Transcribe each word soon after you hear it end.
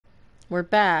we're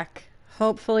back.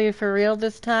 Hopefully for real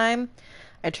this time.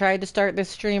 I tried to start this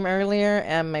stream earlier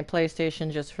and my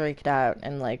PlayStation just freaked out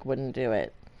and like wouldn't do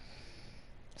it.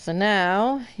 So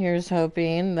now, here's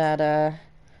hoping that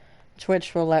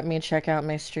Twitch will let me check out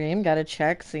my stream. Gotta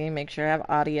check, see, make sure I have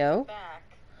audio.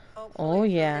 Oh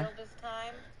yeah.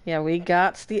 Yeah, we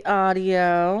got the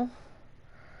audio.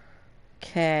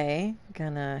 Okay,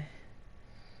 gonna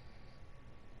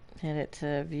hit it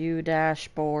to view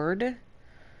dashboard.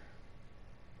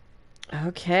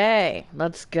 Okay,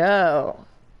 let's go.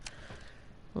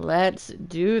 Let's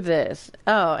do this.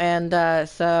 Oh, and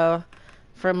so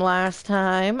from last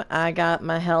time, I got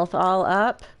my health all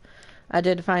up. I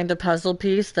did find a puzzle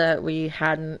piece that we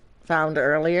hadn't found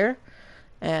earlier,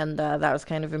 and that was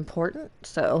kind of important,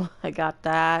 so I got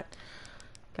that.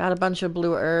 Got a bunch of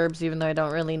blue herbs, even though I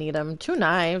don't really need them. 2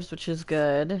 knives, which is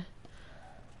good.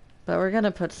 But we're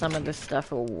gonna put some of this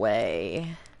stuff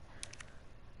away.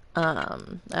 I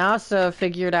also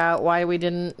figured out why we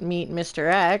didn't meet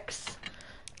Mr. X,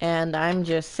 and I'm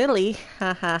just silly.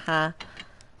 Ha ha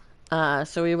ha.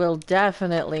 So we will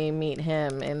definitely meet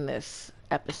him in this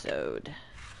episode,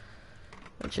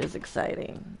 which is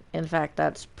exciting. In fact,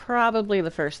 that's probably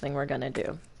the first thing we're gonna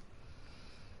do,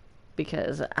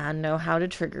 because I know how to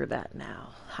trigger that now.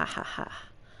 Ha ha ha.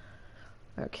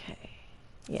 Okay.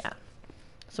 Yeah.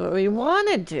 So what we want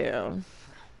to do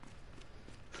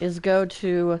is go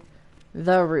to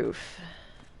the roof,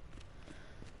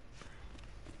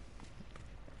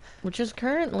 which is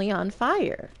currently on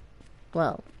fire.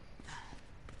 Well,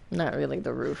 not really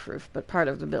the roof, but part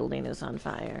of the building is on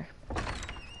fire.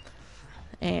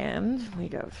 And we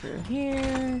go through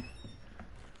here.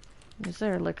 Is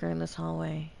there liquor in this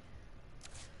hallway?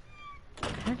 I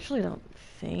actually don't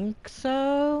think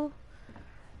so.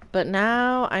 But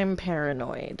now I'm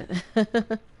paranoid.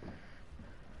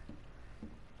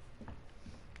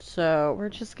 So we're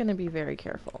just gonna be very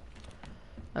careful.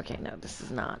 Okay, no, this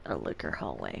is not a liquor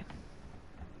hallway.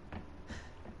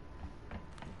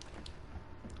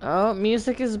 Oh,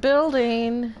 music is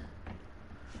building.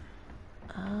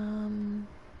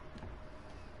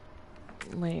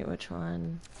 Wait, which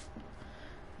one?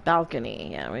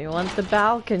 Balcony. Yeah, we want the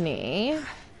balcony.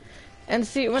 And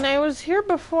see, when I was here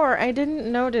before, I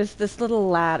didn't notice this little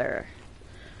ladder,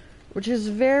 which is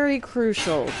very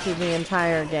crucial to the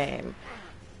entire game.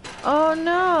 Oh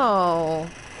no!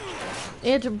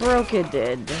 It broke it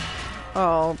did.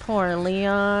 Oh, poor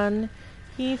Leon.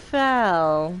 He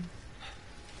fell.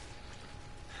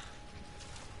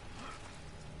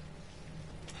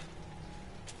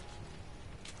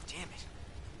 Damn it.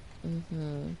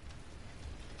 Mm-hmm.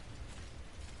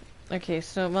 Okay,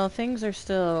 so, well, things are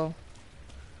still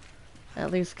at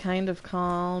least kind of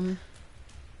calm.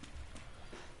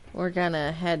 We're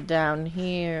gonna head down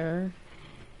here.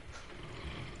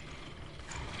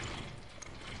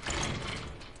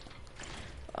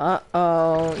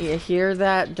 Uh-oh, you hear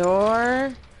that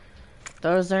door?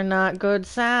 Those are not good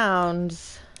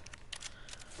sounds.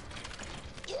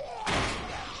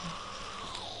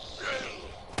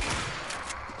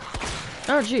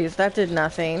 Oh, geez, that did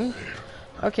nothing.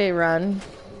 Okay, run.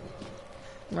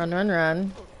 Run, run,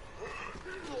 run.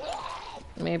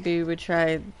 Maybe we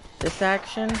try this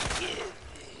action?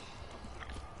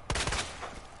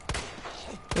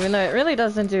 Even though it really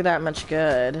doesn't do that much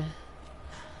good.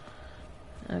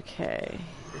 Okay.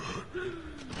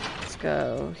 Let's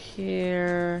go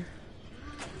here.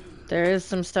 There is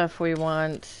some stuff we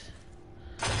want.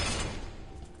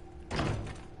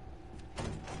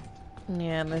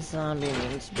 Yeah, this zombie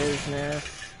means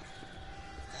business.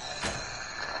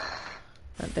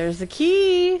 But there's the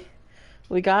key!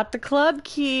 We got the club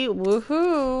key!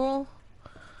 Woohoo!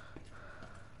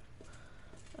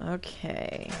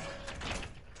 Okay.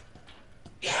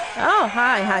 Oh,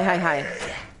 hi, hi, hi, hi.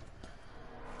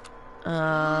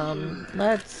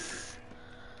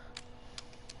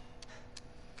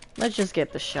 Let's just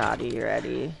get the shoddy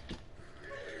ready.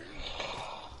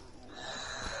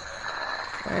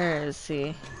 Where is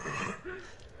he?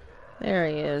 There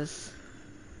he is.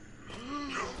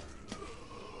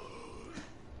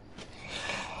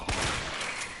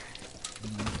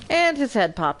 And his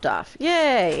head popped off.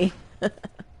 Yay!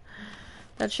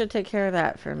 That should take care of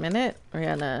that for a minute. We're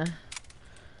gonna...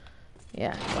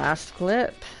 Yeah, last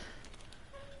clip.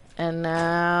 And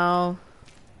now...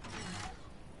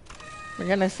 We're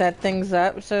gonna set things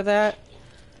up so that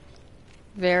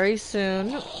very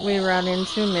soon we run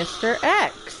into Mr.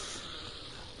 X.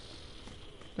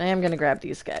 I am gonna grab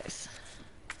these guys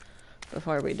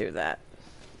before we do that.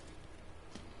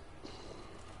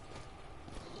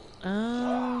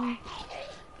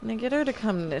 Gonna get her to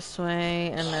come this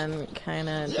way and then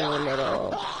kinda do a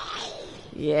little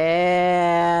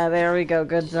Yeah, there we go.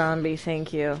 Good zombie,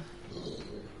 thank you.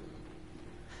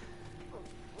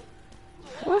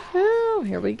 Woohoo!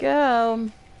 Here we go.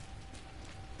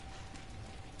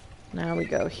 Now we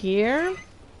go here.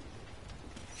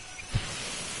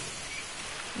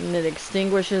 And it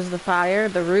extinguishes the fire.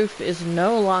 The roof is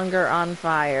no longer on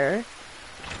fire.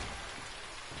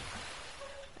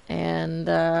 And,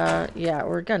 yeah,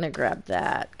 we're gonna grab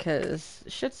that, because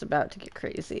shit's about to get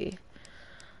crazy.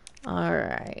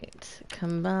 Alright.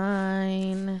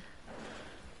 Combine.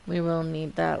 We will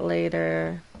need that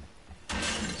later.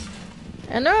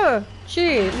 And, oh,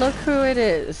 gee, look who it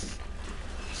is.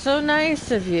 So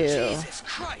nice of you. Jesus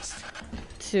Christ.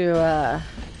 To,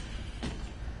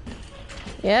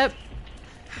 Yep.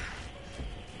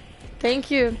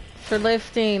 Thank you for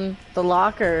lifting the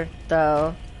locker,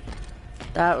 though.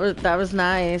 That was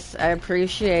nice. I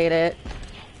appreciate it.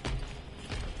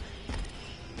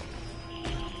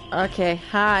 Okay,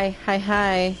 hi.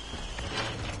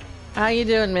 How you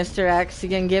doing, Mr. X? You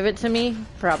gonna give it to me?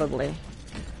 Probably.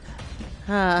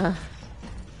 You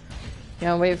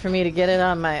gonna wait for me to get it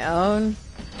on my own?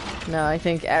 No, I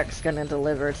think X gonna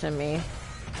deliver to me.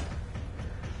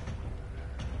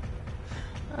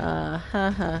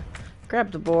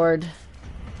 Grab the board.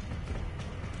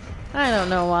 I don't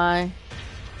know why.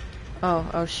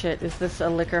 Oh shit, is this a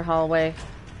liquor hallway?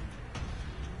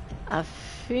 I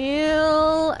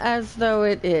feel as though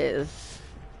it is.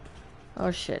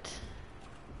 Oh shit.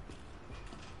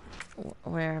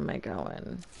 Where am I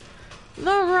going? The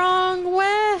wrong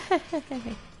way!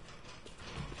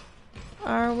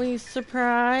 Are we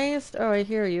surprised? Oh, I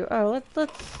hear you. Oh,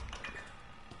 let's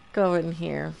go in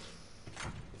here.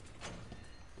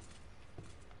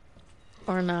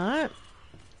 Or not?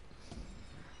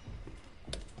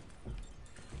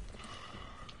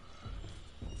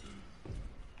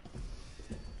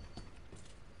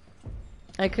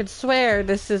 I could swear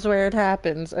this is where it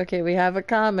happens. Okay, we have a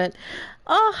comment.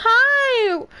 Oh,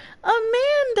 hi!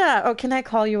 Amanda! Oh, can I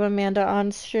call you Amanda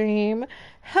on stream?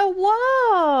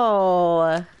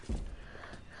 Hello!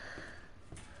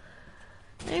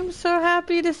 I'm so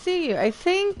happy to see you. I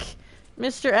think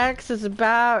Mr. X is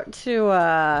about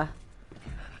to,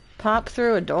 pop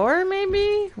through a door,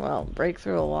 maybe? Well, break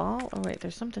through a wall? Oh, wait,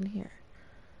 there's something here.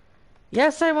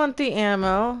 Yes, I want the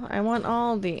ammo. I want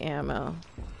all the ammo.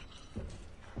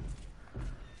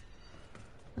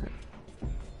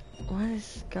 What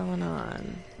is going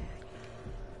on?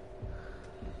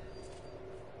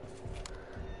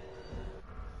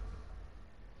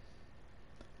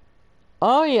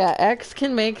 Oh yeah, X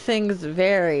can make things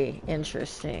very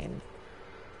interesting.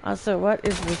 Also, what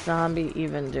is the zombie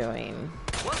even doing?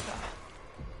 What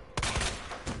the?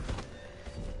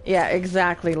 Yeah,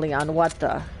 exactly, Leon. What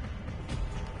the?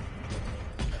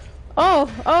 Oh,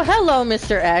 hello,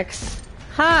 Mr. X.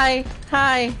 Hi.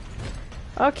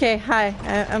 Okay, hi.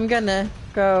 I'm gonna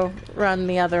go run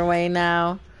the other way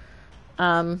now.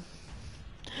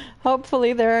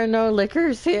 Hopefully there are no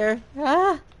liquors here.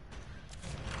 Ah!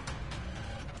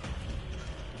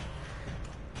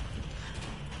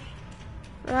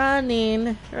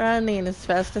 Running as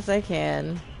fast as I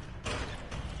can.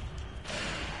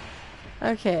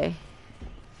 Okay.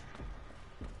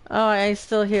 Oh, I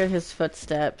still hear his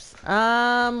footsteps.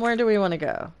 Where do we want to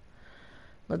go?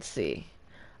 Let's see.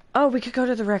 Oh, we could go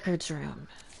to the records room.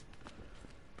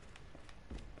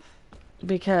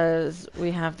 Because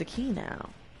we have the key now.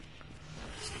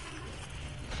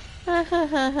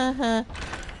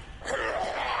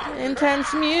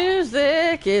 Intense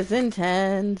music is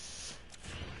intense.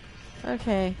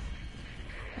 Okay.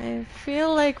 I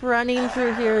feel like running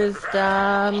through here is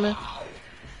dumb.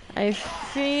 I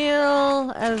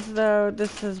feel as though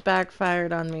this has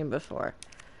backfired on me before.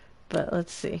 But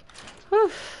let's see. Whew.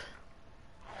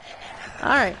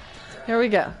 Alright, here we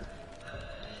go.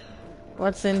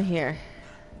 What's in here?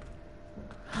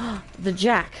 The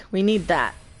jack. We need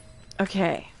that.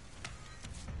 Okay.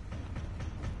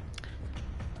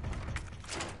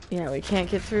 Yeah, we can't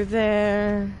get through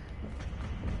there.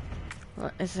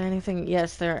 What, is there anything?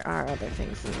 Yes, there are other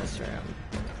things in this room.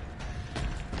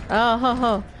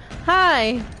 Oh,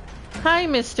 hi! Hi,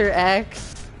 Mr.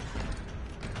 X.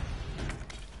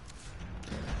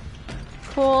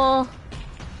 Cool.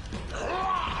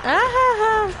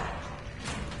 Ah!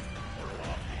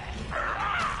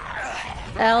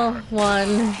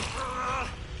 L1.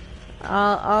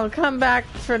 I'll come back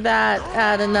for that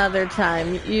at another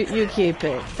time. You keep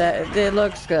it. That it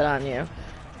looks good on you.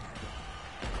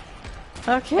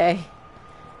 Okay.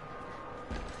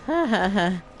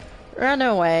 Run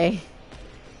away.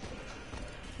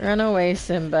 Run away,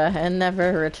 Simba, and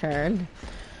never return.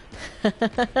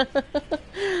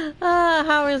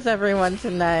 How is everyone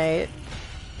tonight?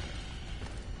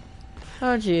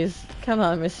 Oh, jeez. Come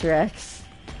on, Mr. X.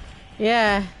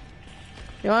 Yeah.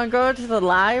 You want to go to the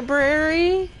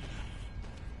library?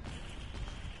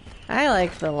 I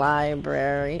like the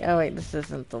library. Oh, wait, this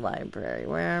isn't the library.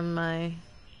 Where am I?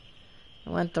 I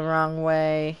went the wrong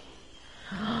way.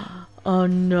 Oh,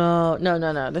 no.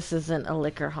 No. This isn't a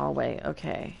liquor hallway.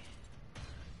 Okay.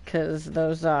 Because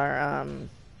those are,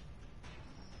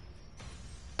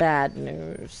 bad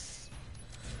news.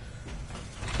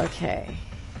 Okay.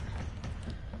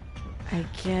 I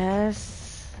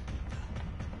guess...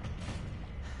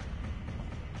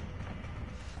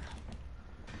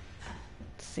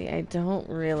 See, I don't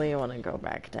really want to go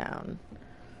back down.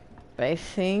 But I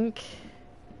think...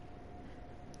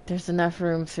 there's enough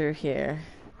room through here.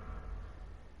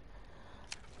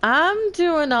 I'm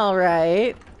doing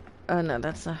alright. Oh no,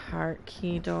 that's a heart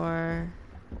key door.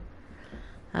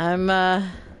 I'm,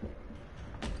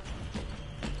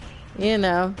 you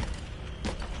know,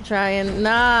 trying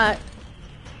not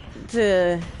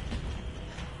to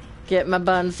get my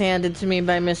buns handed to me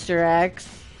by Mr. X,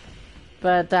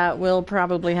 but that will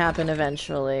probably happen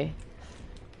eventually.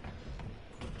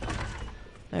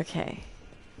 Okay.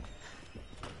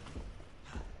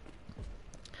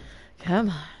 Come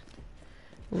on.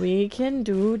 We can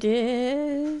do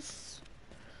this.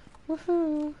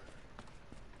 Woohoo.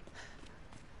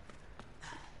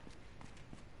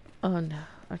 Oh no.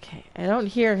 Okay. I don't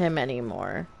hear him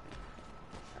anymore.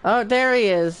 Oh, there he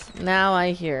is. Now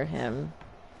I hear him.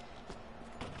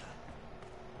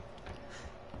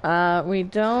 We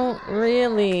don't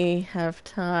really have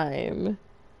time.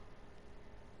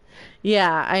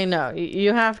 Yeah, I know.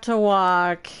 You have to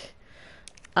walk.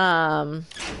 And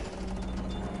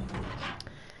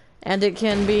it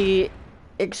can be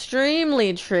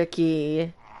extremely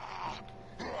tricky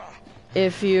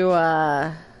if you,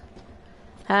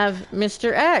 have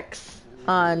Mr. X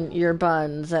on your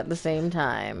buns at the same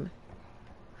time.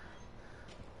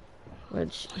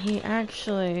 Which he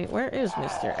actually... Where is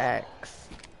Mr. X?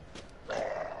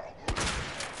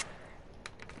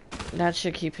 That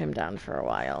should keep him down for a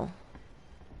while.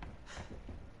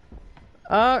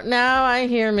 Oh, now I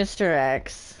hear Mr.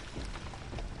 X.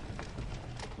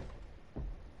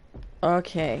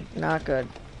 Okay, not good.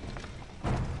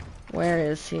 Where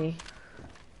is he?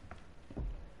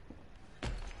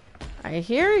 I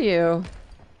hear you.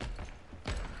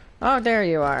 Oh, there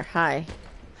you are. Hi.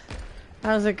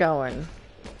 How's it going?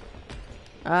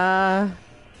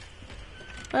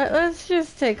 Let's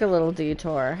just take a little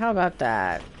detour. How about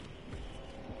that?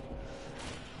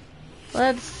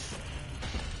 Let's...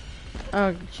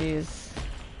 Oh, jeez.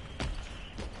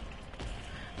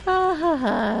 Ah ha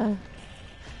ha.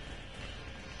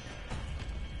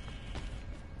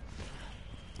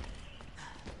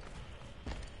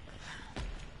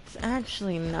 It's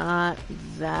actually not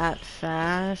that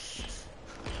fast.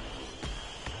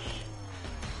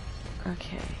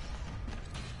 Okay.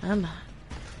 Come on.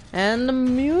 And the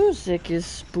music is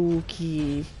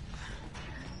spooky.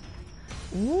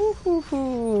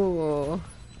 Woohoo!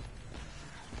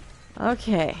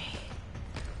 Okay.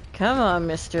 Come on,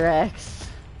 Mr. X.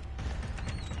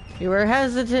 You were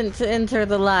hesitant to enter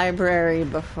the library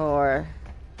before.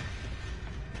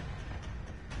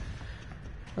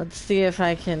 Let's see if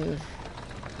I can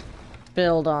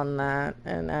build on that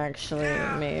and actually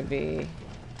maybe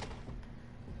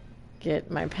get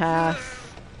my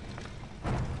path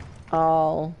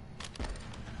all...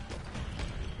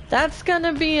 That's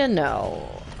gonna be a no.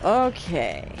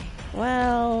 Okay.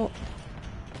 Well...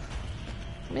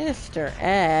 Mr.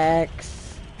 X...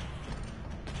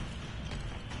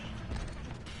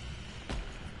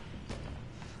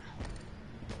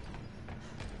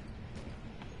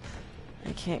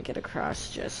 I can't get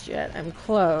across just yet. I'm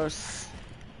close.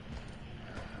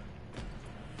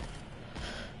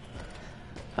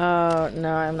 Oh,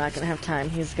 no, I'm not gonna have time.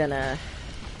 He's gonna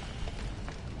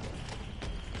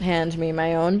hand me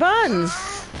my own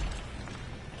buns.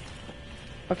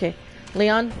 Okay,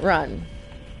 Leon, run.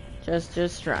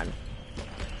 Just run.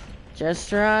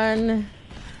 Just run.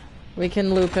 We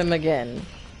can loop him again.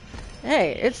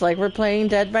 Hey, it's like we're playing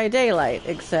Dead by Daylight,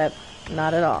 except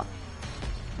not at all.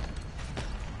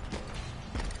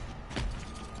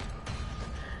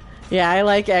 Yeah, I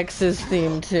like X's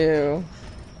theme too.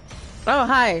 Oh,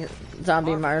 hi,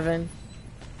 Zombie Marvin.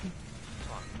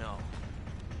 Oh no.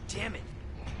 Damn it.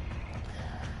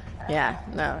 Yeah,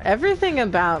 no. Everything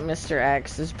about Mr.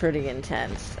 X is pretty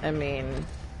intense. I mean...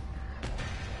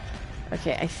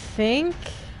 Okay, I think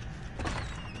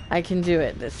I can do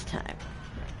it this time.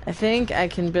 I think I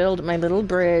can build my little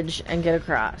bridge and get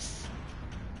across.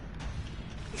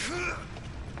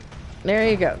 There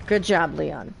you go. Good job,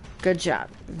 Leon. Good job.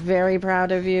 Very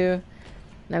proud of you.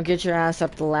 Now get your ass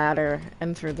up the ladder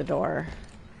and through the door.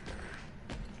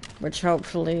 Which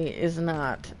hopefully is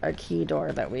not a key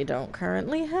door that we don't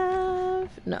currently have.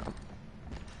 No.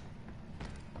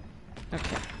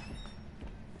 Okay.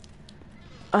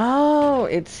 Oh,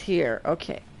 it's here.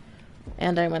 Okay.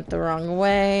 And I went the wrong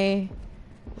way,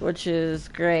 which is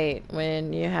great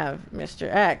when you have Mr.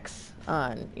 X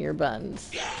on your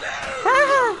buns.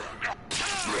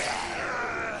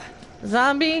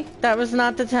 Zombie, that was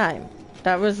not the time.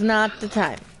 That was not the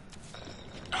time.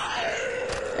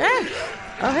 Ah!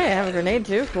 Oh, hey, I have a grenade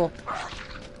too. Cool.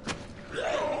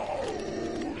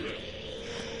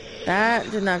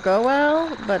 That did not go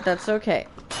well, but that's okay.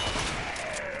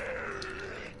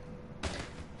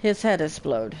 His head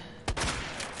exploded.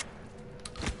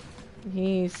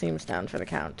 He seems down for the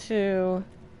count too.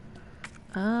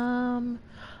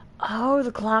 Oh,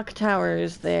 the clock tower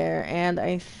is there, and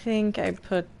I think I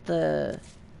put the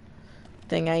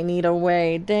thing I need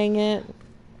away. Dang it.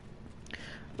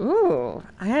 Ooh,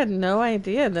 I had no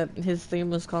idea that his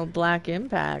theme was called Black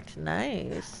Impact.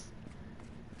 Nice.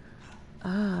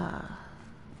 Ah.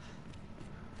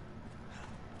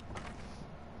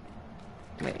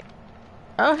 Wait.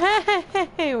 Oh,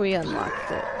 hey, we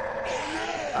unlocked it.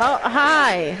 Oh,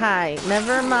 hi.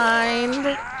 Never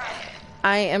mind.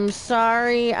 I am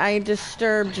sorry I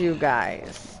disturbed you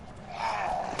guys.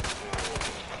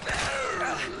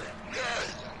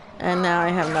 And now I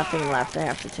have nothing left. I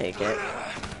have to take it.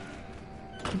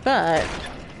 But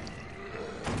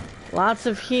lots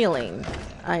of healing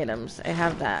items. I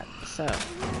have that, so.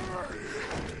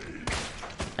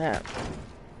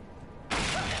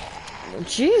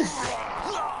 Jeez.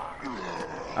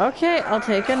 Okay, I'll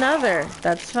take another.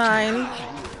 That's fine.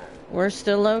 We're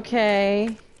still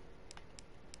okay.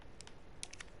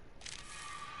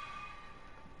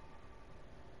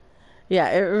 Yeah,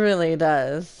 it really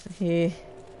does.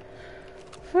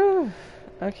 Whew.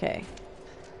 Okay.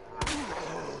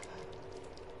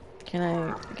 Can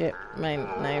I get my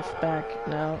knife back?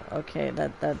 No? Okay,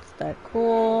 that's that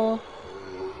cool.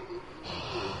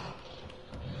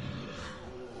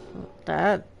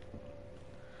 That...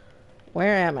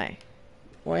 Where am I?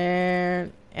 Where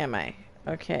am I?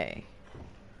 Okay.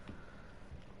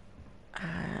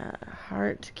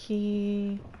 Heart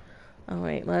key. Oh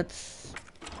wait, let's...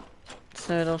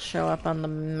 So it'll show up on the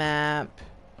map.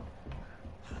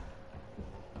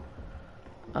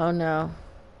 Oh no.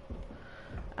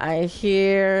 I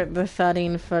hear the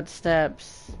thudding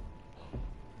footsteps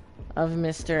of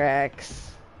Mr. X.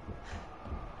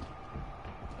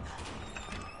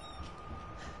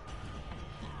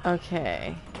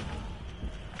 Okay.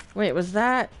 Wait, was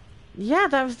that... Yeah,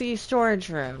 that was the storage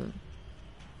room.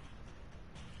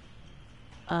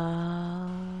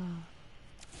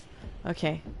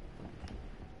 Okay.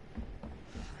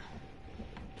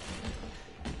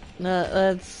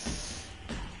 Let's...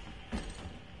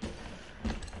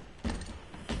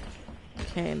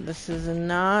 Okay, this is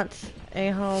not a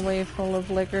hallway full of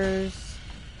liquors,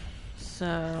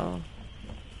 so...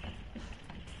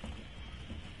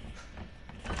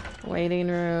 Waiting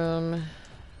room.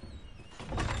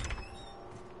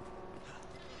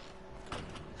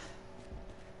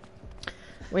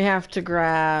 We have to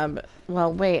grab...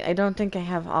 Well, wait, I don't think I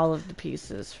have all of the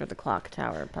pieces for the clock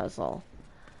tower puzzle.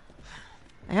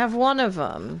 I have one of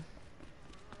them.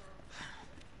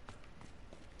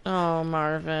 Oh,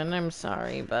 Marvin, I'm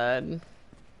sorry, bud.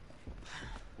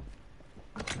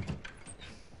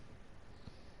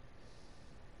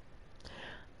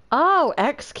 Oh,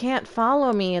 X can't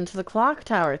follow me into the clock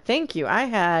tower. Thank you. I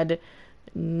had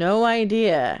no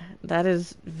idea. That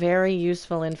is very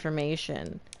useful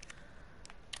information.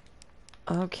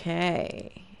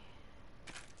 Okay.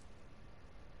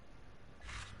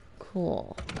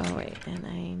 Cool. Oh, wait. And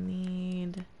I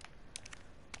need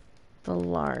the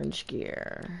large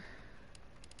gear.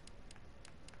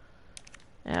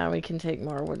 Now we can take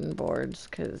more wooden boards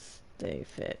because they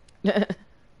fit.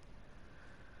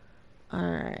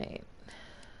 Alright.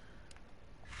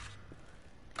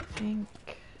 I think...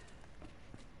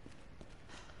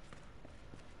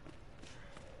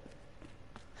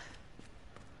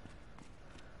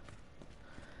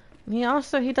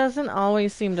 He doesn't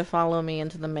always seem to follow me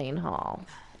into the main hall.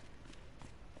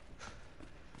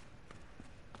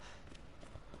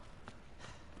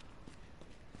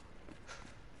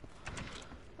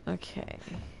 Okay.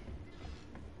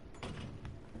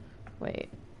 Wait,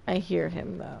 I hear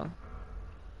him though.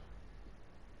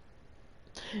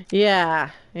 Yeah,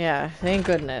 thank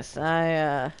goodness.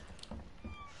 I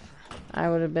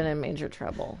would have been in major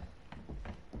trouble.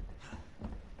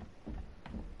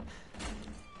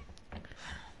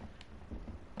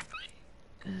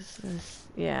 Is this?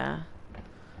 Yeah.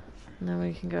 And then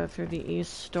we can go through the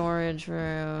east storage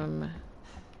room.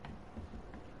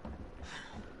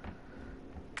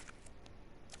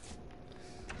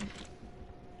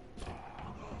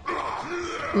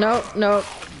 Nope, nope.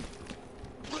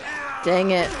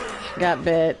 Dang it. Got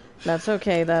bit. That's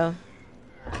okay, though.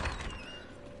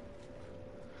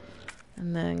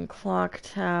 And then clock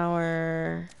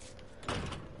tower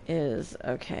is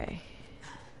okay.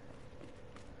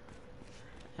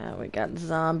 We got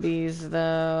zombies,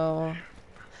 though.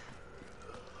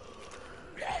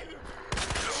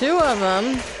 2 of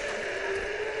them.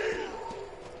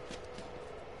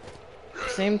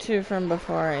 Same 2 from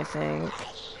before, I think.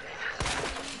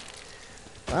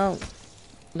 Well,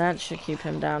 that should keep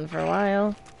him down for a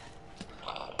while.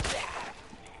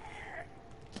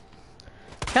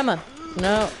 Come on.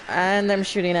 No, and I'm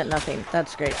shooting at nothing.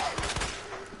 That's great.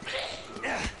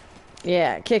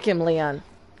 Yeah, kick him, Leon.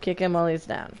 Kick him while he's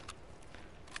down.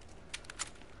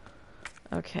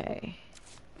 Okay.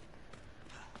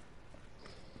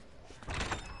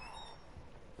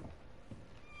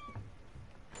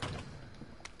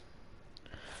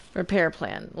 Repair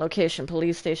plan. Location,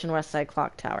 police station, west side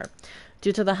clock tower.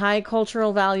 Due to the high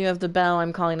cultural value of the bell,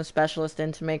 I'm calling a specialist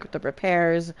in to make the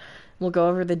repairs. We'll go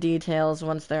over the details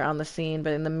once they're on the scene,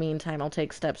 but in the meantime, I'll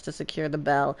take steps to secure the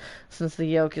bell since the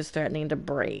yoke is threatening to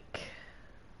break.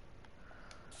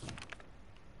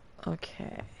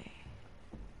 Okay.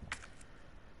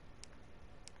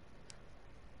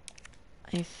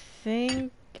 I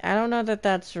think... I don't know that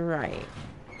that's right.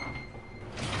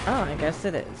 Oh, I guess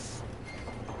it is.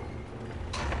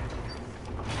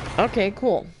 Okay,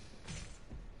 cool.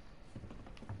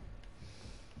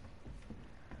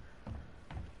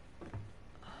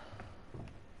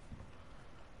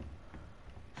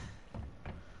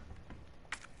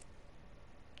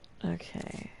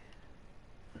 Okay.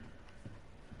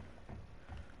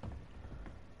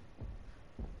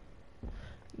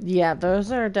 Yeah,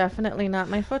 those are definitely not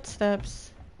my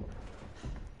footsteps.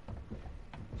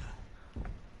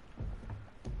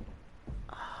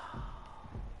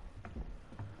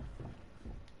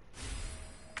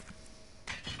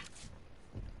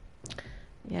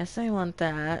 Yes, I want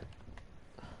that.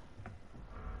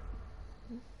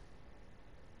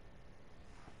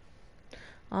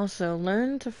 Also,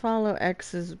 learn to follow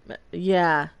X's...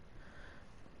 Yeah.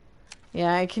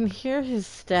 Yeah, I can hear his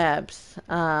steps.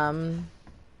 Though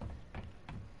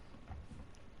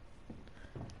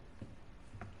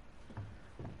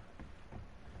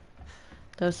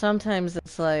sometimes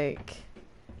it's like...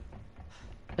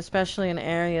 Especially in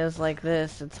areas like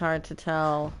this, it's hard to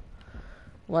tell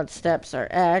what steps are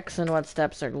X and what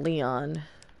steps are Leon.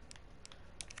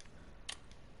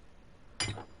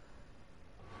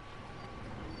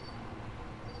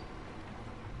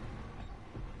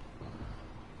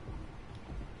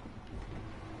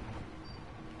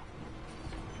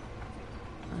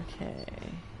 Okay.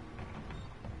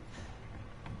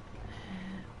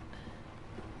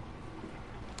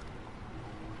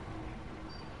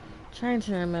 Trying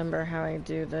to remember how I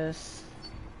do this.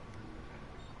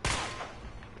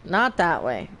 Not that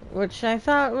way, which I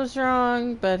thought was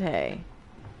wrong, but hey.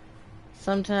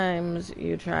 Sometimes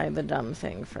you try the dumb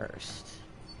thing first.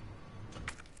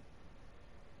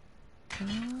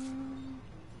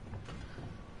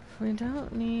 We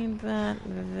don't need that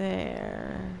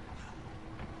there.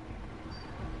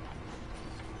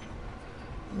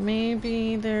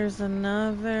 Maybe there's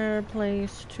another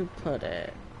place to put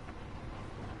it.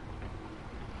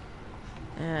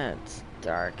 It's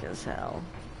dark as hell.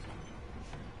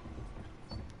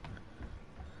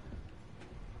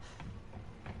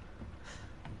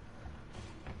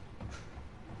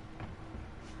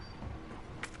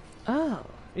 Oh,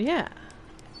 yeah.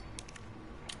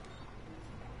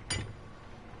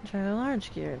 Try the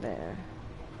large gear there.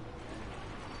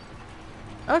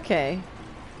 Okay.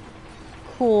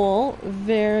 Cool.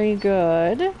 Very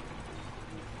good.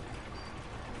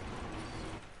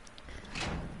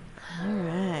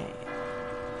 Alright.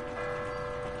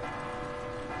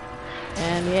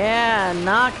 And yeah,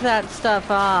 knock that stuff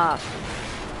off.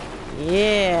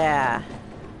 Yeah.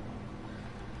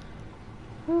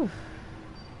 Whew.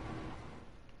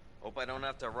 Hope I don't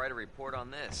have to write a report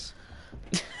on this.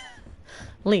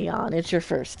 Leon, it's your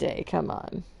first day. Come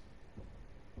on.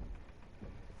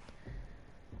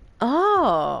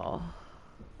 Oh.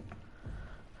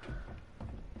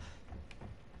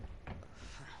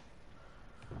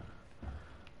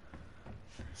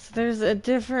 So there's a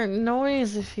different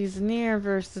noise if he's near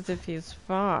versus if he's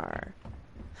far.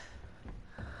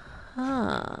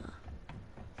 Huh.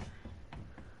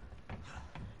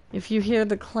 If you hear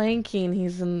the clanking,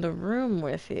 he's in the room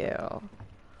with you.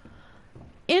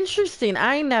 interesting.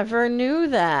 I never knew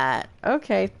that.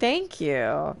 Okay, thank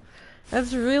you.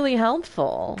 That's really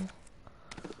helpful.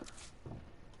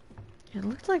 It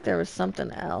looked like there was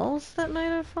something else that might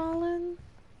have fallen.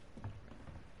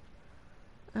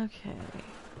 Okay.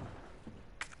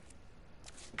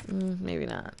 Maybe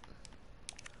not.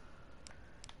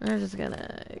 We're just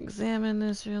gonna examine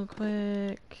this real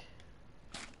quick.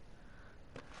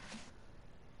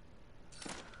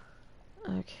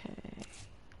 Okay.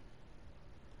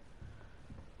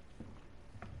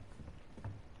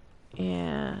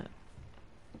 Yeah.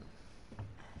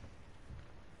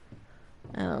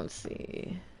 I don't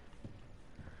see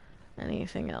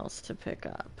anything else to pick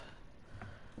up.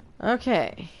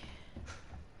 Okay.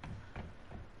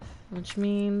 Which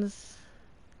means...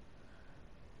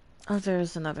 Oh,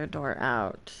 there's another door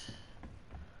out.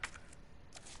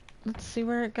 Let's see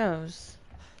where it goes.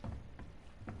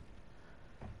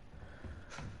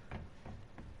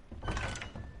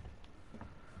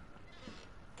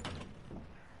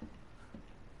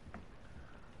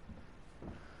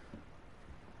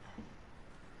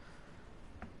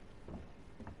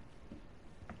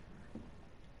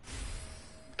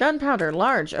 Gunpowder,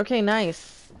 large. Okay,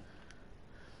 nice.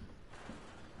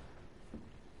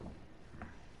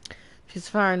 If he's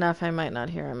far enough, I might not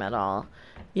hear him at all.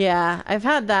 Yeah, I've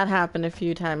had that happen a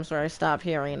few times where I stop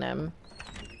hearing him.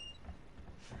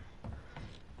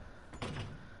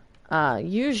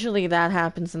 Usually that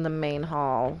happens in the main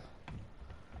hall.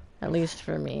 At least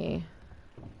for me.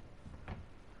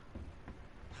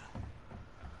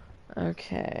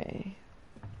 Okay.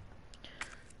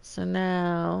 So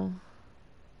now...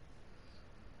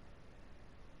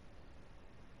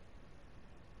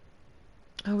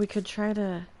 Oh, we could try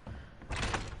to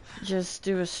just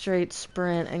do a straight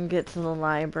sprint and get to the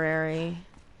library.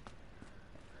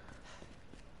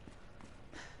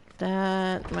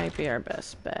 That might be our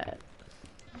best bet.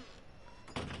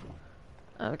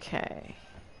 Okay.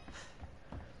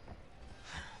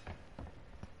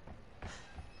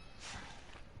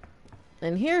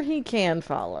 And here he can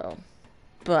follow,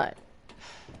 but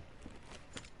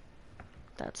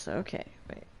that's okay.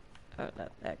 Wait. Oh,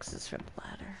 that X is for the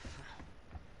ladder.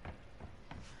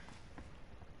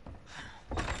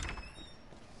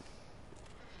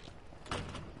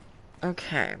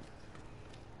 Okay.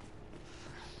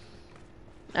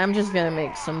 I'm just gonna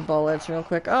make some bullets real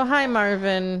quick. Oh, hi,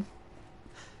 Marvin.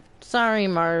 Sorry,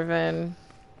 Marvin.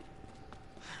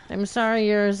 I'm sorry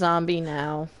you're a zombie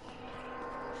now.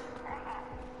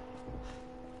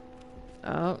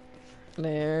 Oh,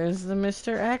 there's the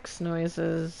Mr. X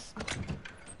noises.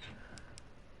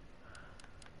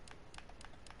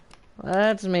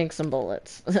 Let's make some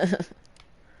bullets.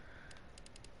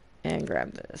 And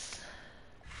grab this.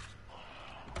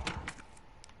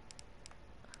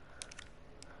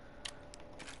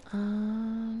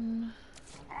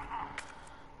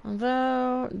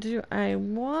 Although, do I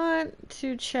want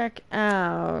to check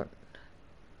out...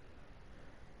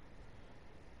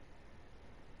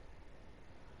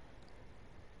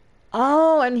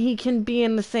 Oh, and he can be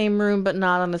in the same room but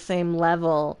not on the same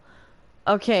level.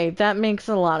 Okay, that makes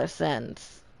a lot of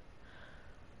sense.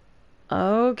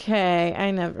 Okay,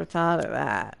 I never thought of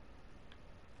that.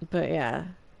 But yeah,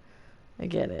 I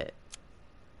get it.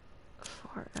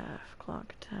 4F,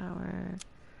 clock tower.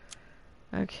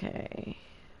 Okay.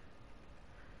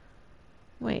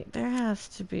 Wait, there has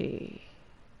to be...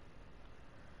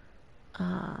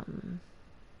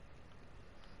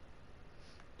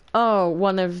 Oh,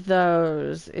 one of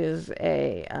those is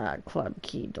a club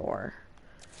key door.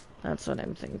 That's what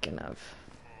I'm thinking of.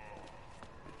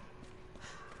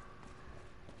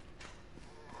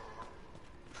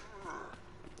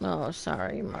 Oh,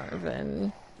 sorry,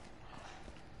 Marvin.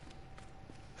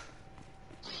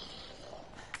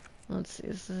 Let's see,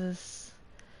 is this...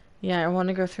 Yeah, I want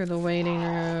to go through the waiting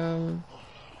room.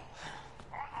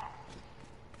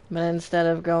 But instead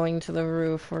of going to the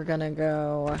roof, we're gonna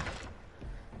go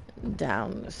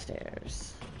down the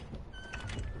stairs.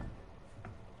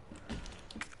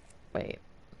 Wait.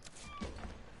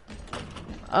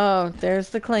 Oh, there's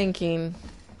the clanking.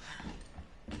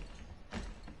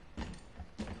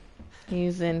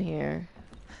 He's in here.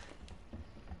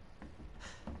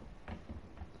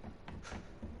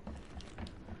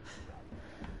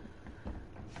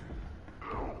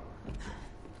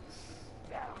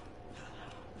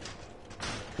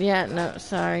 Yeah, no,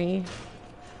 sorry.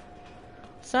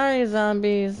 Sorry,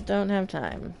 zombies. Don't have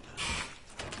time.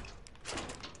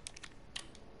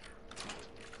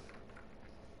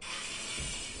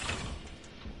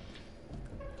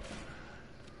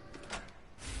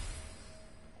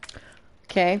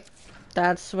 Okay.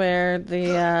 That's where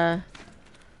the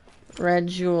Red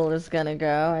Jewel is gonna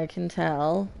go, I can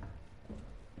tell.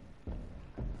 Is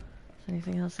there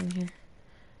anything else in here?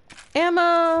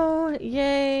 Ammo!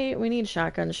 Yay! We need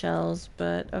shotgun shells,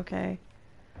 but okay.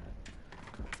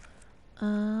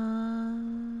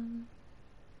 Oh,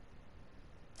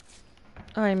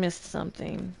 I missed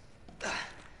something.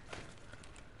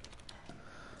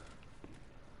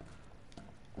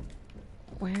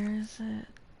 Where is it?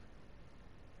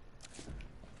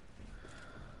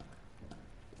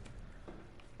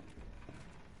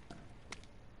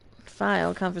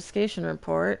 File, confiscation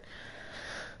report.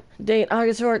 Date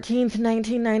August 14th,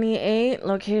 1998.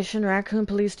 Location Raccoon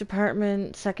Police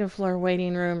Department, second floor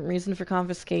waiting room. Reason for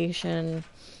confiscation.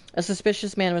 A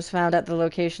suspicious man was found at the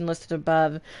location listed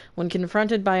above. When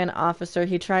confronted by an officer,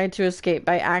 he tried to escape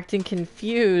by acting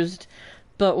confused,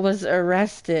 but was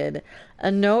arrested.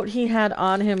 A note he had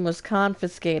on him was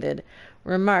confiscated.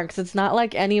 Remarks, it's not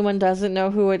like anyone doesn't know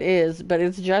who it is, but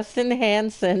it's Justin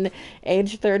Hansen,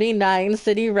 age 39,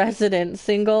 city resident,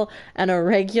 single, and a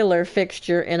regular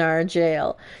fixture in our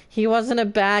jail. He wasn't a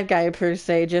bad guy per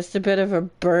se, just a bit of a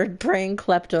bird-brain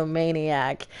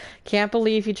kleptomaniac. Can't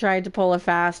believe he tried to pull a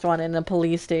fast one in a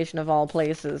police station of all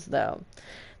places, though.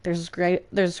 There's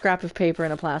a scrap of paper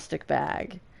in a plastic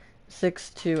bag. 6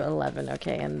 to 11,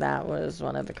 okay, and that was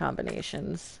one of the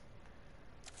combinations.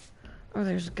 Oh,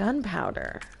 there's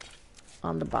gunpowder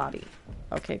on the body.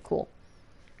 Okay, cool.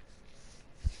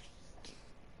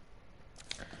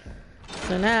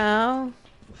 So now...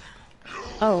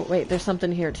 Oh, wait, there's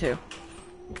something here, too.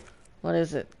 What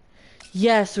is it?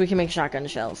 Yes, we can make shotgun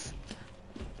shells.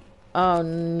 Oh,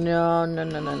 no, no,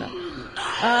 no, no, no.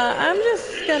 I'm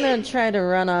just gonna try to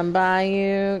run on by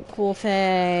you. Cool,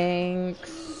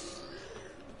 thanks.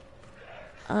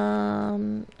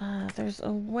 There's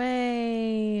a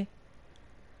way...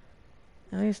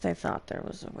 At least I thought there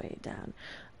was a way down.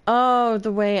 Oh,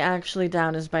 the way actually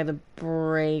down is by the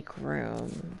break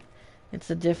room. It's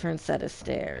a different set of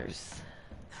stairs.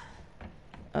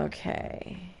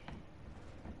 Okay.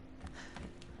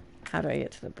 How do I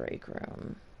get to the break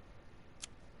room?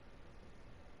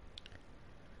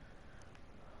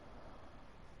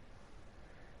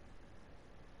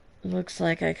 Looks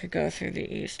like I could go through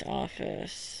the east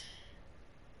office.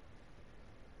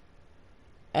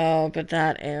 Oh, but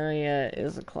that area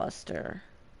is a cluster.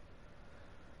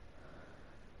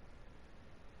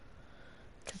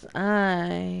 Because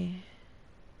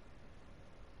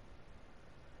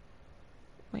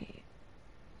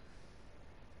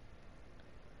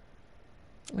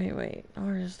Wait. Wait.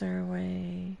 Or is there a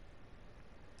way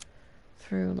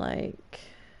through, like,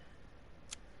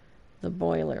 the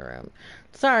boiler room?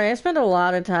 Sorry, I spent a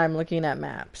lot of time looking at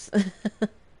maps.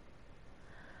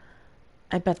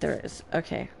 I bet there is.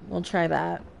 Okay, we'll try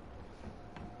that.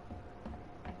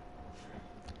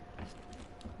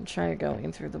 We'll try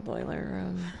going through the boiler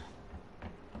room.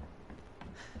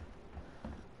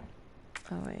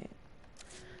 Oh, wait.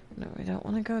 No, we don't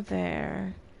want to go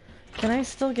there. Can I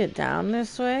still get down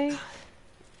this way?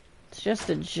 It's just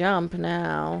a jump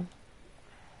now.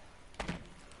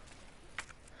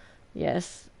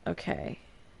 Yes. Okay.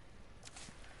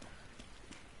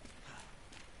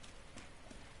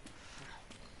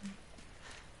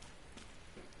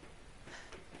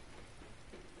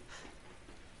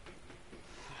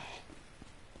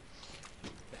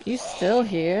 You still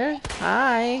here?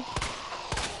 Hi.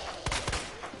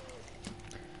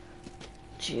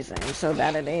 Jeez, I'm so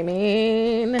bad at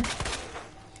aiming.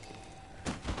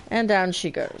 And down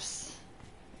she goes.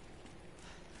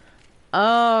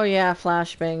 Oh, yeah,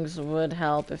 flashbangs would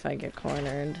help if I get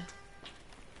cornered.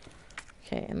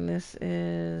 Okay, and this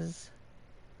is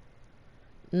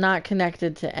not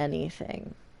connected to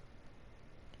anything.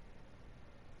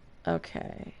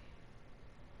 Okay.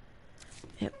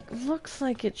 It looks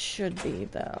like it should be,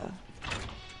 though.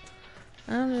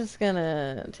 I'm just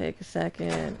gonna take a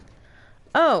second.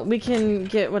 Oh, we can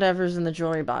get whatever's in the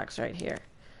jewelry box right here.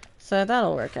 So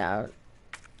that'll work out.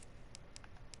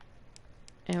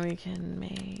 And we can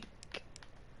make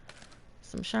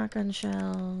some shotgun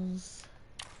shells.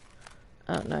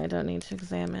 Oh, no, I don't need to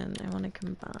examine. I want to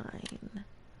combine.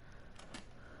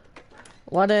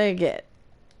 What did I get?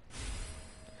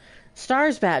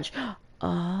 Stars badge.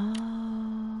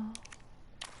 Oh.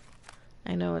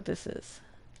 I know what this is.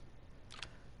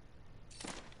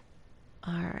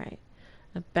 Alright.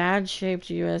 A badge-shaped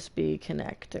USB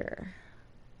connector.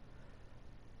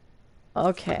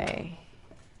 Okay.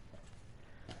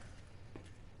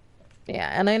 Yeah,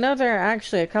 and I know there are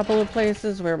actually a couple of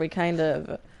places where we kind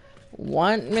of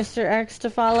want Mr. X to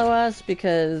follow us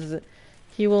because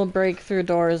he will break through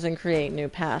doors and create new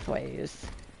pathways.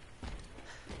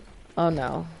 Oh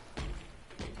no.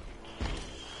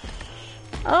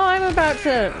 Oh, I'm about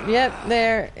to, yep,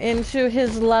 there, into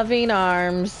his loving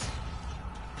arms.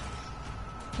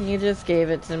 He just gave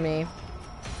it to me.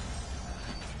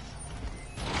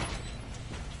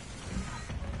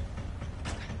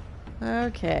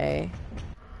 Okay.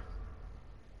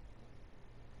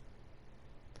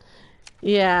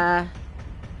 Yeah.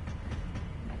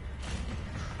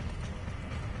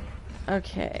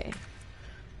 Okay.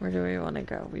 Where do we want to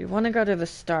go? We want to go to the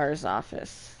STARS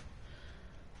office.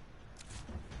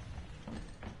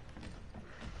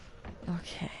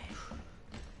 Okay.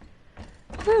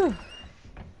 Whew.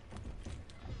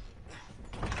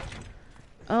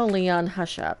 Oh, Leon,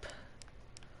 hush up.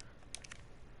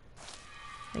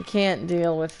 I can't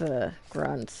deal with the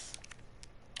grunts.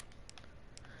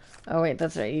 Oh wait,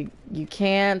 that's right. You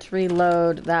can't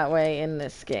reload that way in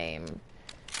this game.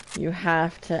 You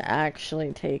have to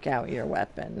actually take out your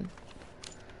weapon.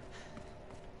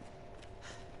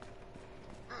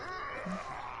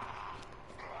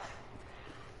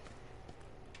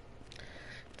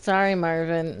 Sorry,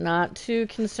 Marvin. Not too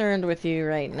concerned with you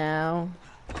right now.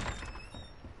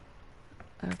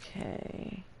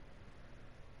 Okay.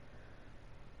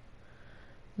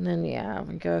 And then, yeah,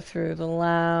 we go through the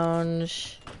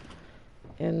lounge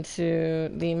into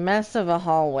the mess of a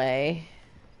hallway.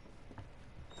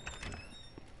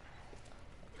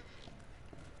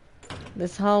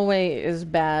 This hallway is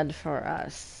bad for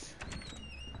us.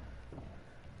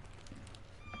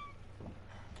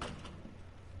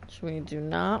 Which we do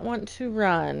not want to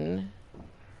run.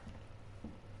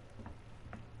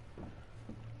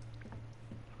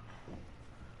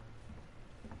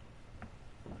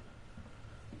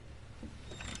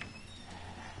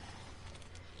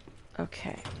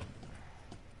 Okay.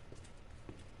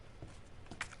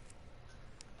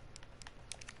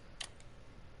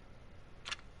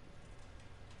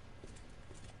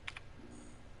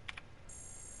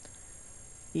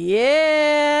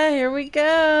 Yeah, here we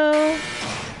go.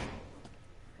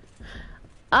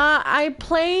 I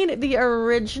played the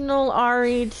original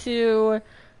RE2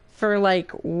 for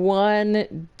like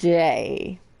one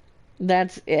day.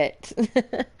 That's it.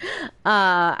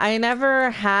 I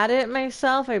never had it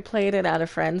myself. I played it at a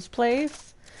friend's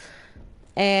place.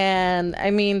 And I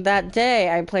mean, that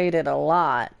day I played it a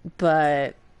lot,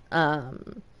 but I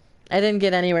didn't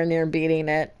get anywhere near beating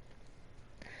it.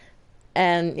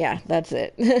 And yeah, that's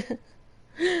it.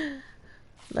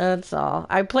 That's all.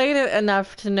 I played it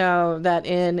enough to know that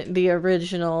in the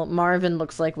original, Marvin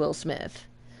looks like Will Smith,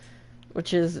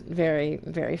 which is very,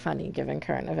 very funny given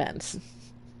current events.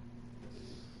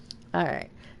 All right.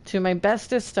 To my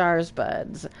bestest stars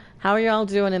buds. How are y'all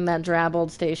doing in that drab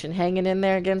old station? Hanging in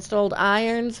there against old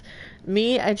irons?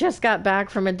 Me, I just got back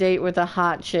from a date with a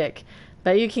hot chick.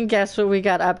 Bet you can guess what we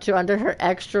got up to under her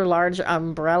extra large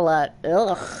umbrella.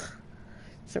 Ugh.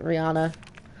 Is it Rihanna?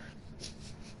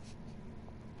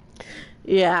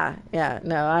 Yeah,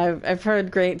 no, I've heard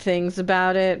great things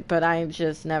about it, but I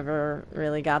just never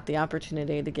really got the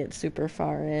opportunity to get super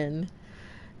far in.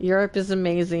 Europe is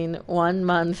amazing. 1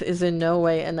 month is in no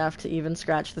way enough to even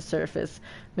scratch the surface.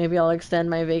 Maybe I'll extend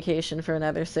my vacation for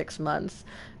another 6 months.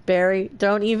 Barry,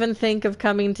 don't even think of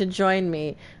coming to join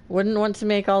me. Wouldn't want to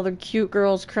make all the cute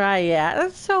girls cry. Yeah,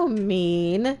 that's so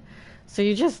mean. So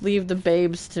you just leave the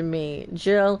babes to me.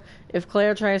 Jill, if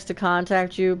Claire tries to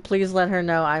contact you, please let her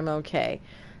know I'm okay.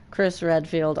 Chris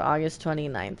Redfield, August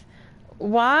 29th.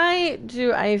 Why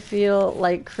do I feel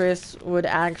like Chris would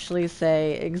actually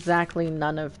say exactly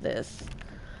none of this?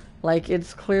 Like,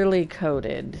 it's clearly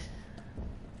coded.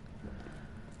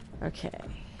 Okay.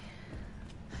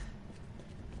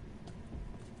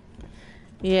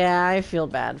 Yeah, I feel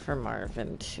bad for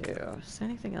Marvin, too. Is there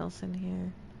anything else in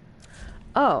here?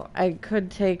 Oh, I could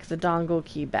take the dongle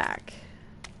key back.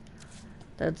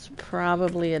 That's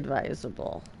probably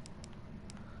advisable.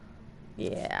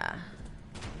 Yeah.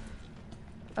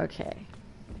 Okay.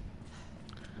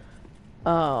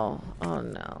 Oh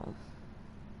no.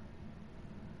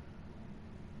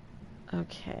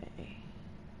 Okay.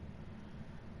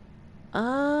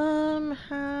 How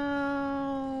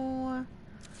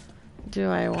do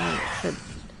I want to...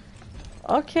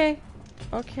 Okay.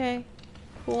 Okay.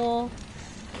 Cool.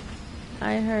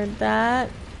 I heard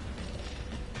that.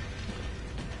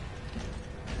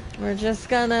 We're just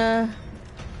gonna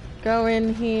go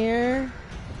in here.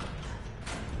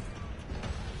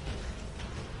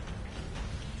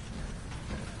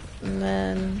 And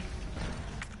then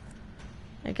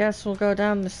I guess we'll go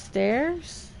down the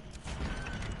stairs.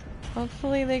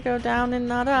 Hopefully they go down and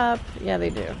not up. Yeah, they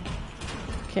do.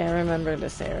 Okay, I remember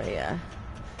this area.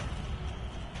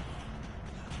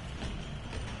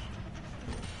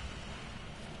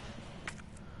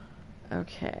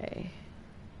 Okay.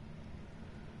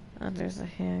 Oh, there's a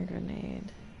hand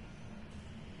grenade.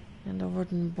 And a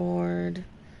wooden board.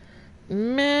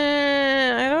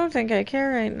 Meh, I don't think I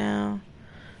care right now.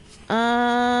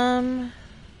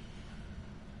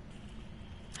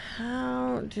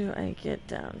 How do I get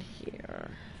down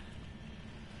here?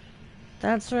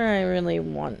 That's where I really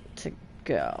want to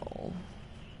go.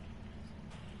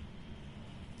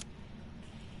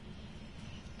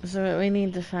 So what we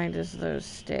need to find is those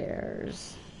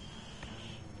stairs.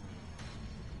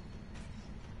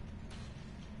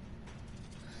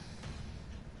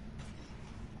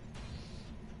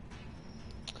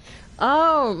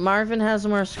 Oh, Marvin has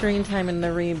more screen time in the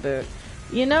reboot.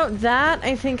 You know, that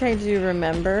I think I do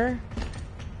remember.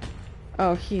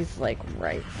 Oh, he's like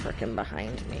right frickin'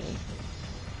 behind me.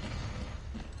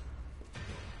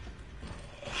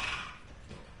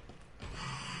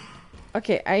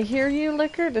 Okay, I hear you,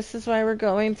 Liquor. This is why we're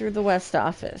going through the West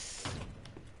office.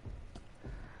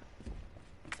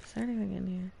 Is there anything in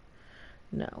here?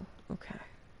 No. Okay.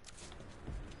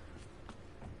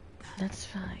 That's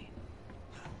fine.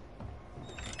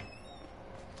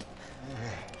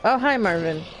 Oh, hi,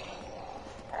 Marvin.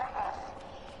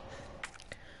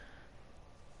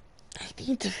 I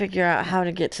need to figure out how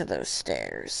to get to those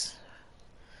stairs.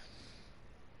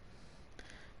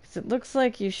 Because it looks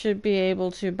like you should be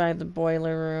able to by the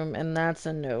boiler room, and that's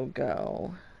a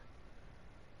no-go.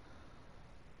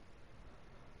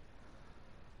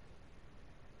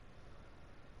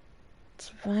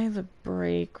 It's by the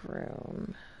break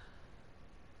room.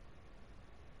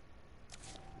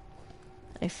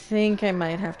 I think I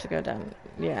might have to go down.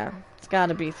 Yeah, it's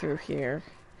gotta be through here.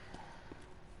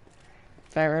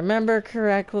 If I remember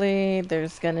correctly,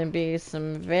 there's gonna be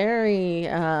some very,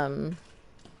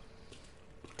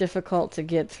 difficult to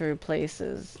get through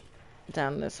places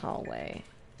down this hallway.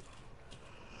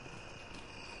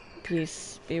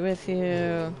 Peace be with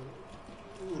you.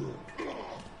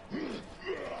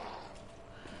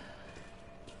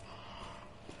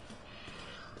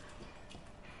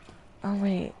 Oh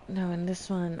wait, no, in this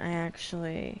one I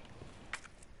actually...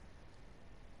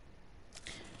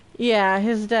 Yeah,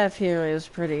 his death here is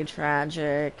pretty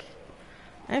tragic.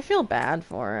 I feel bad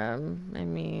for him. I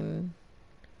mean...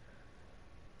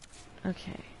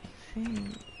 Okay, I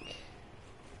think...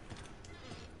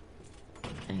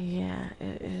 Yeah,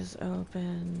 it is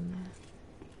open.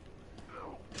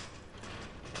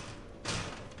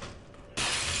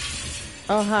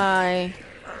 Oh, hi.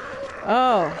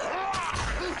 Oh.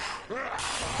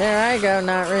 There I go,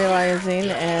 not realizing,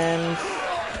 and...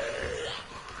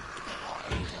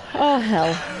 Oh,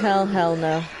 hell. Hell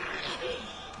no.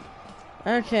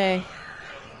 Okay.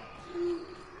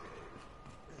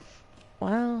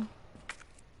 Well...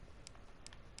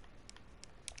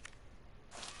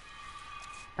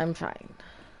 I'm fine.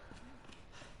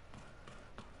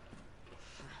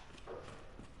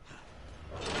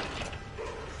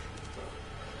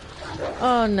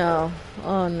 Oh no.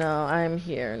 Oh no, I'm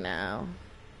here now.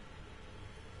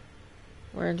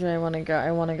 Where do I want to go?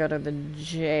 I want to go to the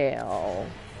jail.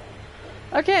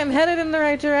 Okay, I'm headed in the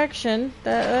right direction.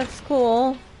 That's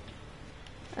cool.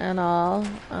 And all.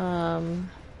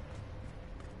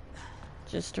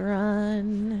 Just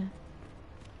run.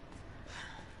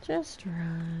 Just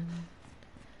run.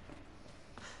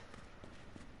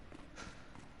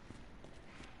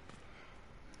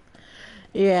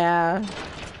 Yeah.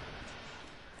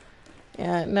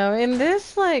 Yeah, no, in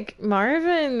this, like,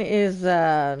 Marvin is,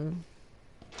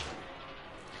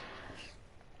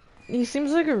 he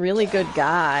seems like a really good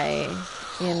guy,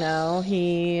 you know,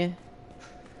 he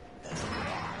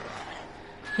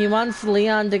wants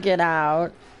Leon to get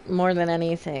out more than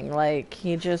anything, like,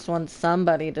 he just wants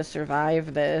somebody to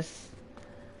survive this.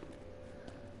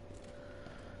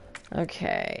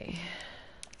 Okay.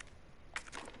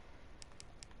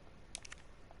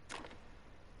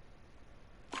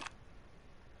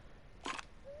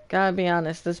 Gotta be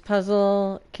honest, this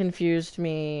puzzle confused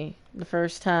me the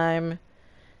first time,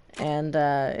 and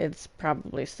it's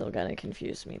probably still gonna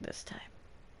confuse me this time.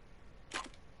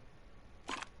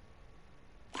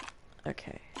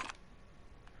 Okay.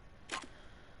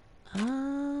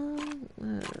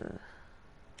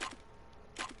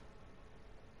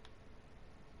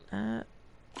 That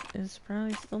is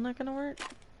probably still not gonna work.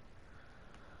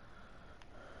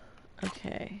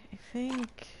 Okay, I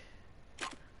think...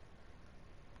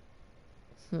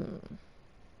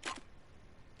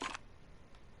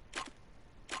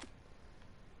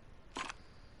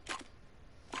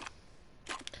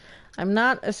 I'm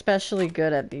not especially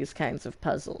good at these kinds of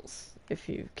puzzles, if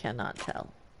you cannot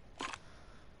tell.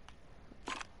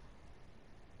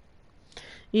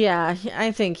 Yeah,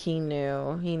 I think he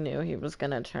knew. He knew he was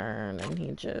gonna turn, and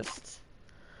he just...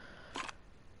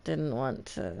 Didn't want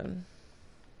to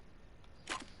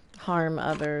harm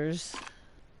others.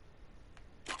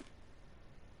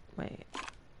 Wait.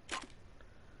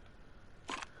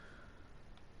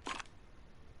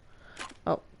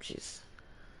 Oh, jeez.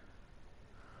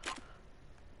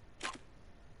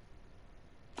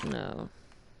 No.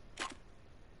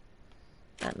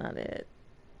 That's not it.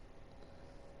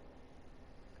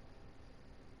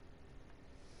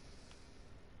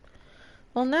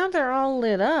 Well, now they're all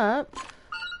lit up.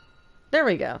 There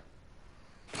we go.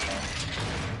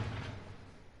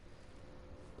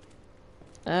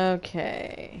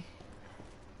 Okay.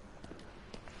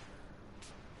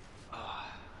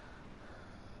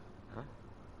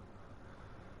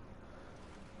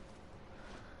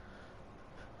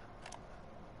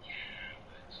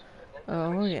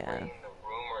 Oh, yeah. The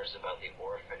rumors about the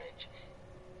orphanage.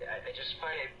 I just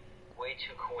find it way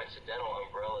too coincidental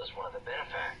Umbrella's one of the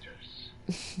benefactors.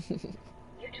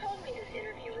 You told me this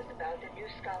interview was about the new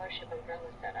scholarship Umbrella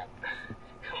set up.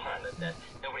 Come on, that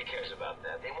nobody cares about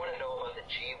that. They want to know about the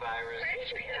G virus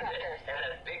and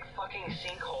that big fucking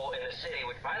sinkhole in the city,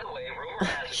 which, by the way, rumor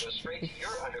has it goes straight to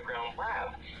your underground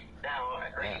lab. Now,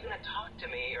 are you gonna talk to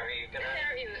me, or are you gonna... This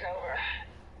interview's over.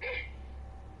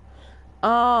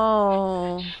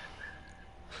 Oh.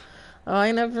 Oh,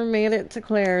 I never made it to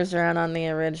Claire's run on the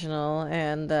original,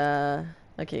 and,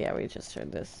 okay, yeah, we just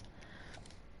heard this.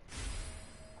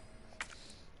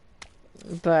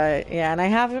 But, yeah, and I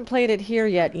haven't played it here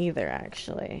yet either,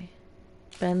 actually.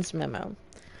 Ben's memo.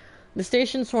 The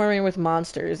station's swarming with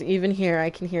monsters. Even here, I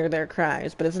can hear their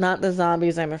cries, but it's not the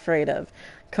zombies I'm afraid of.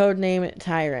 Codename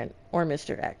Tyrant, or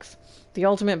Mr. X. The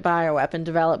ultimate bioweapon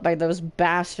developed by those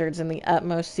bastards in the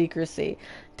utmost secrecy.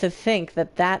 To think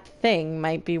that that thing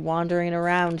might be wandering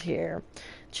around here.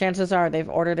 Chances are they've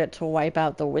ordered it to wipe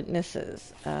out the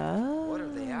witnesses. Oh. What are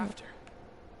they after?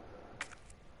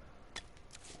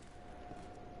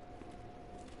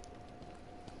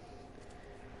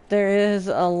 There is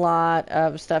a lot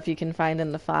of stuff you can find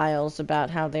in the files about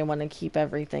how they want to keep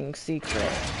everything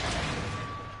secret.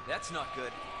 That's not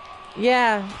good.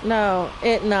 Yeah, no,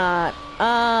 it not.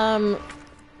 Crap,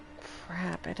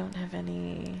 I don't have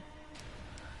any...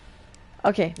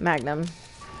 Okay, Magnum.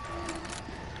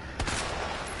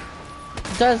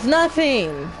 Does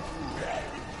nothing!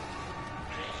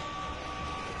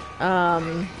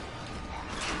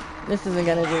 This isn't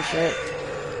gonna do shit.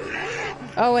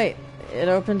 Oh, wait. It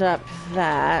opened up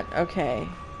that. Okay.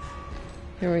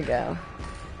 Here we go.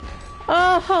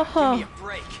 Oh, ho, ho. Give me a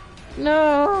break.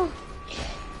 No.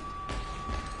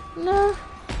 No.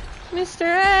 Mr.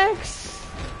 X.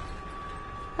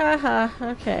 Haha,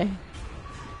 okay.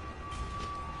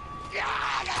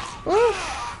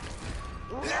 Oof.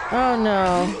 Oh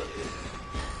no.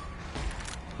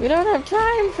 We don't have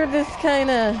time for this kind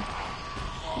of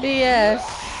BS.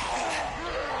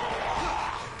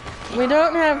 We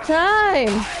don't have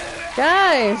time.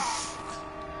 Guys.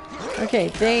 Okay,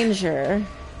 danger.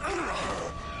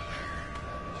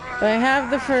 But I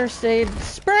have the first aid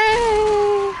spray.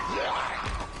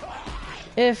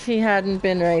 If he hadn't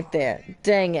been right there.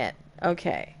 Dang it.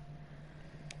 Okay.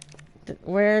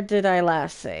 Where did I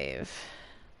last save?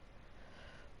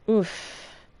 Oof.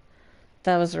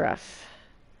 That was rough.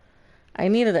 I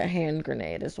needed a hand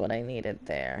grenade is what I needed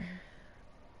there.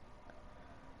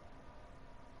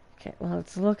 Okay, well,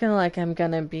 it's looking like I'm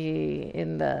gonna be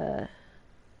in the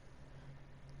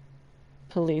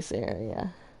police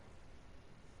area.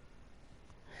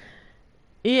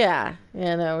 Yeah,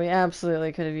 no, we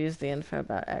absolutely could have used the info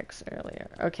about X earlier.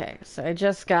 Okay, so I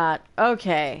just got...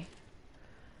 Okay.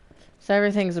 So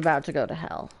everything's about to go to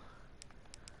hell.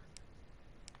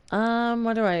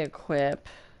 What do I equip?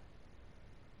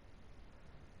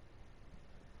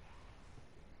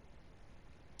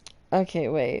 Okay,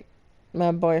 wait.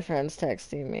 My boyfriend's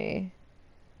texting me.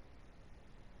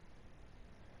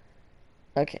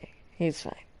 Okay, he's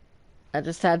fine. I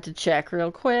just had to check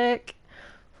real quick.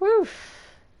 Whew.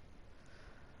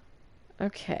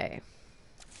 Okay.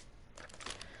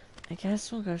 I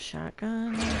guess we'll go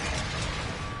shotgun.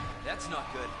 That's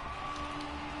not good.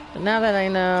 But now that I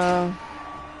know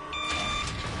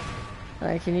that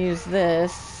I can use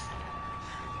this.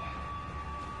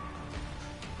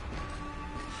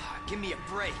 Give me a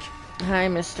break. Hi,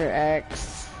 Mr.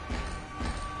 X.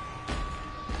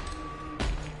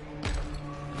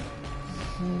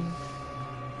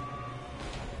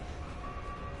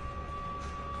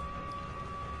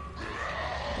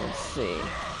 Let's see.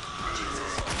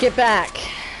 Get back.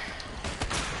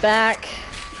 Back.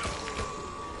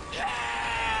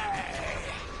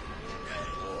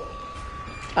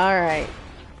 All right.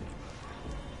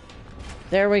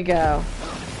 There we go.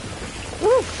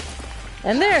 Woo.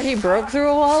 And there, he broke through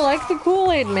a wall like the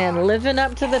Kool-Aid Man, living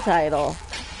up to the title.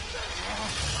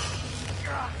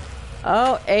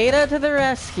 Oh, Ada to the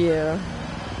rescue.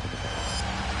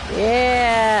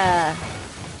 Yeah.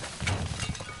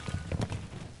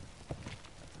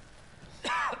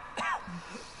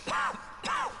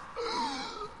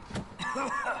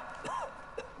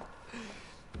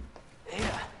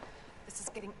 This is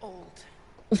getting old.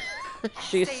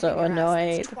 She's so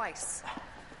annoyed. Twice.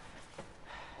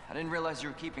 I didn't realize you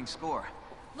were keeping score.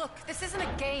 Look, this isn't a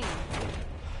game.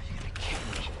 You're gonna kill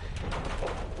me.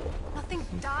 Nothing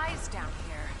dies down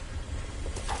here.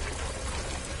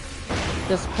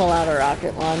 Just pull out a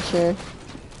rocket launcher.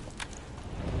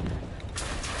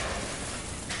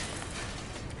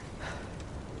 I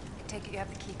take it you have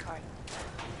the key card.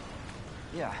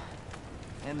 Yeah.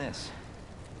 And this.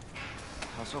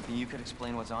 I was hoping you could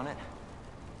explain what's on it.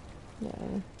 Yeah.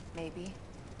 Maybe.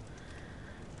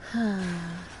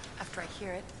 After I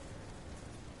hear it.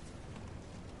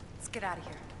 Let's get out of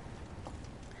here.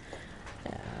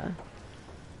 Yeah.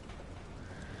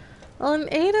 Well,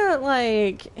 and Ada,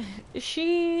 like,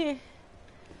 she...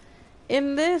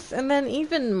 In this, and then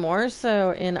even more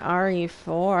so in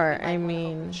RE4, I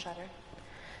mean...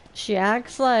 She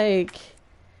acts like...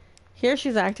 Here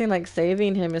she's acting like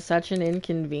saving him is such an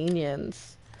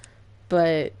inconvenience.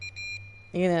 But,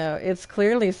 you know, it's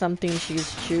clearly something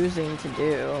she's choosing to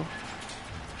do.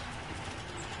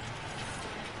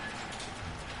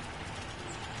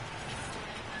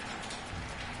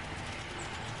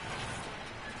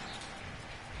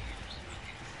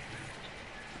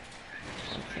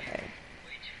 Okay.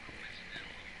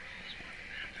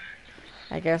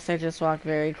 I guess I just walk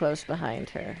very close behind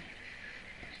her.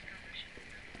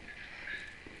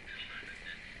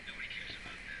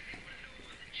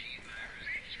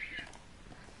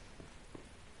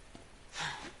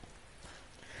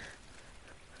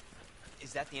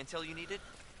 Is that the intel you needed?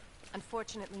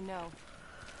 Unfortunately, no.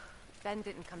 Ben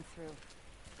didn't come through.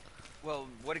 Well,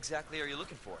 what exactly are you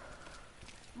looking for?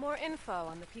 More info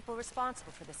on the people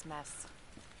responsible for this mess.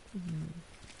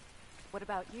 What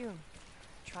about you?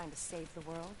 Trying to save the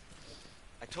world?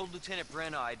 I told Lieutenant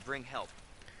Brenna I'd bring help.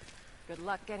 Good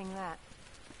luck getting that.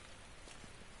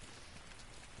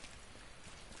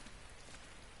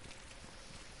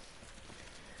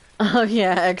 Oh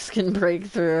yeah, X can break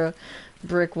through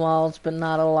brick walls, but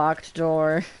not a locked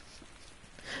door.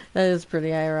 That is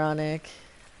pretty ironic.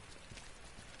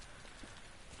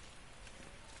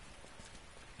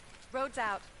 Road's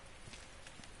out.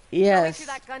 Yes, Through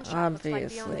that gunshot looks like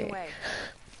the only obviously. way.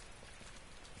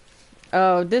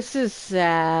 Oh, this is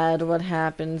sad what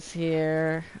happens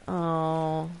here.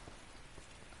 Oh.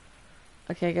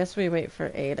 Okay, I guess we wait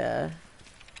for Ada.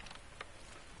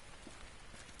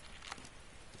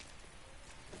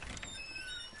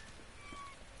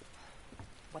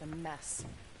 What a mess.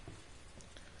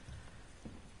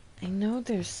 I know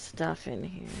there's stuff in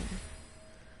here.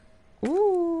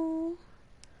 Ooh.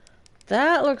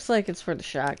 That looks like it's for the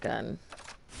shotgun.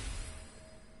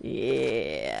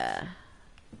 Yeah.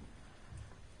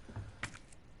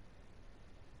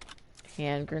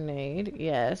 Hand grenade.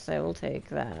 Yes, I will take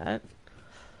that.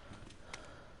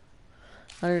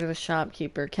 Letter to the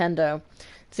shopkeeper. Kendo.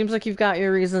 Seems like you've got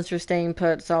your reasons for staying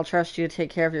put, so I'll trust you to take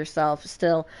care of yourself.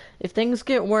 Still, if things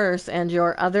get worse and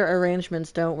your other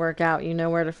arrangements don't work out, you know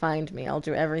where to find me. I'll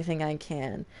do everything I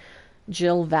can.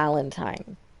 Jill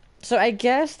Valentine. So I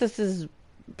guess this is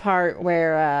part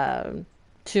where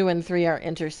 2 and 3 are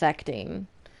intersecting.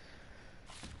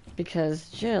 Because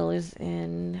Jill is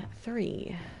in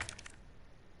 3.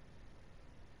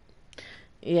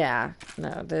 Yeah,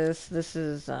 no, this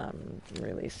is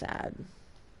really sad.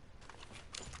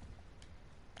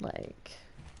 Like,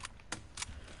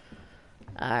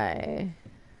 I'm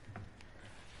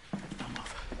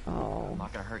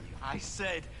not gonna hurt you. I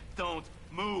said don't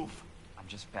move. I'm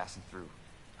just passing through.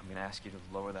 I'm gonna ask you to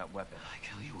lower that weapon. I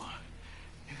tell you what,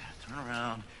 you're gonna turn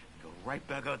around and go right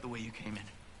back out the way you came in.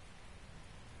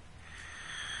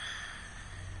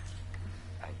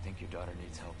 I think your daughter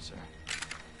needs help, sir.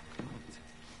 Don't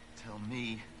tell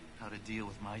me how to deal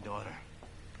with my daughter.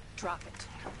 Drop it.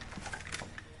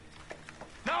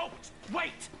 No!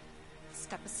 Wait!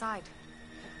 Step aside.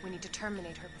 We need to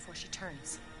terminate her before she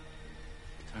turns.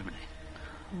 Terminate.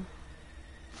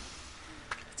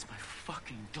 It's my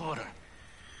fucking daughter.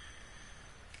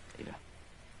 Ada.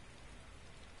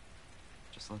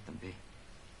 Just let them be.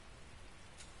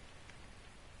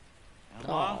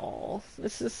 Emma? oh,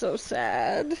 this is so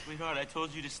sad. Sweetheart, I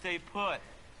told you to stay put.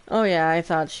 Oh yeah, I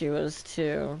thought she was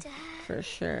too, for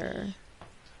sure. Daddy's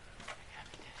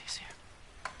here.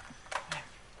 Come here.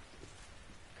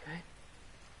 Okay?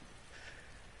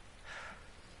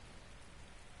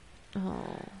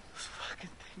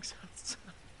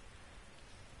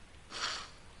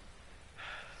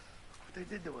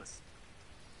 did to us.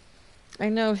 I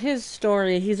know his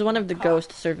story. He's one of the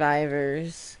ghost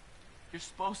survivors. You're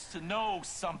supposed to know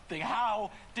something.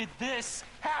 How did this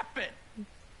happen?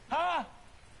 Huh?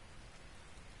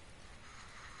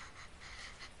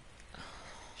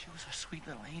 She was a sweet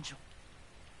little angel.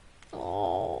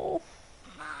 Oh,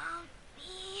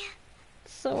 Mommy.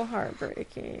 so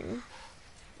heartbreaking.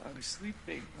 I was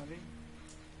sleeping, honey.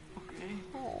 Okay?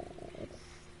 Oh.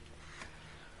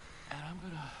 And I'm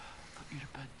gonna put you to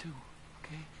bed too,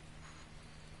 okay?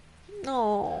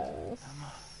 No.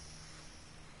 Emma.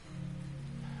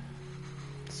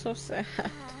 So sad.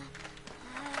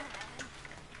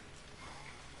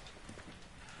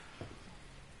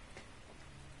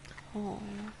 Oh.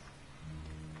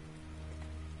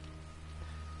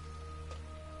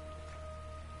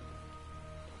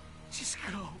 Just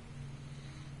go.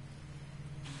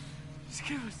 Just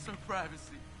give us some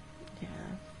privacy. Yeah.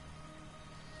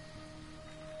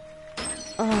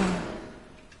 Oh.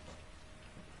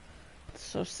 It's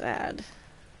so sad.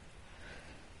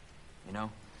 You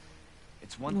know,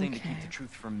 it's one thing to keep Okay. the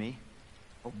truth from me,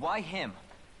 but why him?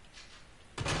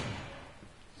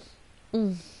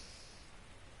 Mm.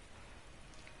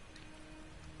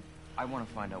 I want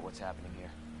to find out what's happening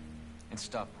here, and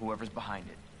stop whoever's behind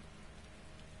it.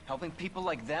 Helping people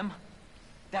like them?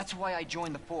 That's why I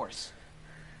joined the force.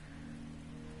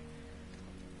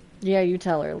 Yeah, you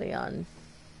tell her, Leon.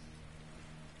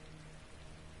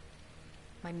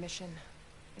 My mission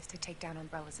is to take down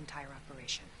Umbrella's entire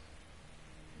operation.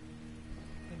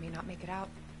 We may not make it out.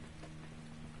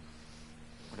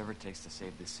 Whatever it takes to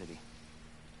save this city.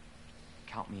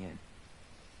 Count me in.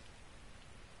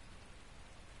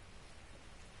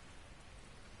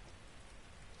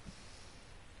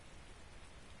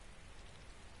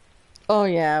 Oh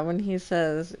yeah, when he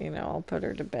says, you know, I'll put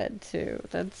her to bed too.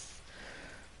 That's...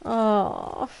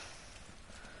 Oh.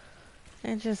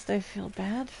 I feel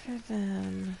bad for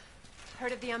them.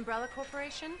 Heard of the Umbrella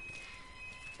Corporation?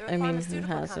 They're a I mean, who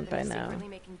pharmaceutical hasn't company by now? secretly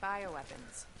making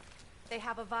bioweapons. They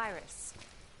have a virus.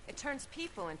 It turns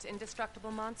people into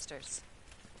indestructible monsters.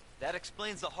 That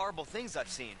explains the horrible things I've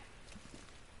seen.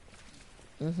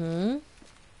 Mm-hmm.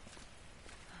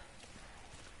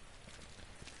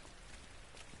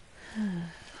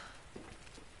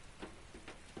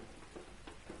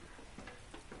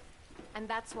 And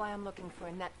that's why I'm looking for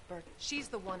Annette Burke. She's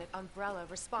the one at Umbrella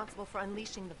responsible for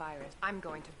unleashing the virus. I'm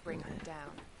going to bring her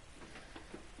down.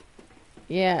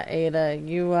 Yeah, Ada,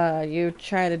 you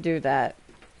try to do that.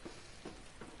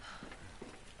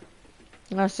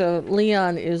 Also,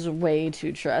 Leon is way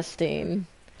too trusting.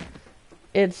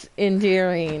 It's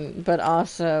endearing, but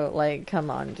also, like, come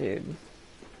on, dude.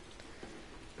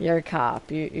 You're a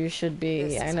cop. You should be...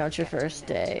 This I is know how it's your we get to first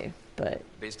Annette. day, but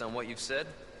Based on what you've said?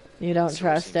 you don't So it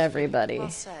trust seems to me. everybody. Well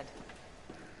said.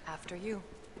 After you.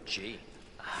 Gee,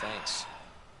 thanks.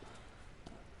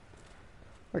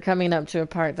 We're coming up to a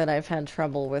part that I've had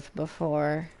trouble with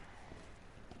before.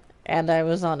 And I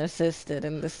was on assisted,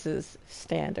 and this is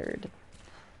standard.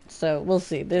 So, we'll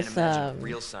see. Can't This, imagine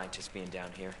real scientists being down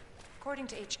here. According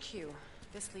to HQ,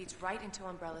 this leads right into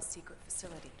Umbrella's secret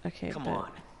facility. Okay, Come but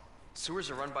on. Sewers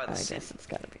are run by the I city. guess it's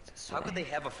gotta be this How way. could they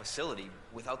have a facility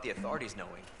without the authorities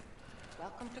knowing?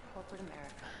 Welcome to corporate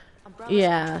America. Umbrella's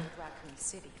Yeah. controlled Raccoon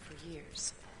City for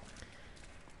years.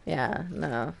 Yeah,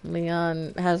 no.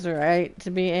 Leon has a right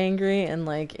to be angry, and,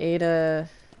 like, Ada's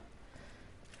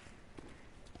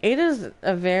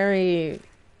a very...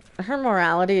 Her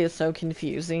morality is so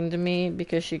confusing to me,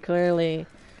 because she clearly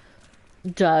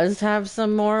does have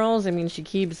some morals. I mean, she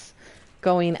keeps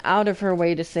going out of her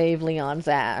way to save Leon's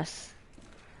ass.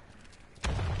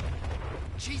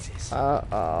 Jesus!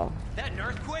 Uh-oh. That an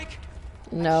earthquake? I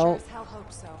sure No, as hell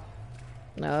hope so.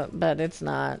 no, but it's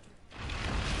not.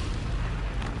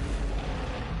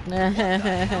 God only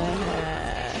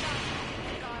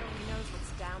knows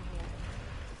what's down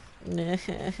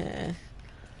here.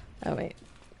 Oh, wait.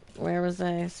 Where was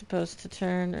I supposed to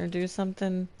turn or do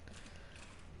something?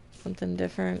 Something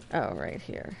different? Oh, right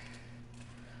here.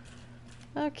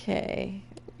 Okay.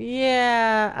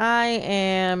 Yeah, I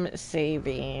am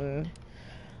saving.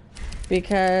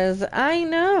 Because I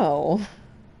know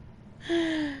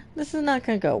this is not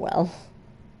gonna go well.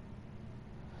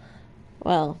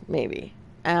 Well, maybe.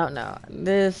 I don't know.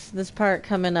 This part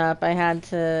coming up, I had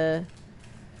to...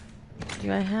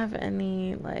 Do I have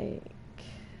any, like...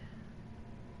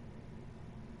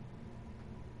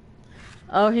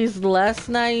 Oh, he's less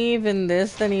naive in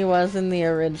this than he was in the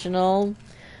original.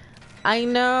 I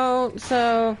know,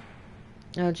 so...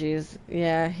 Oh, geez.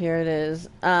 Yeah, here it is.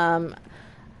 My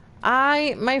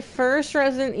first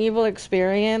Resident Evil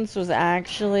experience was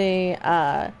actually,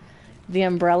 the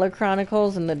Umbrella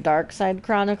Chronicles and the Dark Side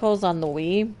Chronicles on the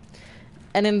Wii.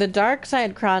 And in the Dark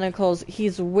Side Chronicles,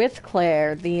 he's with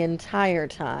Claire the entire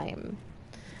time.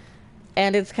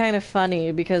 And it's kind of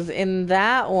funny because in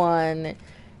that one,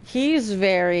 he's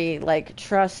very, like,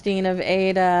 trusting of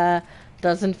Ada,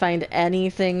 doesn't find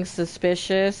anything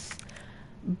suspicious.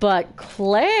 But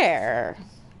Claire,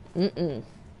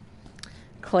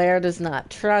 Claire does not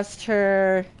trust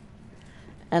her.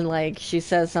 And, like, she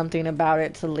says something about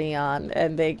it to Leon,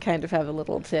 and they kind of have a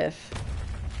little tiff.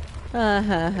 Ha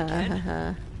ha ha ha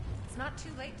ha. It's not too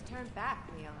late to turn back,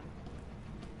 Leon.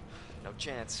 No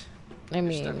chance. I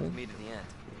You're stuck with mean, me to the end.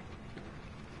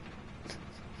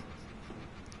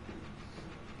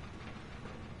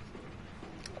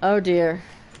 oh dear.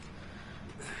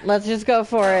 Let's just go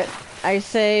for it. I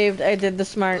saved, I did the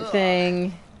smart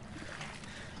thing.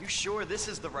 You sure this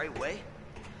is the right way?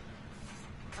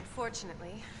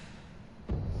 Unfortunately.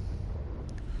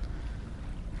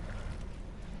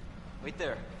 Wait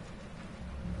there.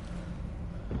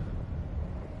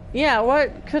 Yeah,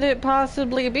 what could it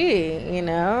possibly be? You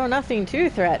know, nothing too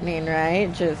threatening, right?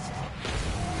 Just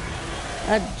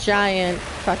a giant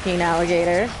fucking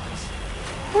alligator.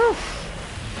 Whew.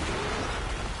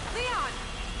 Leon!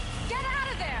 Get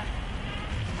out of there!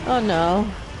 Oh no.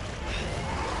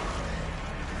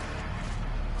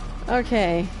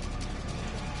 Okay.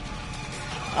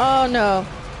 Oh no.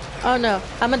 Oh no.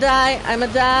 I'ma die. I'ma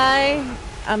die.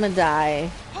 I'ma die.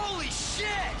 Holy shit!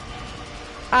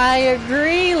 I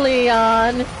agree,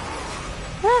 Leon.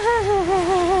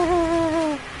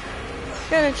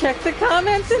 Gonna check the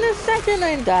comments in a second.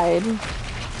 I died.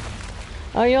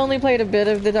 Oh, you only played a bit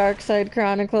of the Dark Side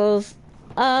Chronicles.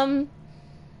 They're...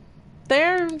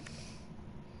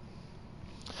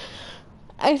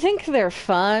 I think they're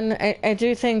fun. I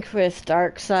do think with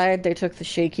Dark Side, they took the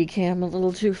shaky cam a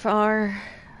little too far.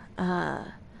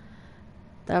 That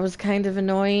was kind of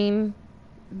annoying.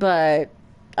 But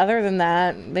other than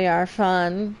that, they are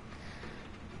fun.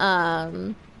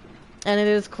 And it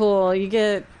is cool. You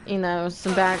get, you know,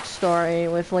 some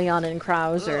backstory with Leon and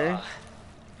Krauser. Ugh.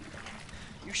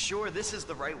 You sure this is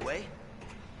the right way?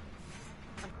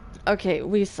 Okay,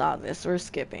 we saw this. We're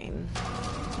skipping.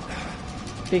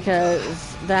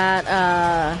 Because that,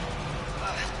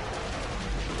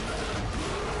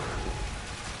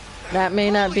 that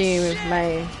may not be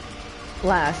my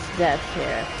last death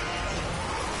here.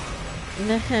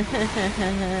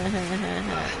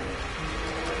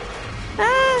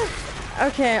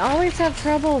 Okay, I always have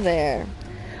trouble there.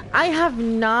 I have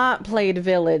not played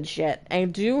Village yet. I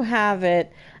do have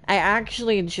it. I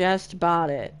actually just bought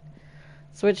it.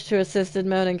 Switch to assisted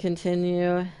mode and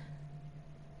continue.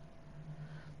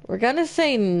 We're gonna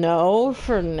say no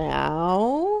for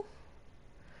now.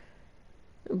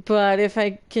 But if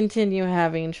I continue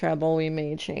having trouble, we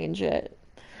may change it.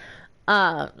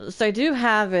 So I do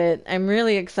have it. I'm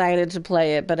really excited to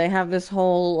play it, but I have this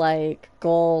whole, like,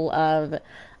 goal of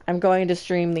I'm going to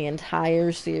stream the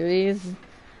entire series.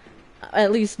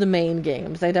 At least the main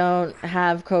games. I don't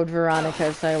have Code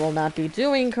Veronica, so I will not be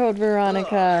doing Code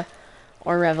Veronica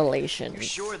or Revelations. You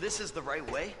sure this is the right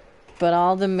way? But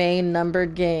all the main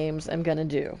numbered games I'm gonna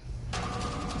do.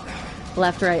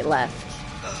 Left, right, left.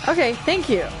 Okay, thank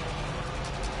you.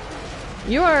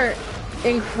 You are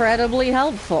incredibly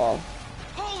helpful.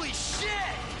 Holy shit!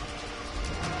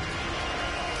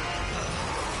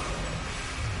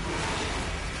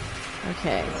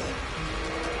 Okay.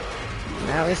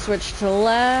 Now we switch to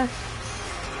left.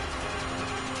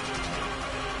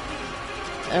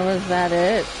 And was that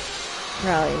it?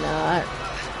 Probably not.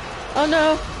 Oh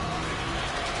no!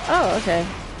 Oh, okay.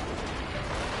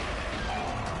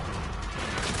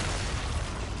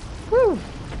 Whew.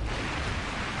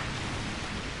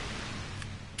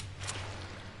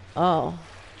 Oh.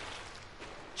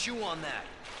 Chew on that.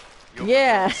 You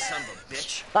Yeah. son of a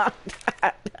bitch. Fuck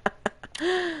that.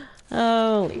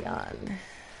 Oh, Leon.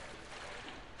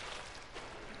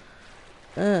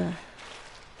 Ugh.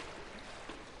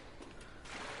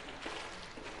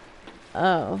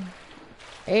 Oh.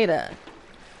 Ada.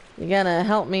 You gonna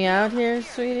help me out here,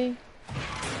 sweetie?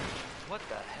 What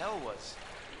the hell was...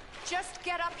 Just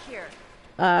get up here.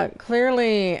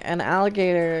 Clearly an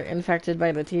alligator infected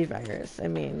by the T-virus. I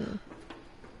mean...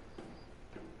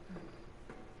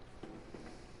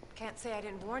 Can't say I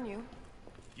didn't warn you.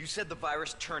 You said the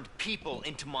virus turned people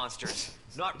into monsters,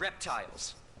 not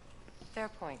reptiles. Fair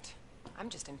point. I'm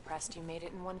just impressed you made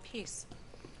it in one piece.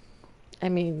 I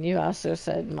mean, you also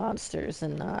said monsters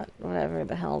and not whatever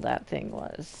the hell that thing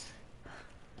was.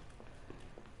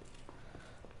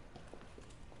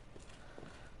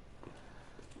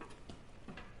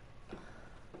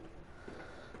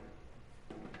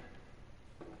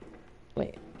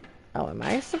 Oh, am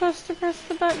I supposed to press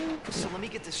the button? So let me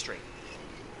get this straight.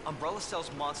 Umbrella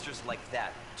sells monsters like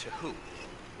that to who?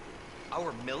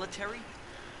 Our military?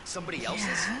 Somebody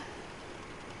else's?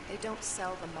 They don't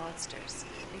sell the monsters.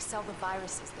 They sell the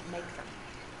viruses that make them.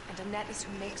 And Annette is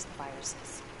who makes the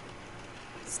viruses.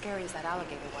 As scary as that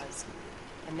alligator was,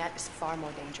 Annette is far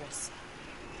more dangerous.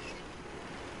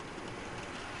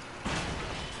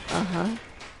 Uh-huh.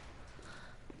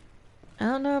 I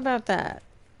don't know about that.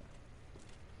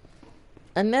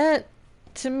 Annette,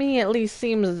 to me at least,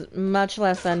 seems much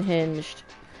less unhinged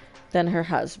than her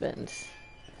husband.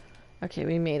 Okay,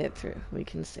 we made it through. We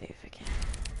can save again.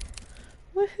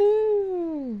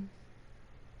 Woohoo!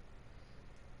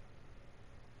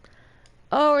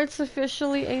 Oh, it's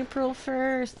officially April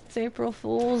 1st. It's April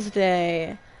Fool's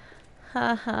Day.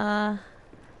 Haha.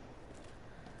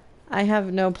 I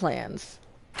have no plans.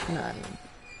 None.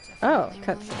 Oh,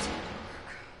 cutscene.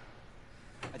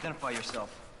 Identify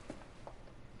yourself.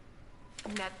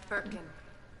 Annette Birkin.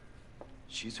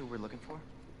 She's who we're looking for?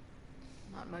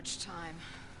 Not much time.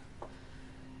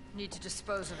 Need to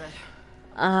dispose of it.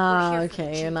 Ah,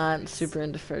 okay, you're not super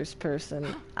into first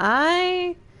person.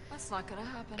 I That's not gonna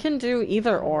happen. can do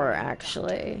either or,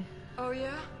 actually. Oh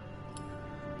yeah?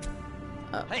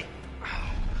 Hey!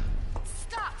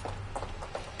 Stop!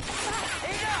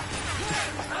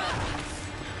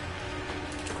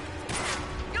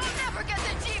 You'll never get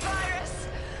the G-Virus!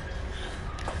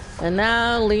 And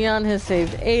now Leon has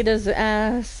saved Ada's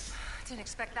ass. Didn't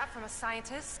expect that from a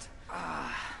scientist.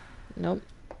 Nope.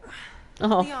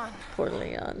 Oh, Leon. poor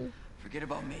Leon. Forget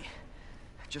about me.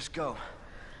 Just go.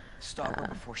 Stop her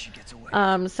before she gets away.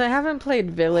 So I haven't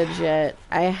played Village yet.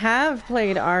 I have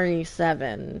played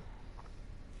RE7.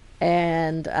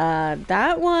 And,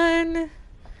 that one...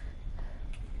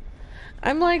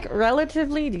 I'm, like,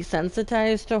 relatively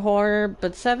desensitized to horror,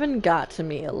 but 7 got to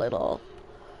me a little.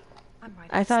 I'm right.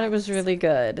 I thought it was really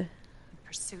good. In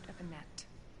pursuit of Annette.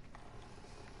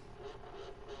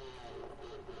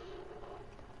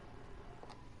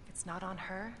 If it's not on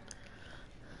her,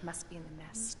 it must be in the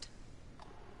nest.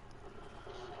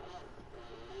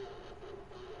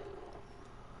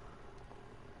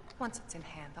 Once it's in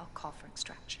hand, I'll call for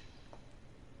extraction.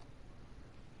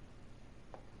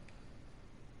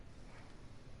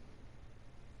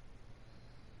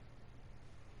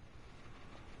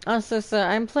 Also, so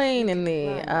I'm playing in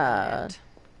the,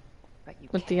 But you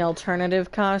with the can't.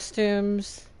 alternative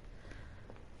costumes.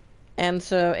 And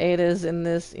so Ada's in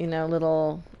this, you know,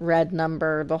 little red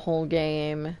number the whole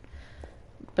game.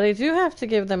 But I do have to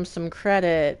give them some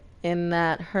credit in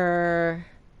that her...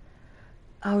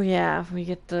 Oh yeah, we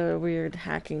get the weird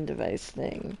hacking device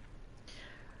thing.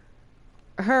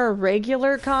 Her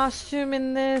regular costume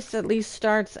in this at least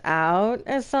starts out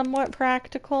as somewhat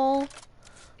practical.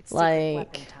 It's secret Like...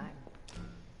 weapon time.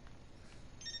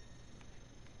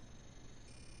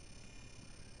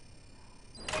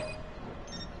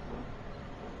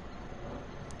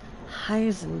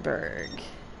 Heisenberg.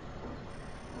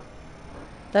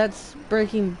 That's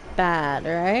Breaking Bad,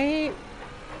 right?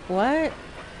 What?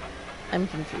 I'm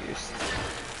confused.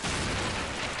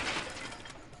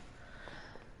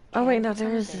 Oh wait, no,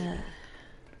 there is a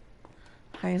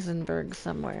Heisenberg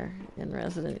somewhere in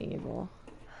Resident Evil.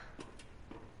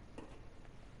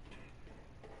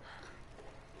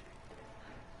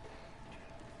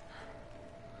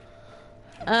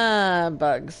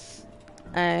 Bugs.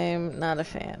 I'm not a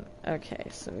fan. Okay,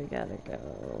 so we gotta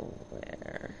go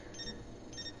where?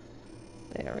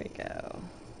 There we go.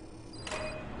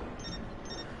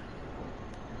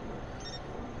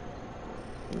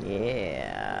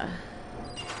 Yeah.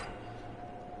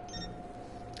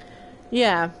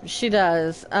 Yeah, she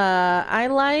does. I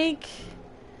like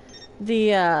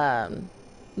the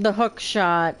hook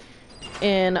shot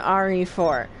in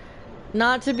RE4.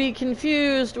 Not to be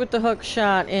confused with the hook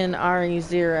shot in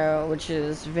RE0, which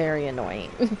is very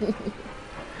annoying.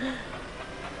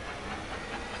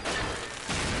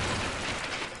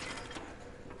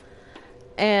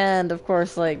 And, of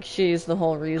course, like, she's the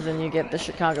whole reason you get the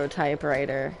Chicago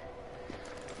typewriter.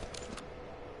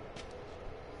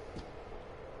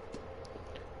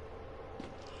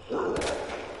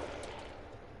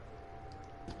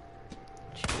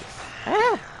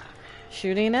 Ah!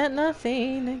 Shooting at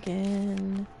nothing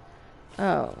again.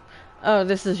 Oh. Oh,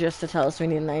 this is just to tell us we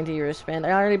need an ID wristband.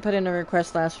 I already put in a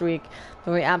request last week,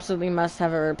 but we absolutely must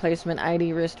have a replacement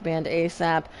ID wristband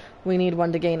ASAP. We need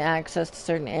one to gain access to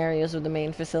certain areas of the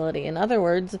main facility. In other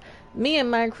words, me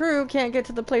and my crew can't get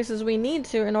to the places we need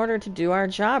to in order to do our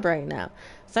job right now.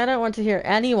 So I don't want to hear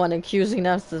anyone accusing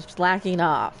us of slacking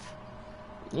off.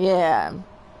 Yeah.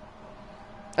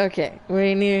 Okay,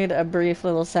 we need a brief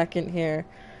little second here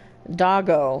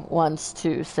Doggo wants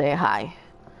to say hi.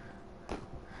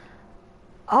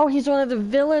 Oh, he's one of the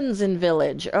villains in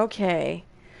Village. Okay.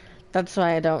 That's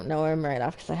why I don't know him right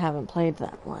off, because I haven't played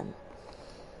that one.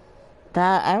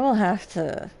 That, I will have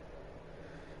to...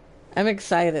 I'm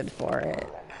excited for it.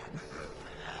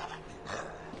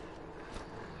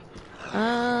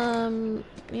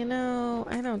 You know,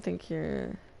 I don't think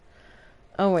you're...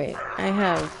 Oh, wait. I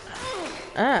have...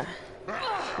 Ah.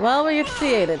 Well, we get to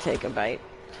see Ada take a bite.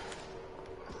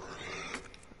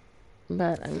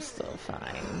 But I'm still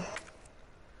fine.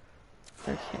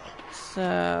 Okay,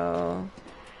 so...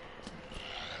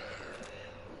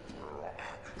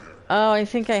 Oh, I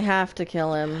think I have to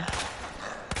kill him.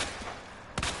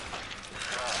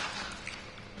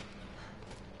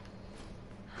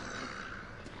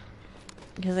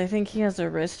 Because I think he has a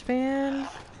wristband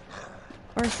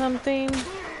or something.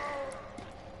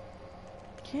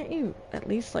 Can't you at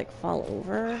least, like, fall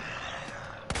over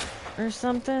or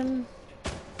something?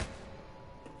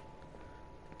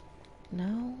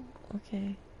 No?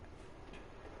 Okay.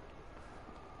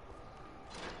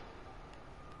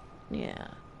 Yeah.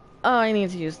 Oh, I need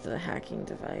to use the hacking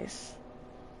device.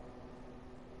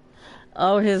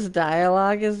 Oh, his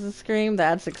dialogue is the scream?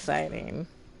 That's exciting.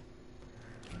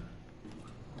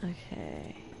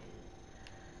 Okay.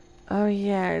 Oh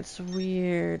yeah, it's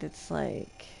weird. It's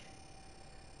like...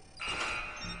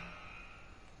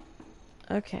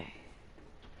 Okay.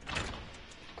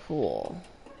 Cool.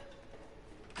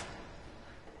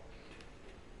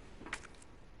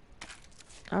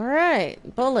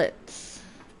 Alright, bullets.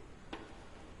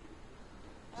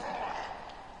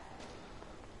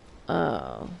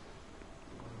 Oh.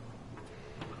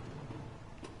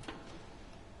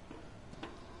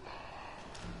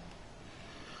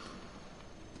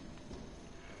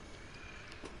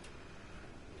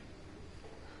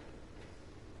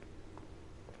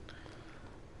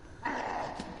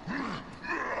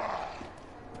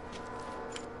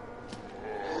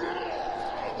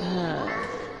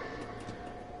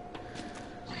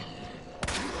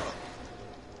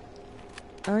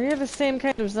 Oh, you're the same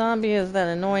kind of zombie as that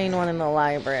annoying one in the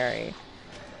library.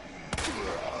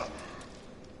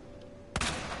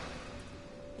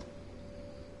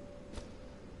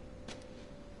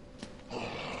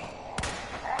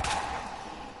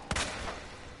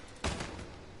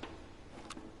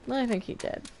 I think he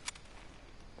did.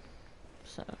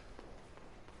 So.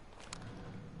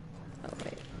 Oh,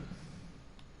 wait.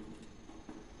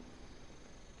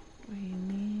 We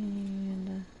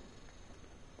need...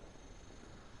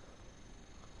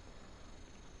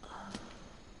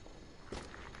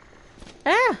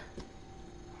 Ah!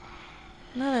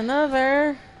 Not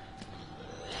another.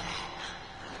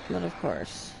 But of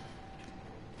course.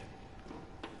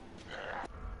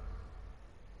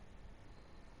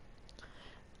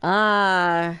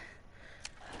 Ah.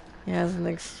 He has an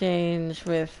exchange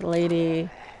with Lady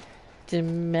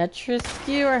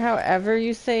Dimitrescu, or however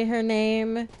you say her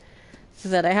name. So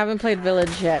that I haven't played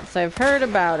Village yet, so I've heard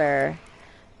about her.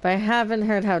 But I haven't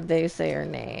heard how they say her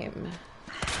name.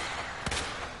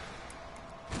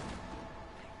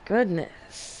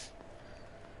 Goodness.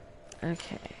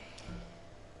 Okay.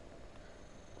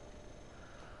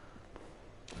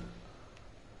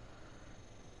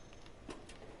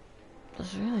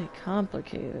 It's really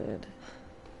complicated.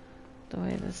 The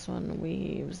way this one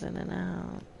weaves in and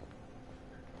out.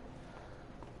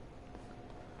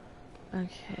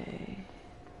 Okay.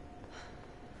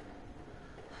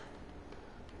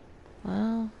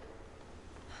 Well.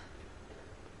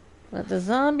 But the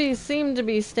zombies seem to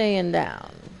be staying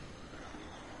down.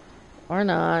 Or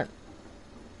not.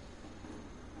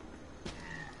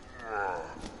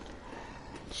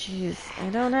 Jeez, I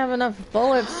don't have enough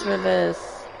bullets for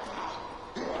this.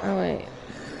 Oh, wait.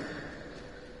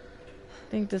 I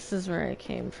think this is where I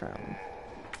came from.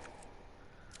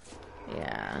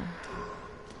 Yeah.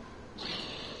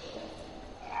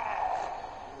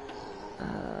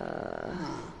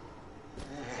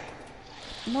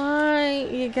 Why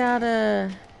you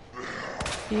gotta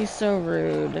be so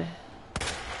rude?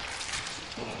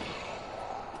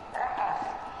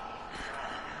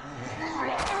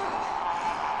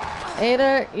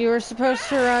 Ada, you were supposed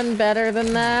to run better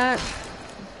than that.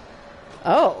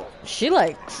 Oh, she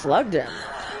like slugged him.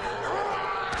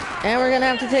 And we're gonna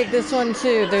have to take this one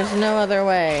too. There's no other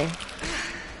way.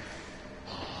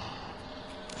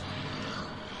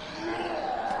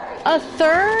 A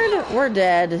third? We're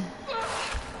dead.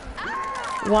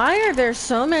 Why are there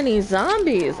so many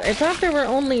zombies? I thought there were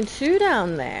only 2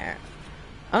 down there.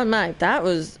 Oh my, that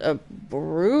was a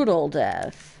brutal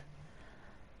death.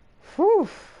 Whew.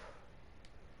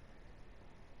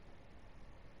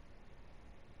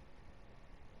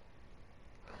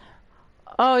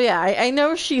 Oh yeah, I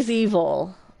know she's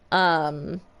evil.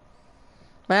 But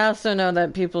I also know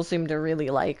that people seem to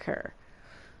really like her.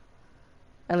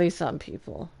 At least some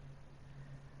people.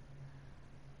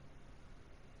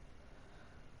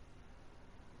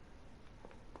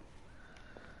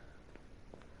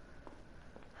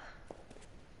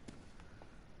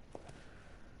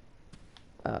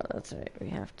 Oh, that's right. We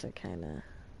have to kind of...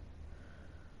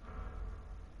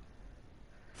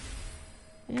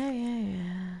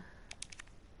 Yeah.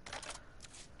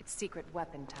 It's secret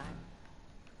weapon time.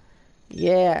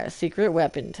 Yeah, secret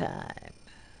weapon time.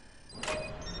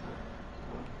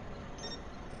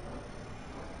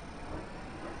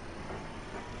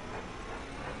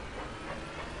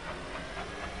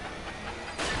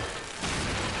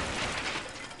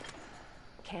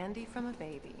 Candy from a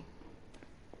baby.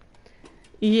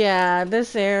 Yeah,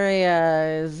 this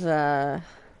area is, and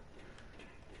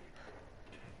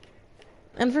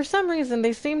for some reason,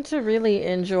 they seem to really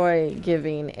enjoy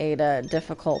giving Ada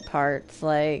difficult parts.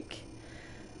 Like,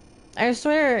 I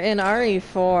swear in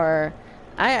RE4,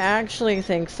 I actually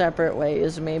think Separate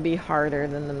Ways may be harder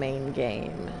than the main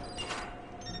game.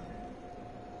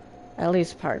 At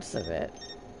least parts of it.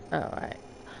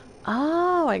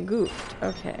 Oh, I goofed.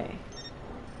 Okay.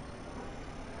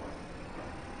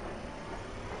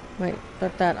 Wait,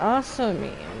 but that also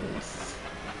means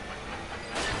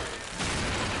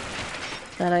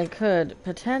that I could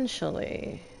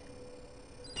potentially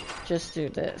just do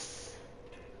this.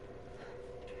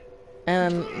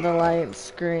 And the light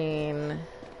screen.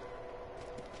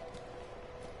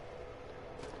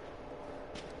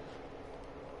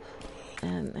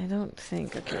 And I don't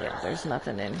think, okay, there's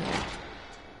nothing in here.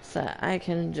 So I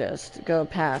can just go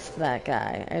past that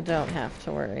guy. I don't have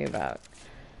to worry about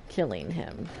killing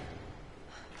him.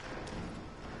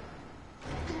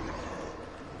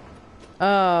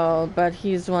 Oh, but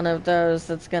he's one of those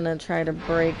that's gonna try to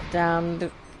break down the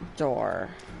door.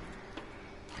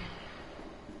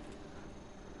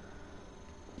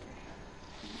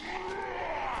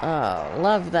 Oh,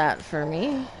 love that for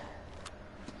me.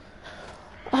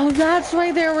 Oh, that's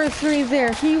why there were 3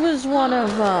 there. He was one of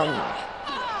them.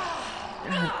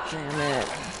 God damn it.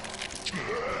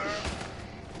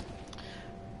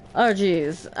 Oh,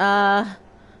 geez.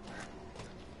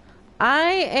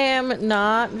 I am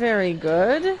not very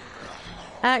good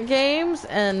at games,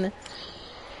 and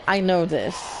I know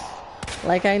this.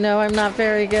 Like, I know I'm not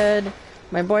very good.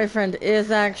 My boyfriend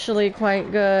is actually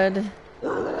quite good.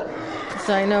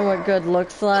 So I know what good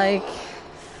looks like.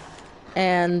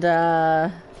 And,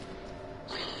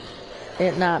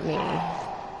 it not me.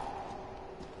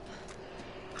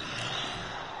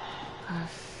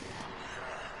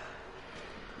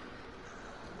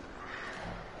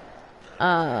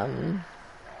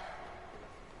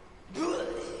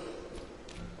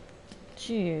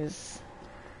 Jeez.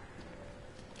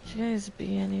 Should you guys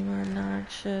be any more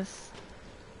noxious?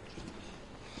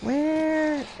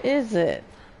 Where is it?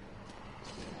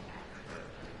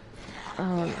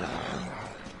 Oh no.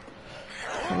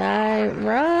 Can I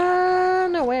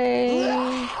run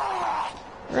away?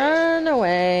 Run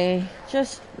away.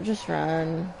 Just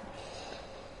run.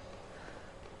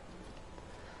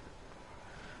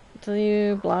 Until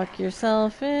you block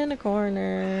yourself in a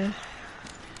corner.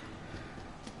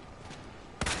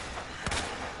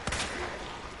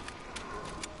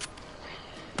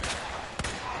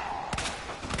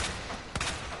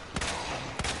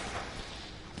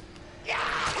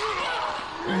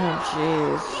 Oh,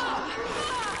 jeez.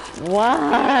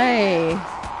 Why?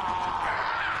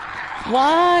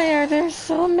 Why are there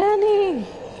so many?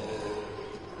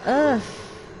 Ugh.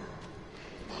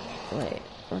 Wait,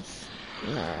 let's...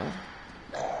 No.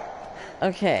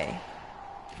 Okay.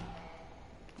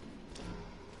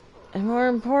 And more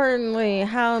importantly,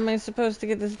 how am I supposed to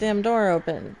get this damn door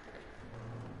open?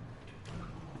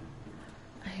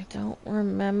 I don't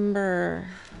remember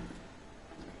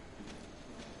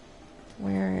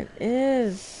where it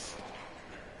is.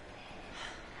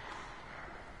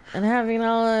 And having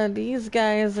all of these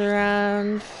guys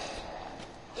around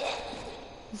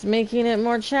is making it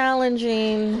more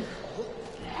challenging.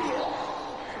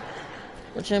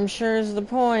 Which I'm sure is the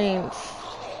point.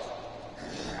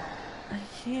 I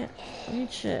can't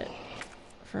reach it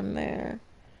from there.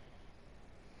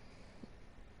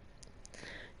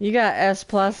 You got S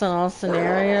plus on all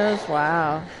scenarios?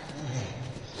 Wow.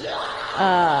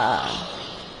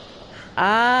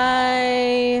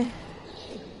 I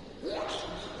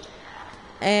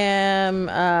am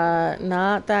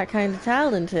not that kind of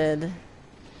talented.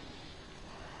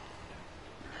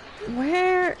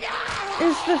 Where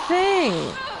is the thing?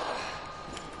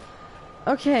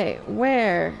 Okay,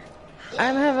 where?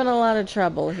 I'm having a lot of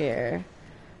trouble here.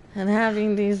 And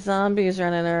having these zombies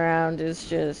running around is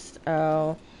just,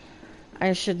 oh,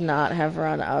 I should not have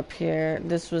run up here.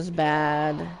 This was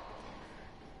bad.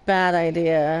 Bad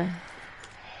idea.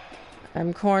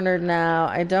 I'm cornered now.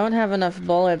 I don't have enough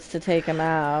bullets to take him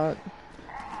out.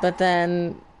 But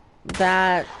then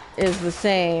that is the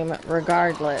same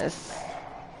regardless.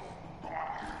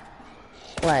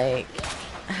 Like,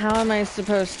 how am I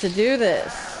supposed to do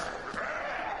this?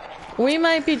 We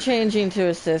might be changing to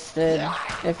assisted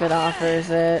if it offers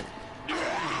it.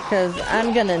 Because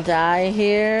I'm gonna die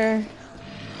here.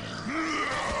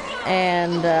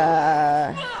 And,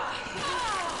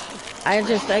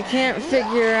 I can't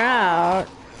figure out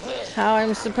how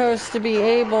I'm supposed to be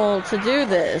able to do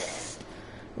this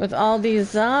with all these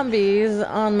zombies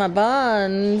on my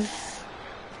buns.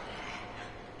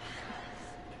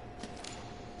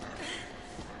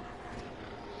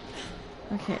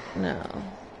 Okay, no.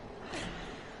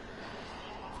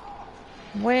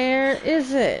 Where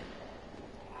is it?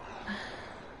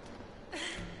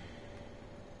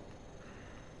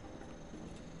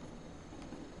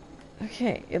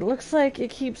 Okay, it looks like it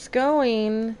keeps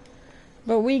going,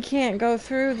 but we can't go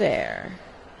through there.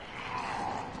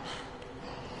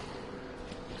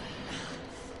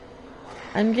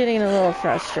 I'm getting a little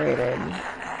frustrated.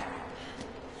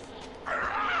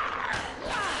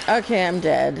 Okay, I'm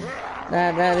dead.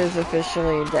 That is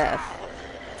officially death.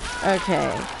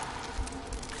 Okay.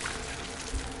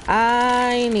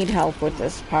 I need help with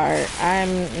this part.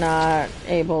 I'm not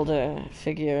able to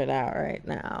figure it out right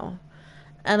now.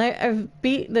 And I've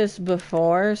beat this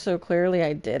before, so clearly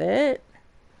I did it.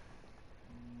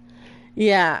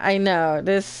 Yeah, I know.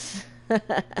 This...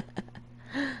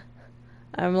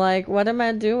 I'm like, what am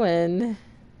I doing?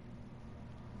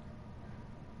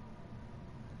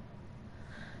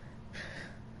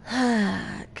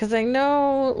 Because I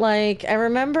know, like, I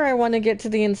remember I want to get to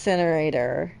the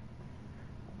incinerator.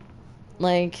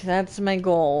 Like, that's my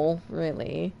goal,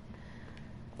 really.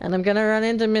 And I'm gonna run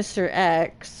into Mr.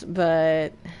 X,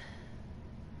 but...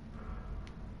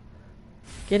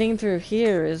 getting through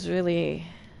here is really...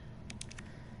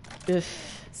 Ugh.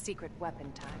 Secret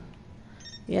weapon time.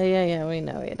 Yeah, we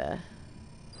know, Ada.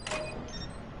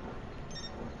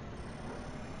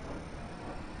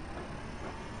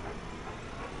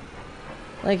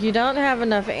 Like, you don't have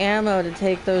enough ammo to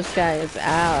take those guys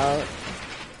out.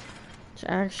 Which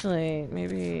actually,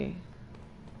 maybe...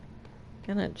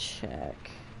 gonna check.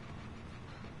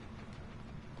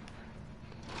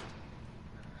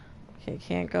 Okay,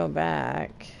 can't go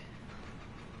back.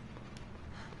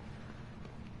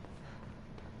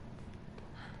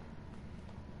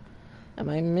 Am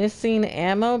I missing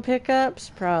ammo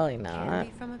pickups? Probably not.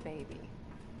 Candy from a baby.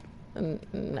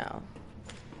 No.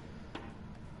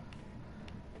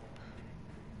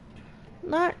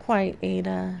 Not quite,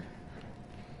 Ada.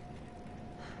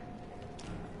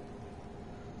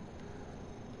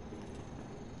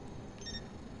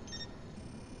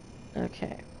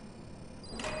 Okay.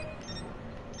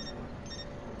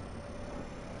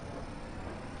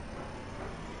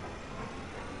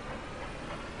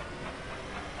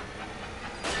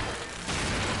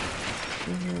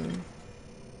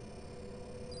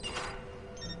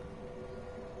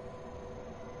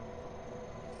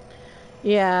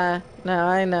 Yeah, no,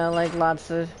 I know, like, lots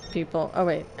of people... Oh,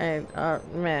 wait, I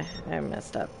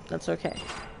messed up. That's okay.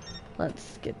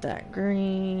 Let's get that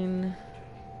green.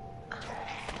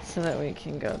 So that we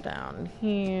can go down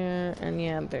here. And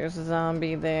yeah, there's a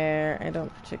zombie there. I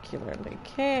don't particularly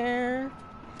care.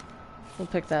 We'll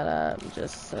pick that up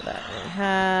just so that we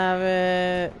have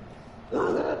it.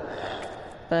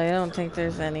 But I don't think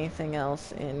there's anything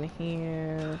else in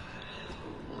here.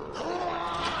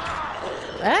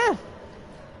 Ah!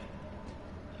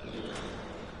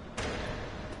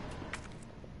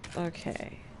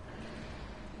 Okay.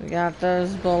 We got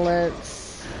those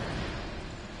bullets.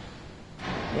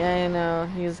 Yeah, I know.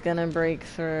 He's gonna break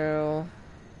through.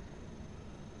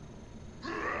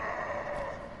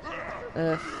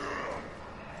 Ugh.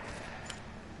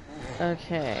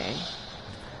 Okay.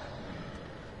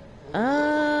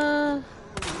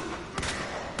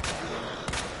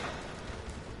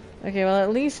 Okay, well,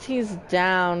 at least he's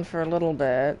down for a little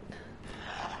bit.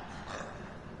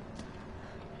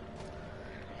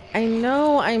 I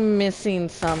know I'm missing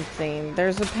something.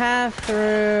 There's a path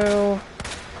through...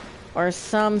 or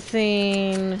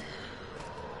something.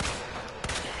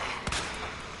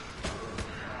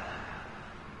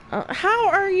 How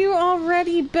are you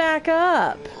already back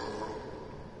up?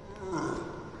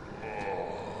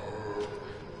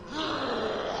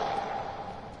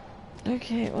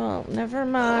 Okay, well, never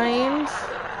mind.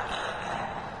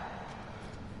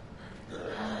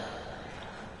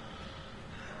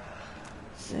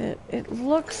 is it? It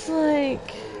looks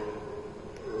like...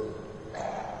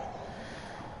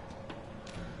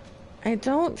 I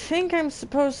don't think I'm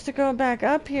supposed to go back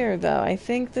up here, though. I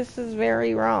think this is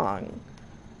very wrong.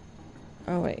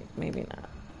 Oh, wait. Maybe not.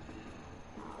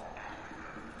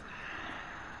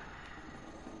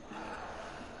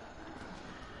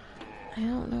 I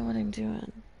don't know what I'm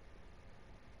doing.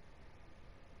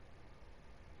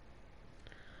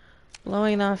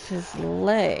 Blowing off his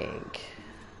leg.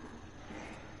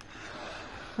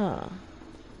 Huh.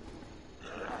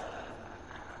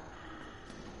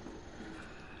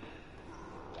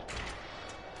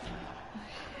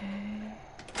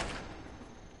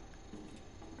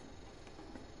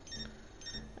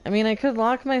 I mean, I could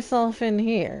lock myself in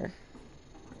here.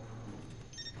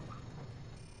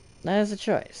 That is a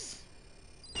choice.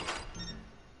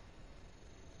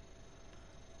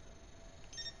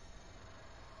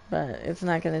 But it's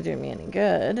not going to do me any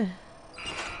good.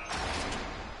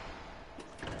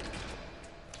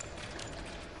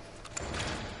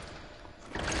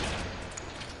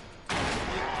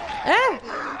 Ah!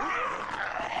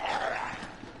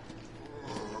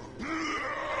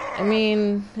 I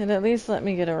mean, it at least let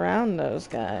me get around those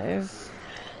guys.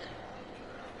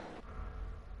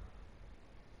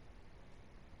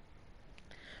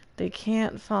 They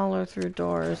can't follow through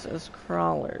doors as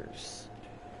crawlers.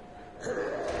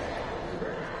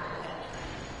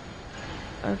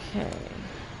 Okay.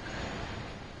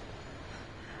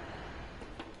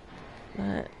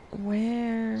 But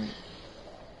where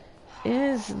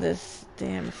is this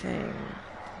damn thing?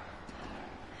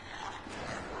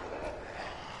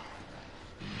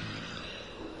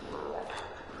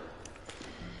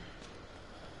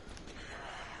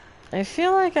 I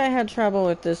feel like I had trouble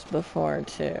with this before,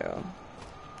 too.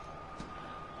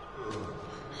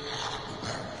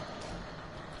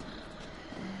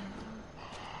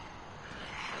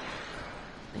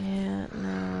 Yeah,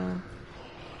 no.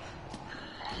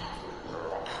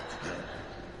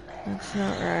 That's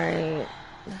not right.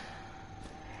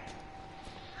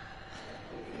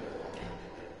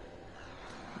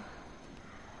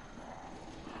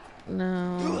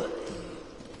 No.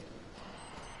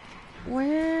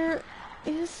 Where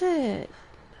is it?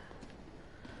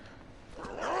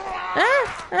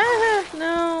 Ah! Ah!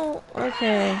 No!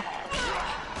 Okay.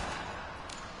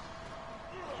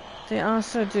 They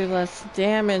also do less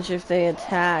damage if they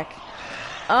attack.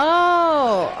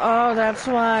 Oh! Oh, that's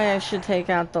why I should take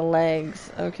out the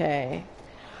legs. Okay.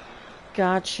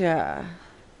 Gotcha.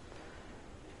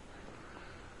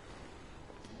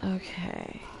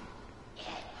 Okay.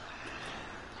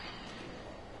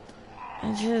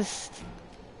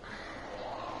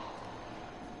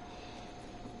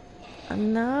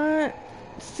 I'm not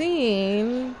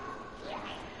seeing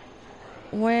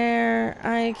where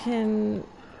I can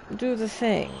do the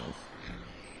thing.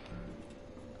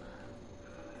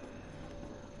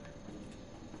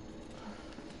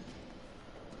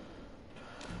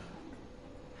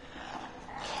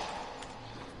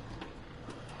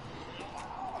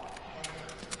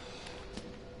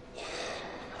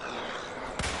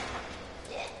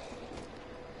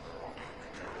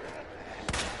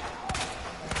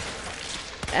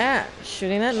 Ah,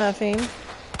 shooting at nothing.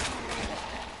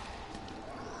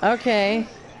 Okay.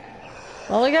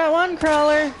 Only got one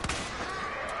crawler.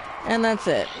 And that's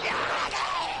it.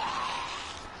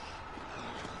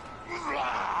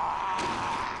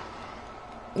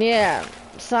 Yeah,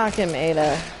 sock him,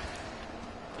 Ada.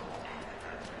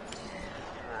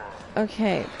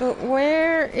 Okay, but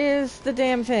where is the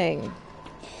damn thing?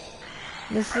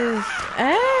 This is...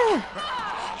 Ah!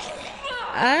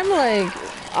 I'm like...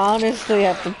 honestly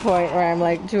at the point where I'm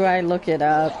like, do I look it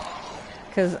up?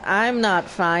 Because I'm not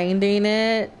finding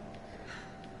it.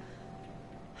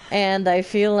 And I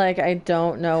feel like I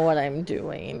don't know what I'm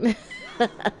doing.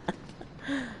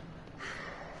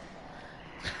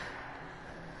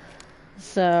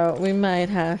 So we might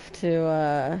have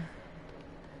to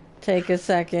take a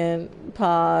second,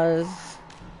 pause.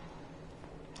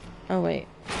 Oh, wait.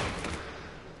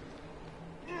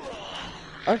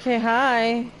 Okay,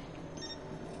 hi.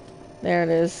 There it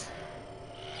is.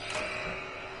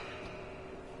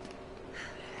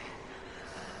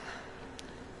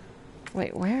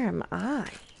 Wait, where am I?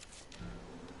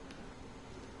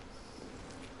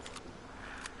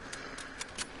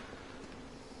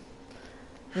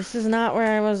 This is not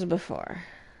where I was before.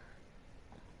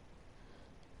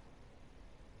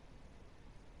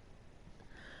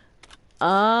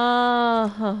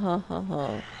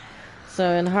 Oh,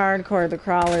 so in hardcore, the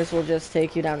crawlers will just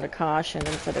take you down to caution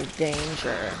instead of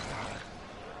danger.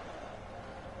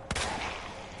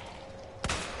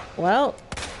 Well,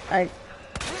 I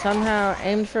somehow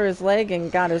aimed for his leg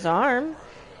and got his arm.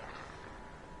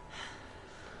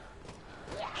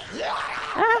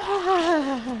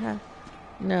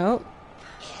 No.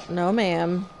 No,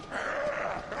 ma'am.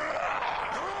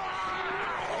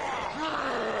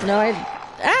 No,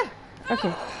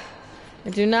 okay. I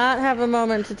do not have a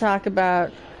moment to talk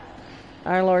about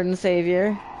our Lord and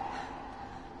Savior.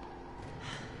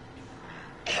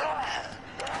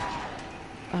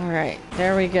 Alright,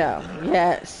 there we go.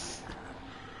 Yes.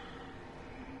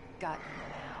 Got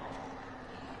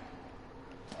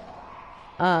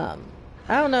I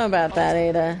don't know about that,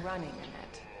 Ada. running in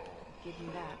it. Give you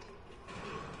that.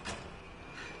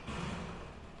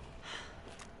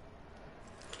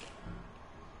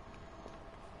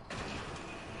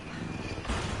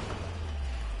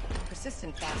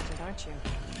 Persistent bastard, aren't you?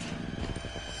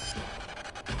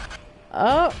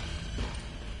 Oh.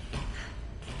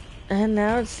 And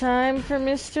now it's time for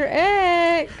Mr.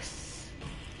 X.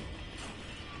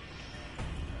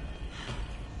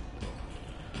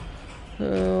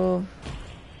 Who?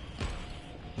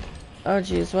 Oh,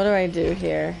 geez, what do I do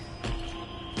here?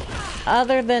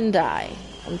 Other than die.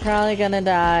 I'm probably gonna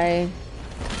die.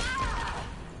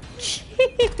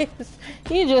 Jeez.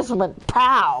 You just went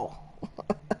pow.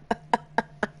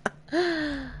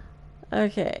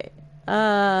 Okay.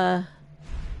 No.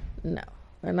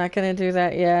 We're not gonna do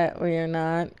that yet. We are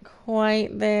not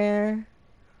quite there.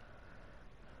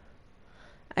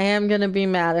 I am gonna be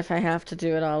mad if I have to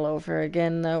do it all over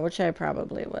again, though, which I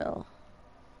probably will.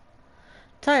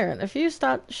 Tyrant, a few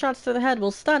shots to the head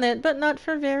will stun it, but not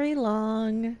for very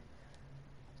long.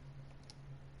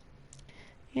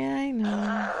 Yeah, I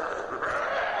know.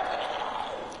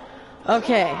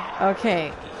 Okay,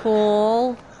 okay,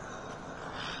 cool.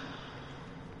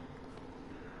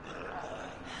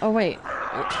 Oh, wait.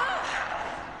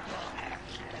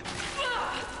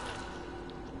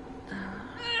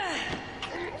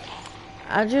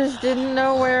 I just didn't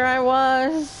know where I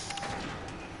was.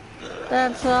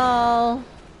 That's all.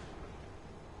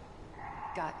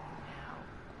 Got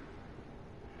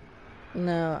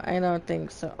No, I don't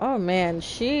think so. Oh man,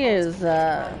 she is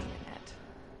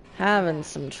having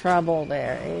some trouble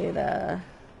there, Ada.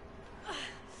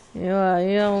 You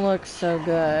don't look so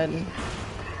good.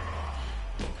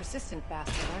 Persistent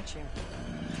bastard, aren't you?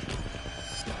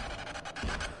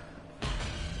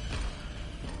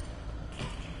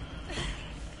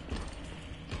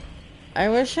 I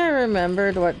wish I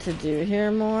remembered what to do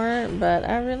here more, but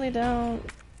I really don't.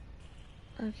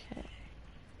 Okay.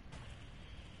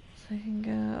 So I can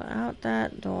go out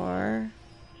that door.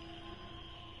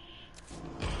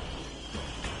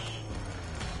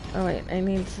 Oh wait, I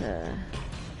need to...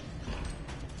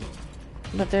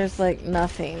 But there's like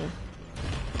nothing.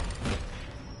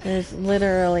 There's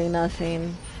literally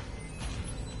nothing.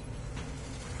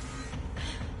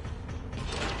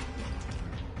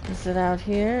 Is it out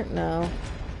here? No.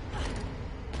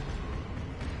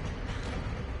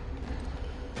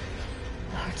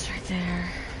 Oh, it's right there.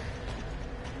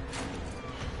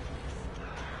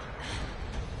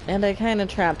 And I kind of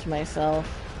trapped myself.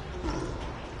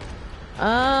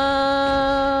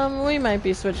 We might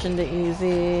be switching to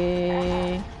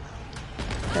easy.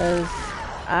 Because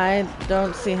I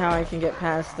don't see how I can get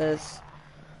past this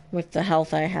with the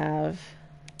health I have.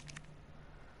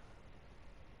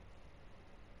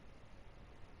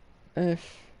 Ugh.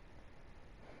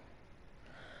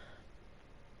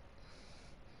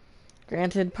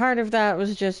 Granted, part of that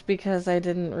was just because I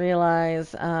didn't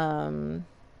realize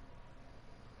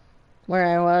where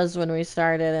I was when we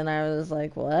started, and I was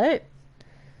like, what?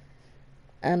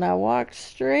 And I walked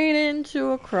straight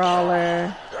into a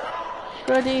crawler.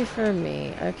 Goody for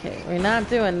me. Okay, we're not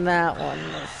doing that one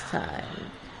this time.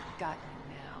 Got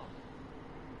you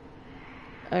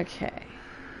now. Okay.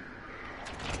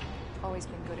 Always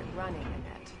been good at running,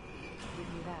 Annette. Give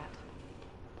you that.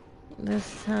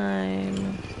 This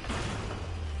time...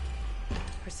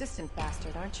 Persistent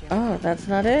bastard, aren't you? Oh, that's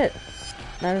not it.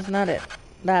 That is not it.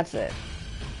 That's it.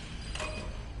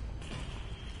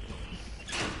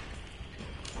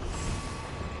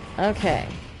 Okay.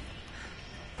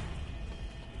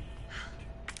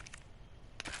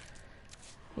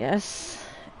 Yes.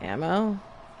 Ammo.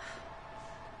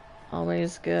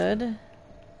 Always good.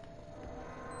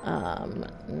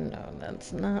 No,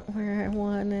 that's not where I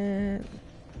want it.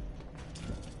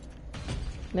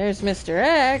 There's Mr.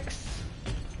 X.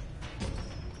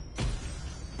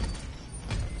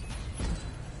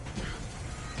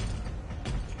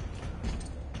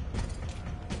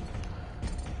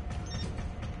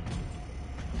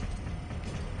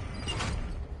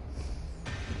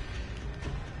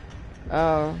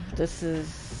 Oh, this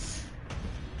is...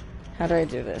 How do I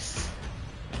do this?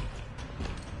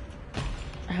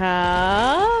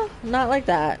 How? Not like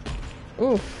that.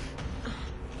 Oof.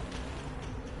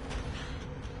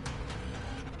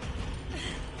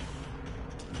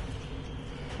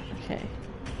 Okay.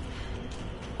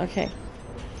 Okay.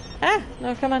 Ah!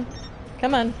 No, come on.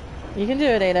 Come on. You can do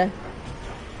it, Ada.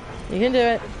 You can do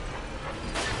it.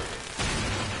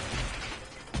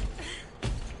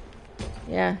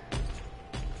 Yeah.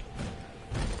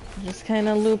 Just kind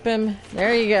of loop him.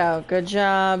 There you go. Good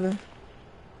job.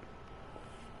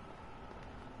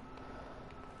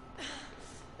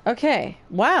 Okay.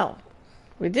 Wow.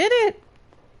 We did it.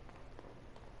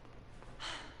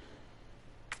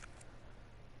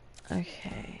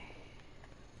 Okay.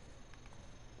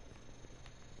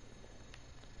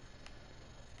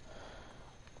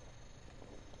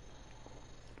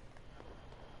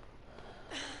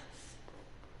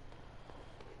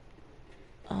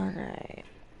 All right.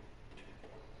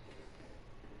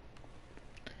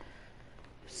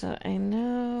 So I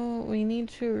know we need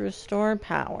to restore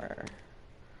power.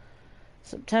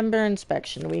 September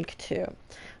inspection, week 2.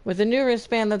 With the new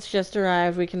wristband that's just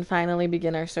arrived, we can finally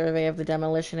begin our survey of the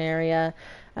demolition area.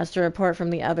 As to report from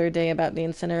the other day about the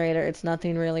incinerator, it's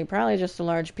nothing really, probably just a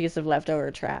large piece of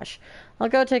leftover trash. I'll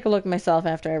go take a look myself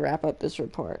after I wrap up this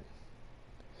report.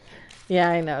 Yeah,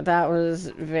 I know, that was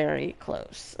very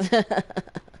close.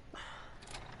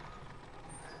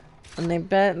 And they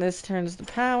bet this turns the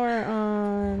power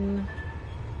on.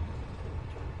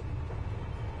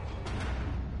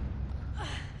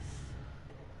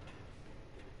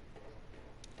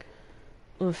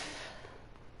 Oof.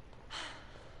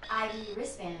 ID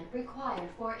wristband required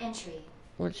for entry.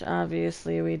 Which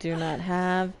obviously we do not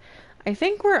have. I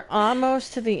think we're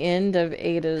almost to the end of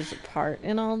Ada's part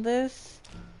in all this.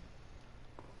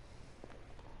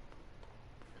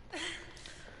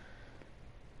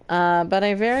 But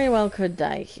I very well could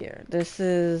die here. This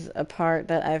is a part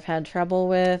that I've had trouble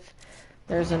with.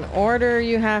 There's an order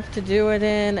you have to do it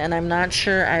in, and I'm not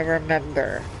sure I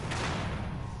remember.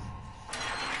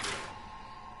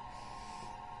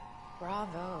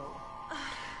 Bravo.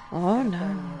 Oh They're no.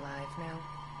 burning you alive now.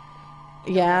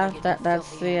 Yeah, Don't let it get that's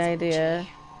filthy the hands of idea. G.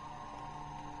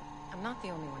 I'm not the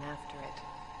only one after it.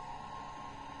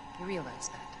 You realize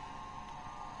that?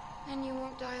 And you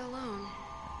won't die alone.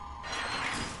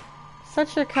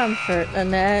 Such a comfort,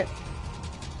 Annette.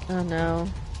 Oh no.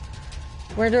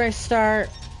 Where do I start?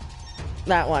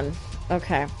 That one.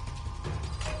 Okay.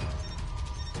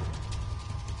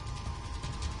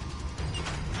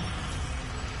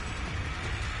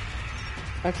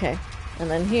 Okay. And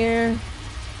then here.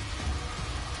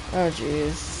 Oh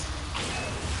jeez.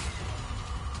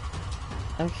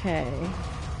 Okay.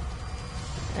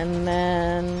 And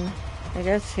then I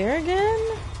guess here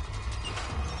again?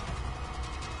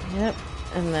 Yep.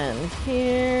 And then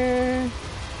here.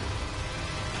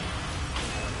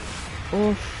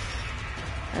 Oof.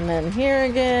 And then here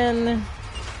again.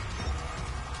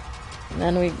 And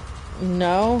then we...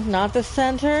 No, not the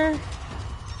center.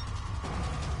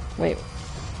 Wait.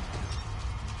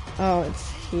 Oh,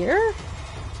 it's here?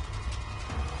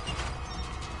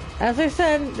 As I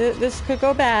said, this could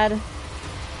go bad.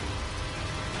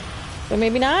 But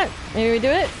maybe not. Maybe we do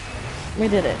it. We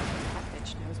did it. That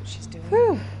bitch knows what she's doing.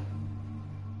 Whew.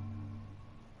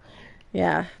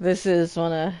 Yeah, this is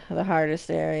one of the hardest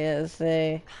areas.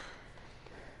 They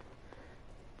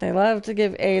love to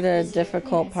give Ada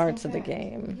difficult parts of the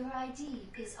game. Your ID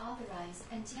is authorized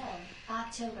until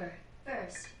October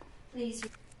 1st. Please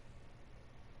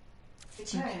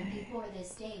return before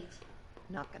this date.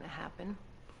 Not gonna happen.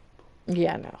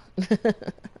 Yeah, no.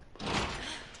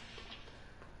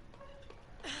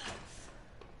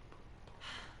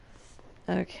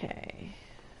 Okay.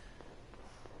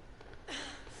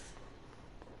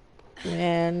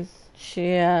 Man,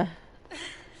 she,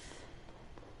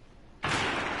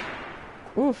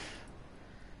 oof.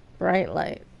 Bright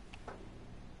light.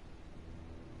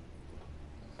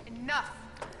 Enough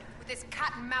with this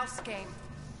cat and mouse game.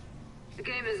 The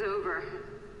game is over.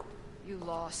 You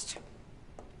lost.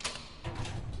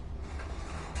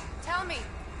 Tell me,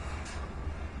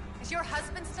 is your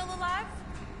husband still alive?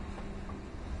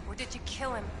 Or did you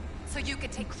kill him so you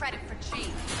could take credit for G?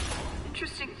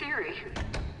 Interesting theory.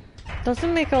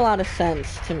 Doesn't make a lot of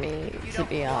sense to me, You to don't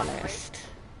be cooperate? honest.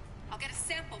 I'll get a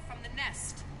sample from the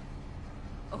nest.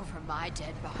 Over my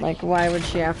dead body. Like, why would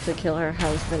she have to kill her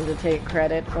husband to take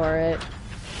credit for it?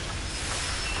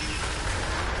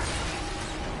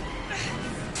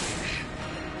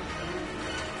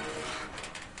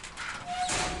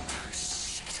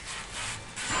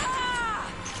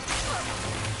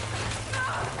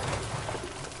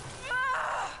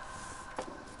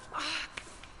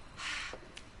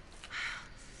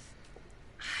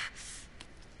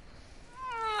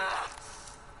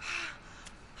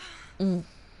 Mm.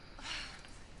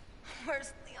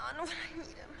 Where's Leon when I need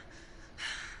him?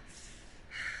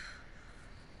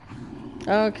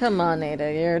 Oh, come on,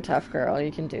 Ada. You're a tough girl.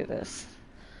 You can do this.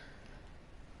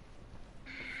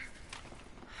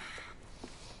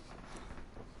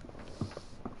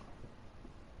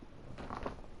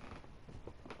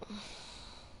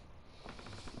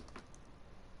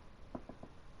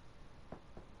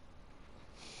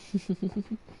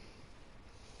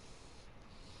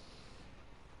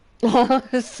 Oh,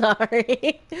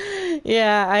 sorry.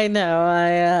 Yeah, I know.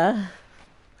 I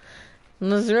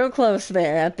was real close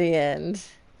there at the end.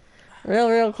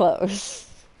 Real close.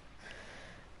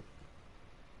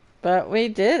 But we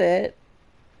did it.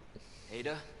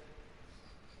 Ada?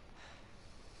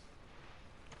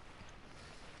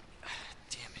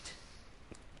 Damn it.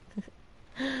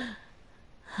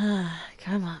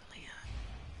 Come on, Leon.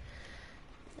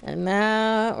 And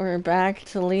now we're back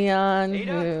to Leon,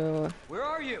 Ada? who... Where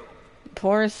are you?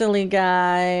 Poor silly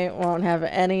guy won't have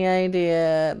any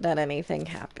idea that anything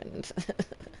happened.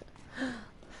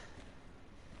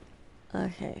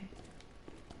 Okay.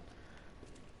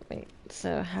 Wait,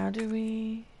 so how do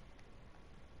we...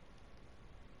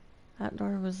 That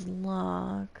door was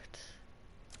locked.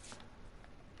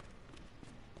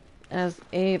 As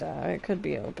Ada, it could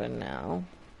be open now.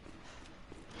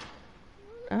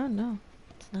 Oh no,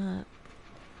 it's not.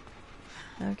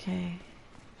 Okay.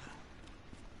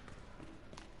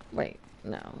 Wait,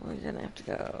 no, we're gonna have to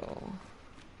go...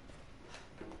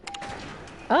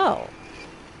 Oh!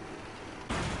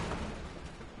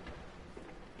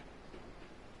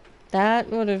 That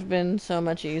would have been so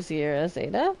much easier as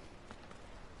Ada.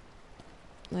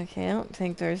 Okay, I don't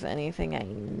think there's anything I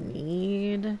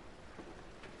need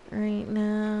right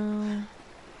now.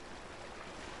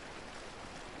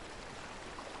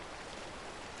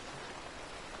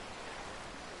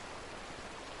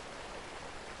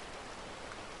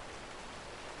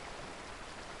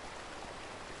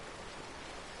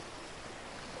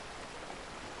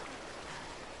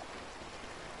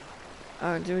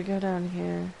 Oh, do we go down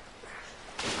here?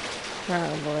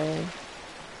 Probably.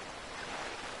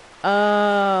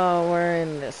 Oh, we're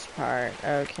in this part.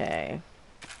 Okay.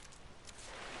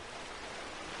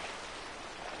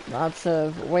 Lots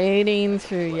of wading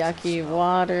through yucky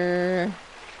water.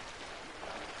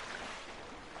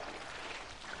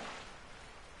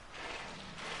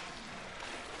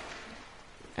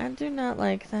 I do not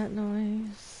like that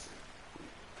noise.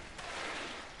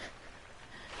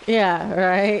 Yeah,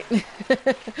 right?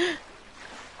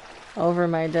 Over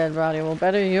my dead body. Well,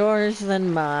 better yours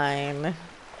than mine.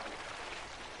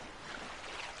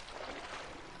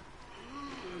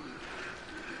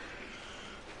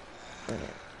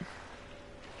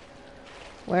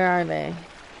 Where are they?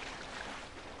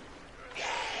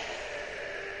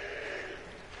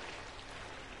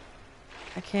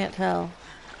 I can't tell.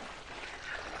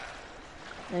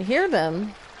 I hear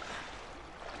them.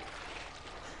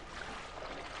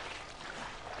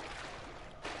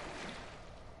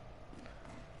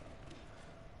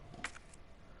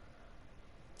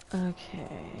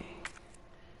 Okay.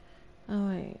 Oh,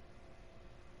 wait.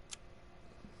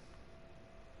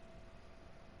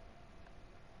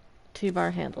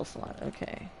 T-bar handle slot.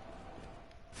 Okay.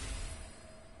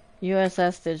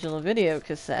 USS digital video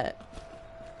cassette.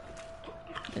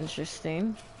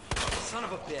 Interesting. Son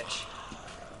of a bitch.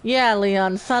 Yeah,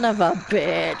 Leon, son of a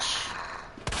bitch.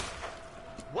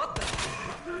 What the?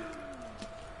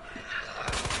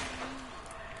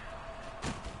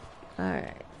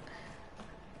 Alright.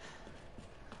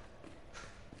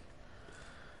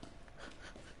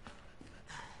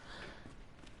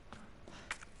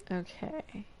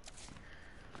 Okay.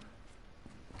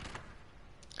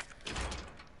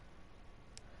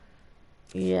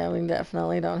 Yeah, we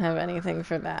definitely don't have anything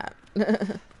for that.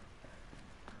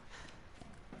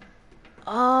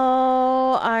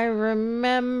 Oh, I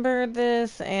remember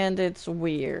this, and it's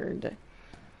weird.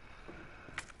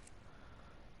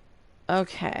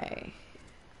 Okay.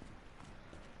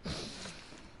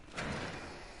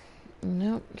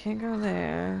 Nope, can't go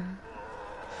there.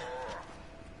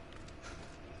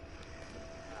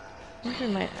 I think we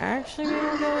might actually be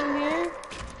able to go in here.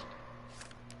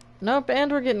 Nope,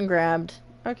 and we're getting grabbed.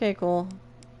 Okay, cool.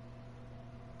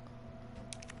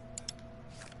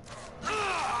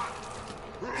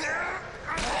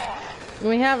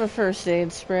 We have a first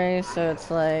aid spray, so it's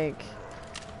like...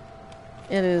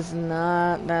 It is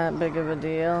not that big of a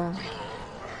deal.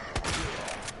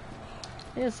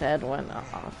 His head went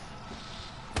off.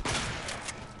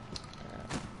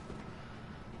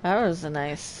 That was a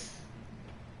nice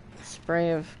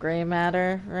spray of gray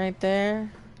matter right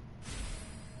there.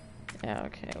 Yeah,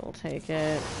 okay, we'll take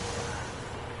it.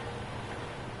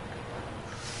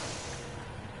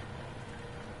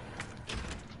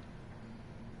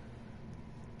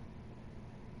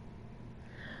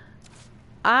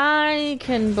 I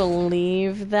can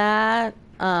believe that.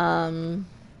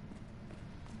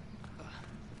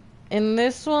 In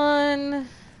this one,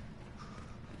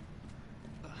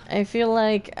 I feel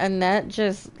like Annette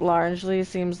just largely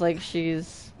seems like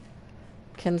she's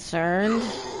concerned.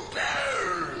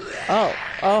 Oh,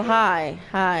 hi.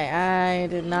 I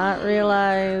did not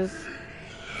realize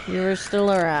you were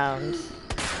still around.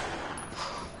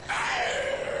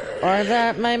 Or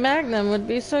that my magnum would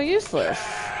be so useless.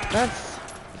 That's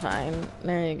fine.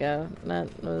 There you go. That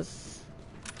was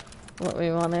what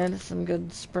we wanted. Some good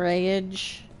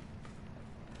sprayage.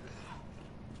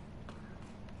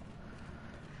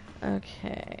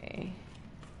 Okay.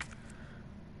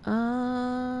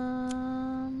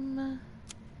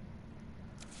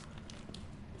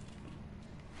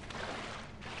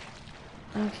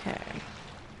 Okay.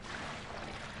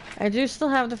 I do still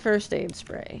have the first aid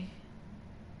spray.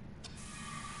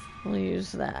 We'll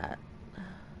use that.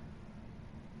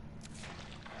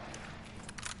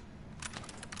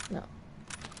 No.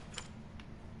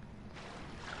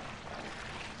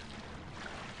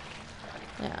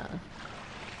 Yeah.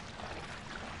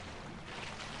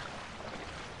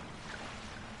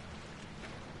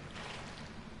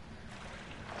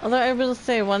 Although I will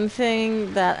say one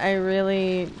thing that I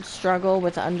really struggle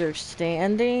with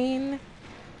understanding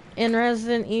in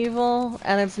Resident Evil,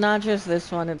 and it's not just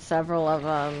this one, it's several of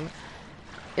them,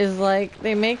 is like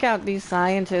they make out these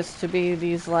scientists to be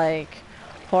these like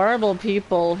horrible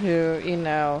people who, you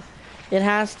know, it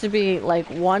has to be like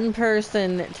one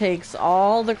person takes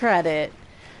all the credit.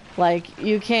 Like,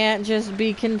 you can't just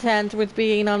be content with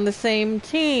being on the same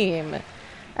team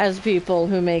as people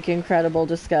who make incredible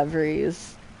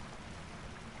discoveries.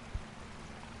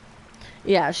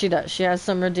 Yeah, she does. She has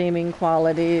some redeeming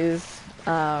qualities.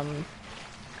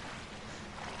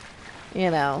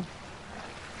 You know,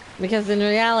 because in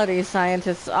reality,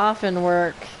 scientists often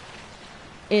work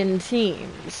in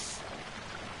teams.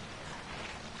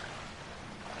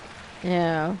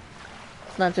 Yeah,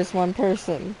 it's not just one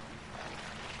person.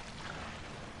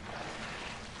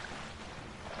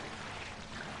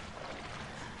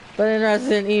 But in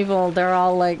Resident Evil, they're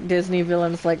all like Disney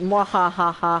villains, like,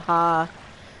 mwahahaha.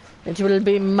 It will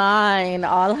be mine.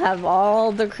 I'll have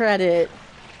all the credit.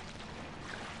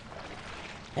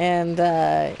 And,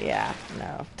 yeah,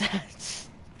 no. That's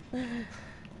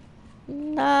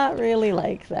not really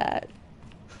like that.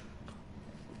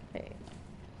 Okay.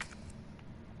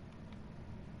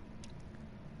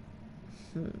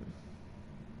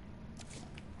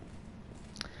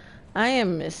 I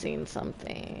am missing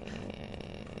something.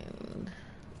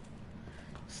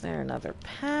 Is there another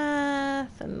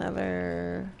path?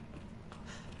 Another...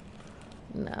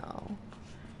 No.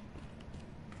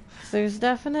 There's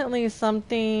definitely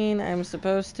something I'm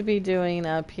supposed to be doing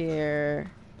up here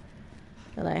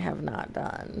that I have not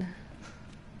done.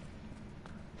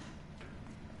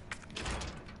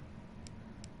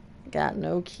 Got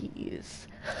no keys.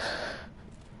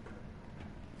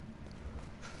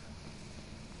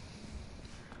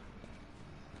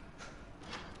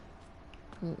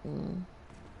 Mm-mm.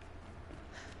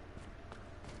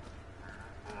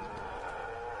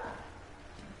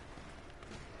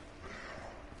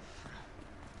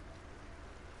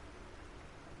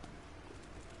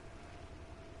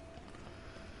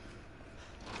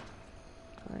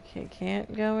 Okay,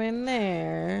 can't go in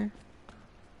there.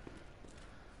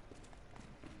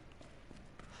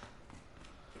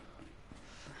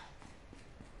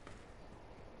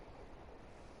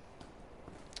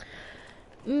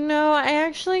 No, I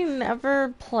actually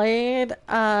never played,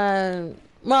 well,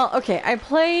 okay, I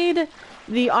played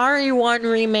the RE1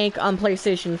 remake on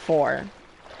PlayStation 4.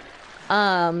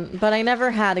 But I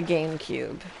never had a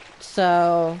GameCube,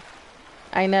 so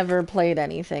I never played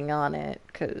anything on it,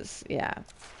 'cause, yeah.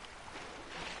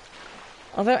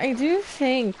 Although I do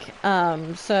think,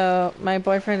 so my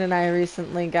boyfriend and I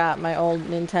recently got my old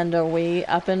Nintendo Wii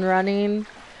up and running,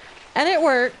 and it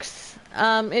works.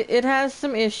 It has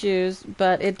some issues,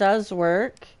 but it does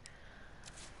work.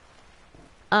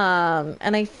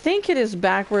 And I think it is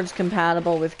backwards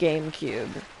compatible with GameCube.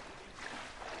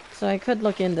 So I could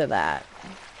look into that.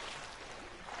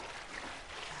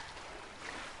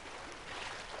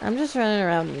 I'm just running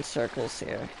around in circles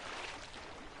here.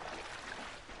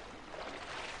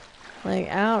 Like,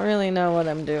 I don't really know what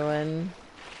I'm doing.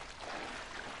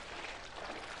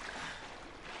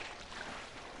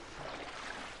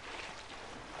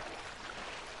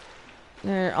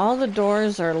 All the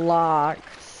doors are locked.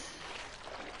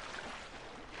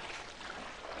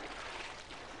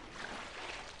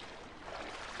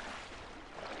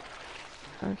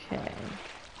 Okay.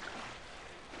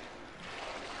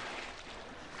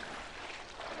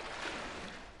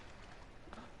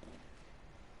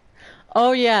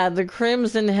 Oh yeah, the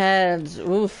crimson heads.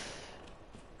 Oof.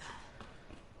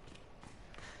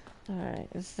 Alright,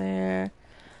 is there...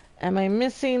 Am I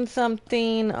missing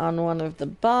something on one of the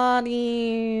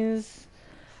bodies?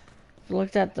 I've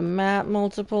looked at the map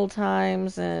multiple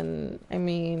times and, I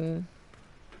mean...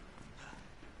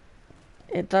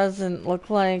 It doesn't look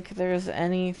like there's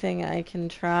anything I can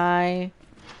try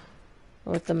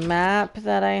with the map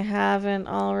that I haven't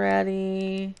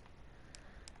already.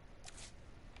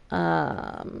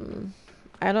 I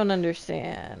don't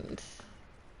understand.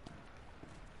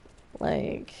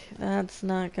 Like, that's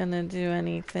not gonna do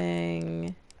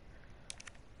anything.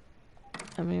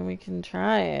 I mean, we can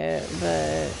try it,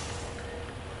 but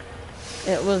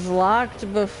it was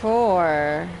locked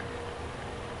before.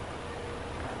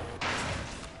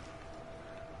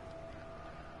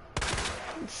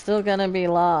 It's still gonna be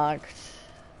locked.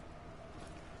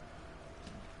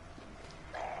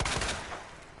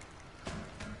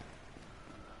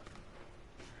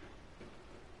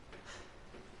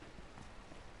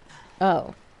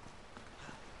 Oh.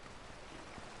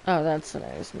 Oh, that's what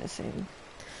I was missing.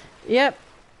 Yep.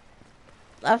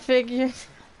 I figured.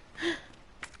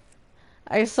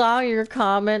 I saw your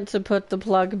comment to put the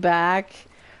plug back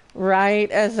right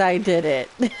as I did it.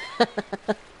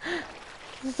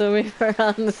 So we were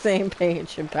on the same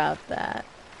page about that.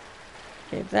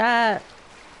 Okay, that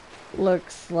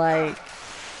looks like...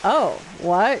 Oh,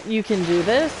 what? You can do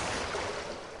this?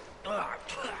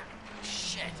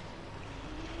 Shit.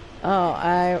 Oh,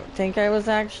 I think I was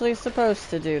actually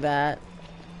supposed to do that.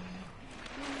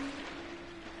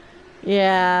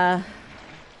 Yeah.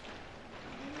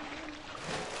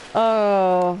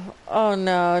 Oh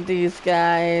no, these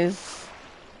guys.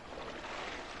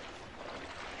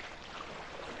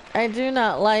 I do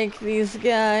not like these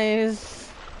guys.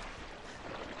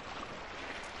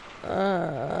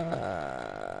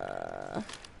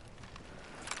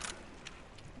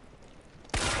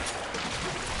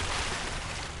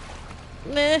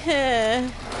 Meh.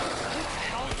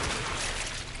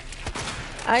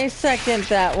 I second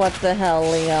that, what the hell,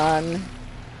 Leon.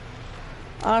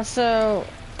 Also,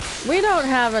 we don't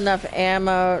have enough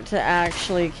ammo to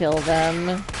actually kill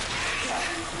them.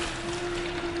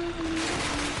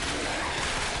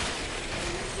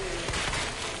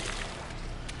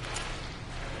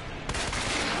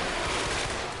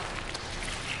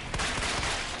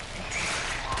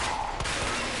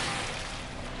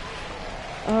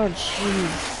 Oh,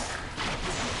 jeez.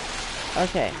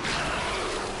 Okay.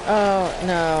 Oh,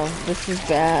 no. This is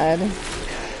bad.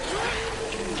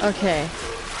 Okay.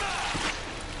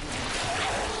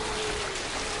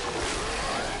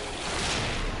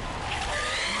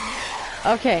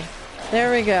 Okay.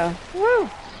 There we go. Woo!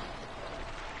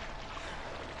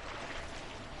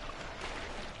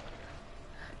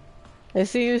 I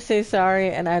see you say sorry,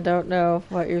 and I don't know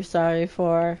what you're sorry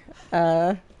for.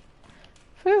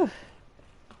 Whew.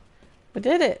 We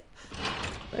did it.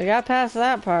 We got past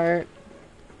that part.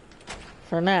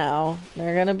 For now.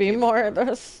 There are gonna be more of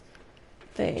those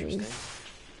things.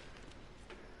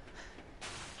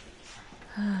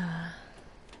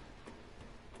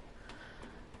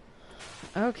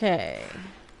 Okay.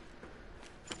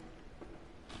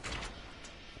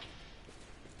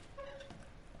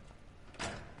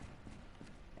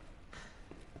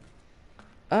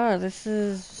 Oh, this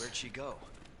is... Where'd she go?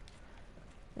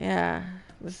 Yeah.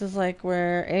 This is like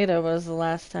where Ada was the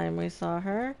last time we saw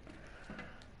her.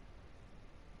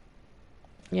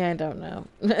 Yeah, I don't know.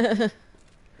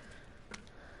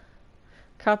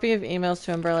 Copy of emails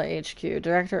to Umbrella HQ.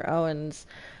 Director Owens.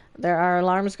 There are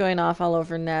alarms going off all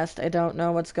over Nest. I don't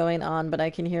know what's going on, but I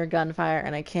can hear gunfire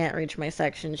and I can't reach my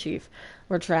section chief.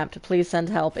 We're trapped. Please send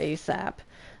help ASAP.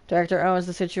 Director Owens,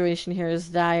 the situation here is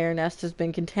dire. Nest has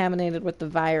been contaminated with the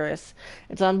virus.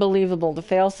 It's unbelievable. The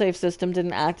failsafe system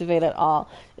didn't activate at all.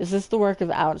 Is this the work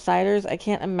of outsiders? I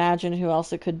can't imagine who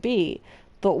else it could be.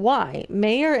 But why?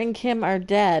 Mayor and Kim are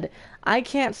dead. I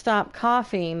can't stop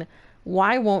coughing.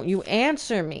 Why won't you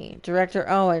answer me? Director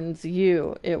Owens,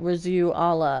 you. It was you,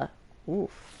 Allah.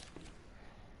 Oof.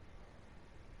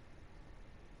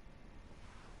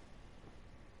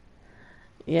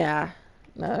 Yeah.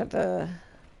 No,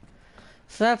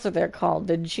 so that's what they're called,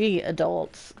 the G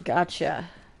adults. Gotcha.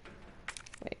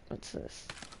 Wait, what's this?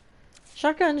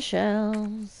 Shotgun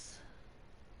shells.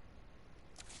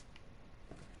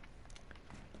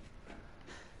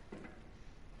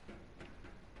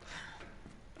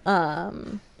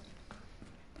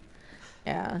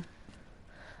 Yeah.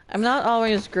 I'm not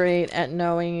always great at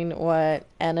knowing what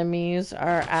enemies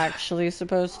are actually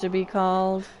supposed to be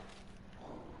called.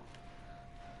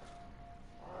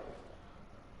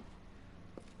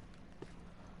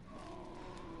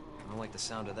 I don't like like the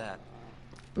sound of that.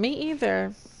 Me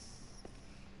either.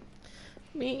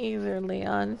 Me either,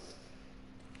 Leon.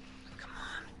 Come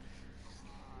on.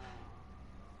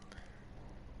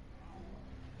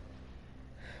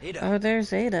 Ada. Oh,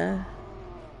 there's Ada.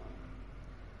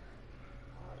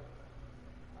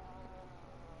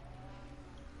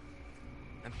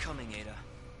 I'm coming, Ada.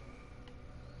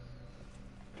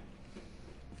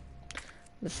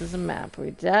 This is a map.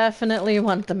 We definitely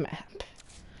want the map.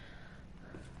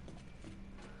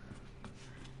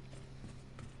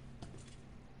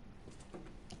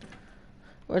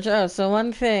 Which, oh, so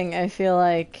one thing I feel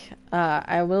like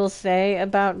I will say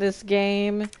about this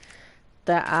game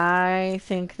that I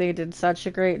think they did such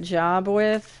a great job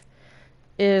with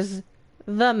is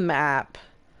the map.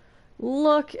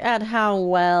 Look at how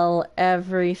well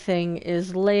everything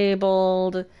is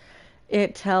labeled.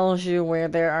 It tells you where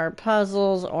there are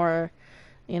puzzles or,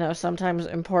 you know, sometimes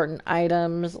important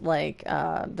items like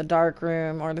the dark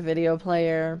room or the video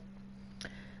player.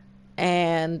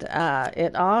 And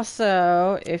it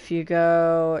also, if you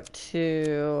go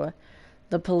to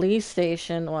the police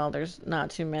station, well, there's not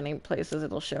too many places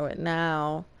it'll show it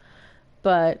now,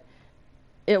 but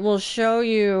it will show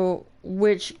you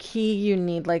which key you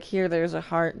need. Like here, there's a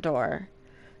heart door.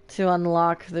 To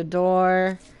unlock the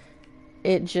door,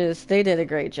 they did a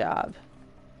great job.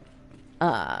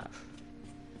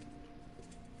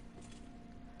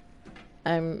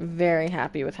 I'm very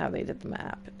happy with how they did the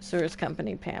map. Sewers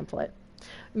Company pamphlet.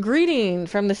 Greeting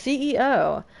from the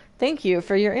CEO. Thank you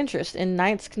for your interest in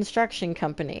Knight's Construction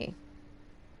Company.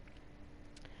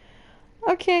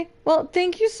 Okay, well,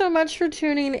 thank you so much for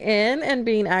tuning in and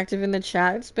being active in the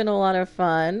chat. It's been a lot of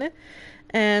fun.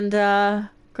 And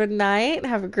good night.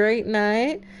 Have a great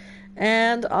night.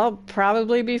 And I'll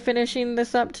probably be finishing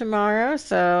this up tomorrow.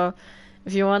 So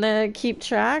if you want to keep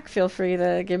track, feel free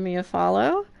to give me a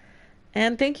follow.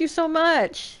 And thank you so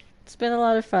much. It's been a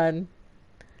lot of fun.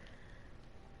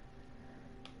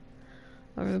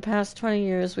 Over the past 20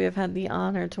 years, we have had the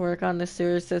honor to work on the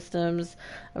sewer systems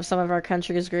of some of our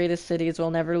country's greatest cities while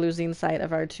never losing sight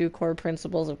of our two core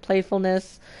principles of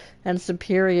playfulness and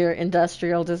superior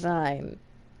industrial design.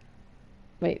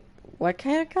 Wait, what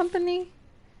kind of company?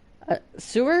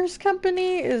 Sewers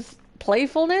Company is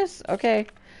playfulness? Okay.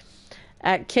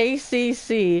 At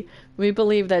KCC, we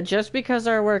believe that just because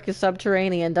our work is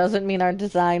subterranean doesn't mean our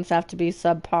designs have to be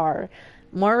subpar.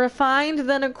 More refined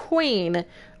than a queen,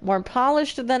 more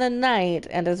polished than a knight,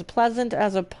 and as pleasant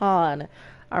as a pawn,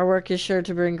 our work is sure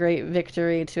to bring great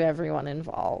victory to everyone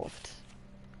involved.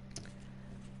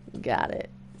 Got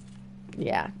it.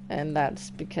 Yeah, and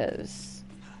that's because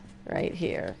right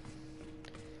here,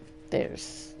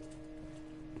 there's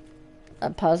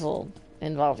a puzzle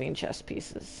involving chess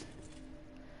pieces.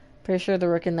 Pretty sure the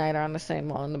rook and knight are on the same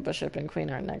wall, and the bishop and queen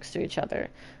are next to each other.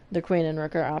 The queen and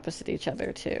rook are opposite each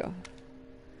other, too.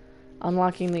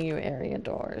 Unlocking the U area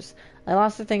doors. I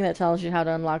lost the thing that tells you how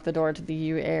to unlock the door to the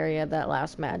U area, that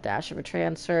last mad dash of a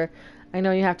transfer. I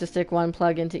know you have to stick one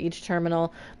plug into each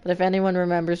terminal, but if anyone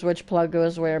remembers which plug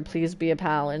goes where, please be a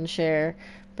pal and share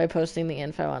by posting the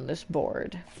info on this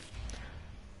board.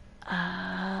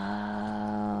 Oh.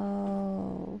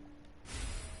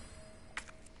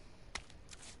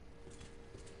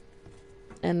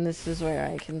 And this is where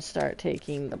I can start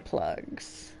taking the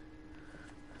plugs.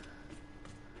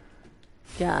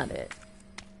 Got it.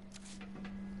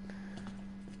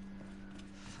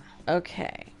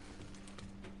 Okay.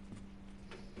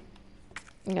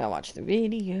 I'm gonna watch the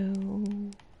video.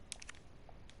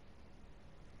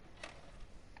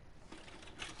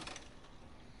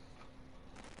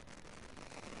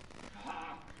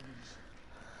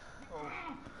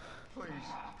 Please,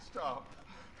 stop.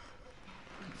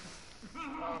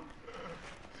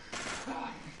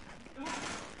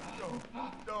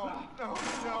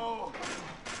 No.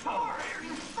 Over here,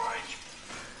 you freak!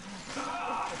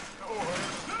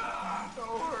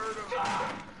 Don't hurt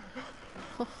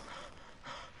him.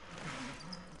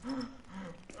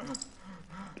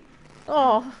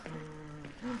 Oh.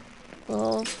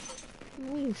 Well,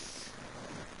 nice.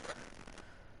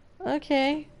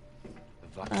 Okay.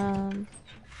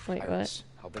 Wait, what?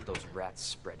 I'll bet those rats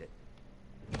spread it.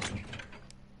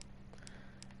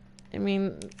 I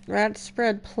mean, rats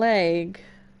spread plague.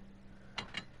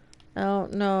 I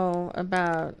don't know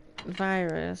about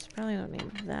virus. Probably don't need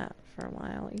that for a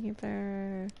while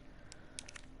either.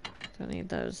 Don't need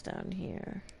those down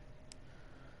here.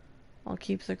 I'll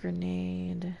keep the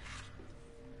grenade.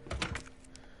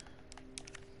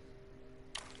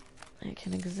 I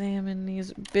can examine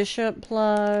these. Bishop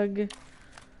plug,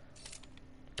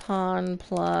 pawn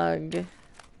plug,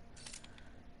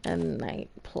 and knight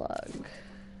plug.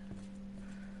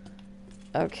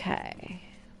 Okay.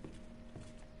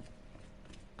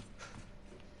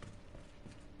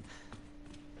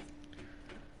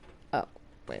 Oh,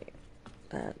 wait.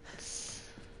 That's...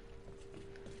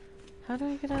 How do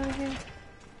I get out of here?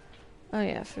 Oh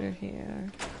yeah, through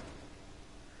here.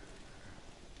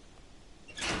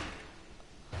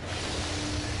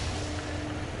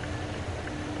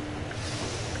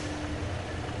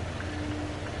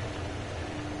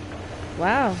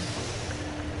 Wow.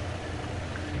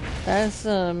 That's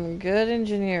some good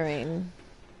engineering.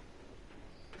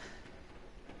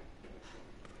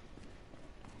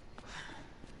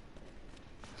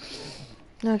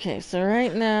 Okay, so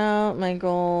right now my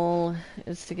goal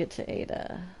is to get to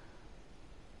Ada.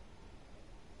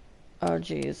 Oh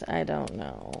geez, I don't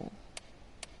know.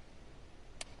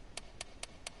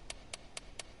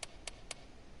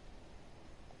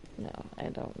 No, I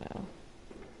don't know.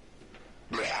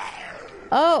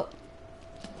 Oh!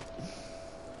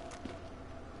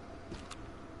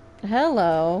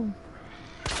 Hello.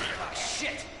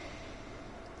 Shit!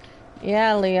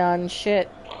 Yeah, Leon, shit.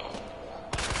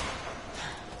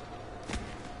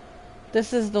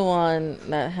 This is the one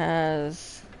that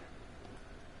has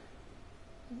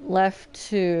left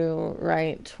 2,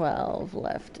 right 12,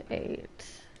 left 8.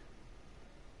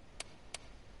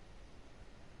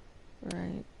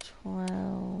 Right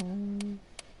 12,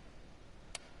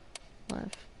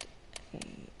 left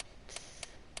 8.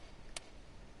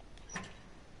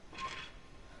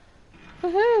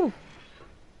 Woohoo!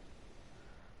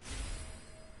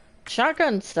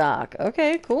 Shotgun stock.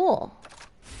 Okay, cool.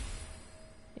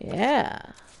 Yeah.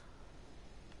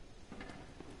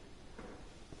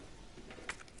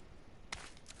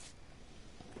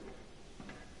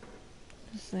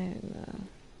 Just saying,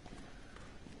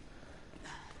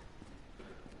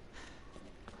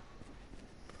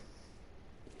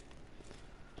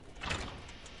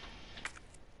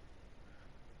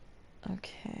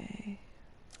 Okay.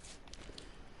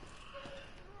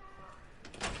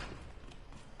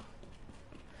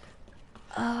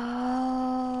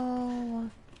 Oh.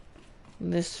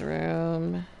 This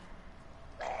room.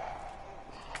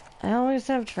 I always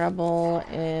have trouble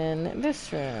in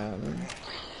this room.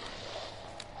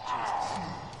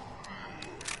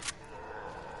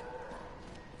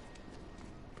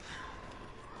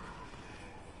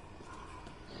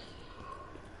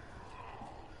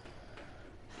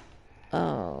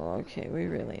 Oh, okay, we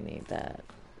really need that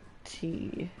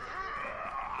T-shaped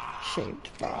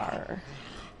bar.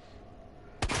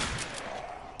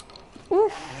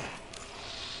 Woof.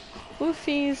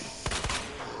 Woofies.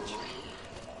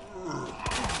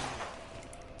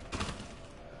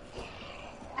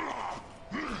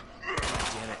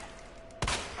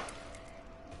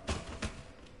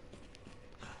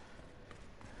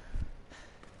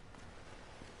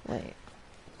 Wait.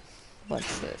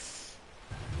 What's this?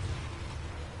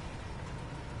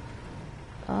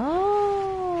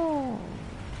 Oh.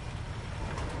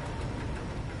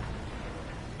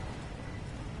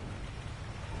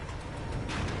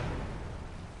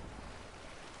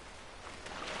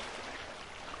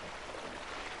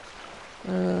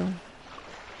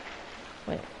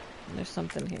 Wait. There's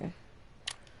something here.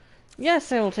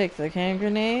 Yes, I will take the hand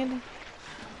grenade.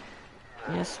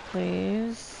 Yes,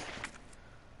 please.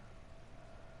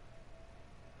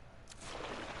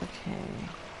 Okay.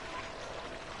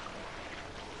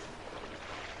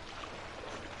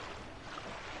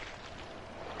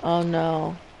 Oh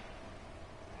no.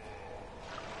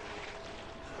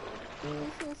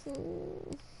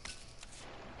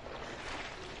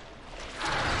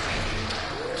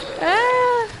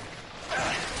 Ah!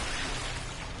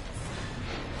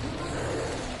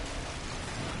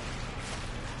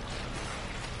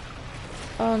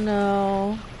 Oh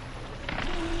no.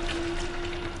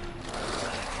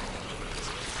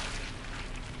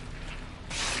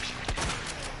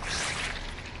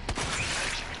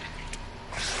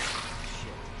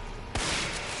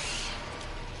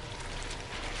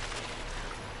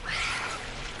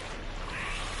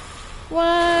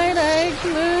 Why'd I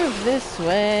move this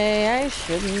way? I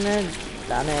shouldn't have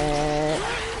done it.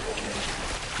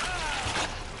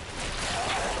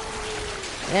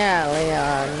 Yeah,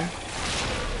 Leon.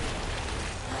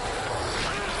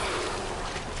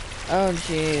 Oh,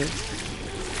 jeez.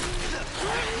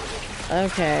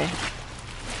 Okay.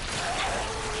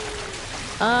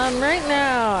 Right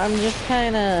now, I'm just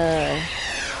kinda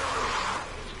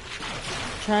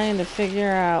trying to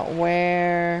figure out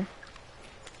where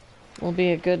will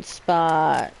be a good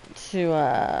spot to,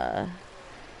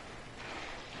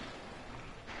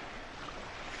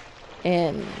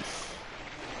 end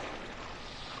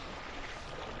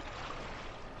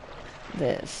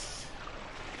this.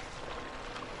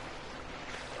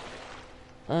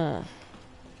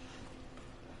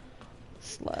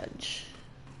 Sludge.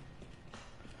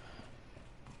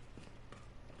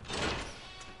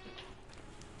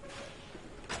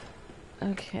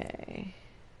 Okay.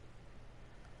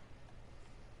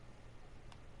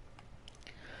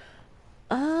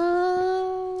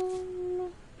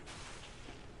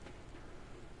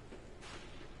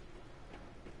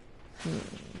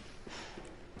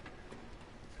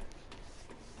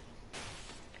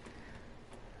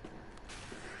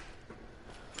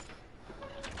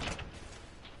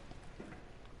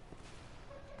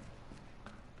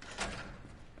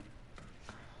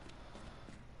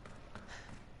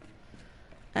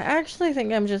 I actually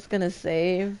think I'm just gonna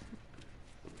save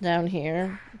down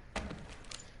here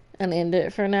and end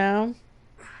it for now.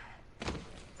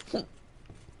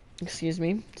 Excuse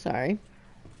me, sorry.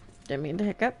 Didn't mean to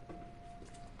hiccup.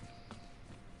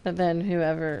 But then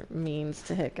whoever means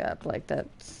to hiccup, like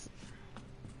that's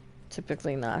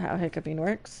typically not how hiccuping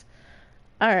works.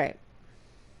 Alright.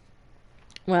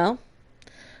 Well,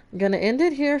 I'm gonna end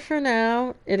it here for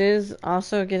now. It is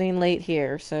also getting late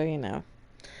here, so you know.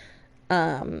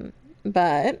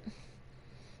 But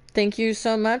thank you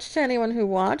so much to anyone who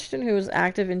watched and who was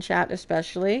active in chat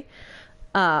especially.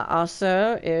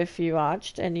 Also, if you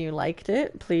watched and you liked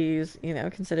it, please,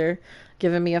 consider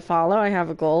giving me a follow. I have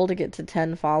a goal to get to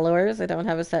 10 followers. I don't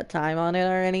have a set time on it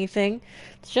or anything.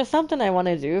 It's just something I want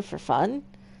to do for fun.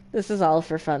 This is all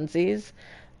for funsies.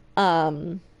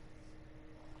 Yeah,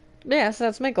 so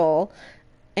that's my goal.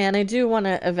 And I do want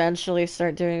to eventually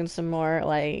start doing some more,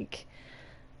 like,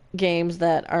 games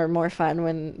that are more fun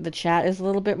when the chat is a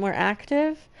little bit more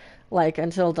active. Like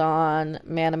Until Dawn,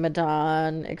 Man of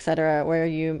Medan, etc., where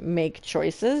you make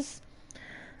choices.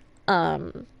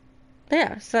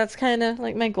 Yeah, so that's kind of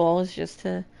like my goal is just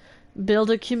to build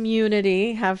a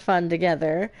community, have fun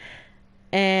together.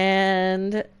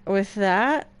 And with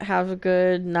that, have a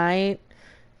good night,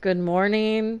 good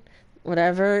morning,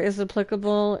 whatever is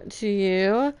applicable to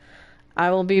you.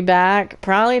 I will be back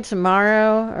probably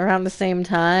tomorrow around the same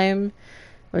time,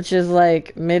 which is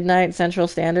like midnight Central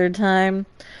Standard Time,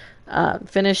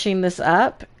 finishing this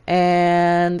up.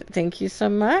 And thank you so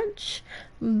much.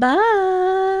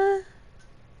 Bye.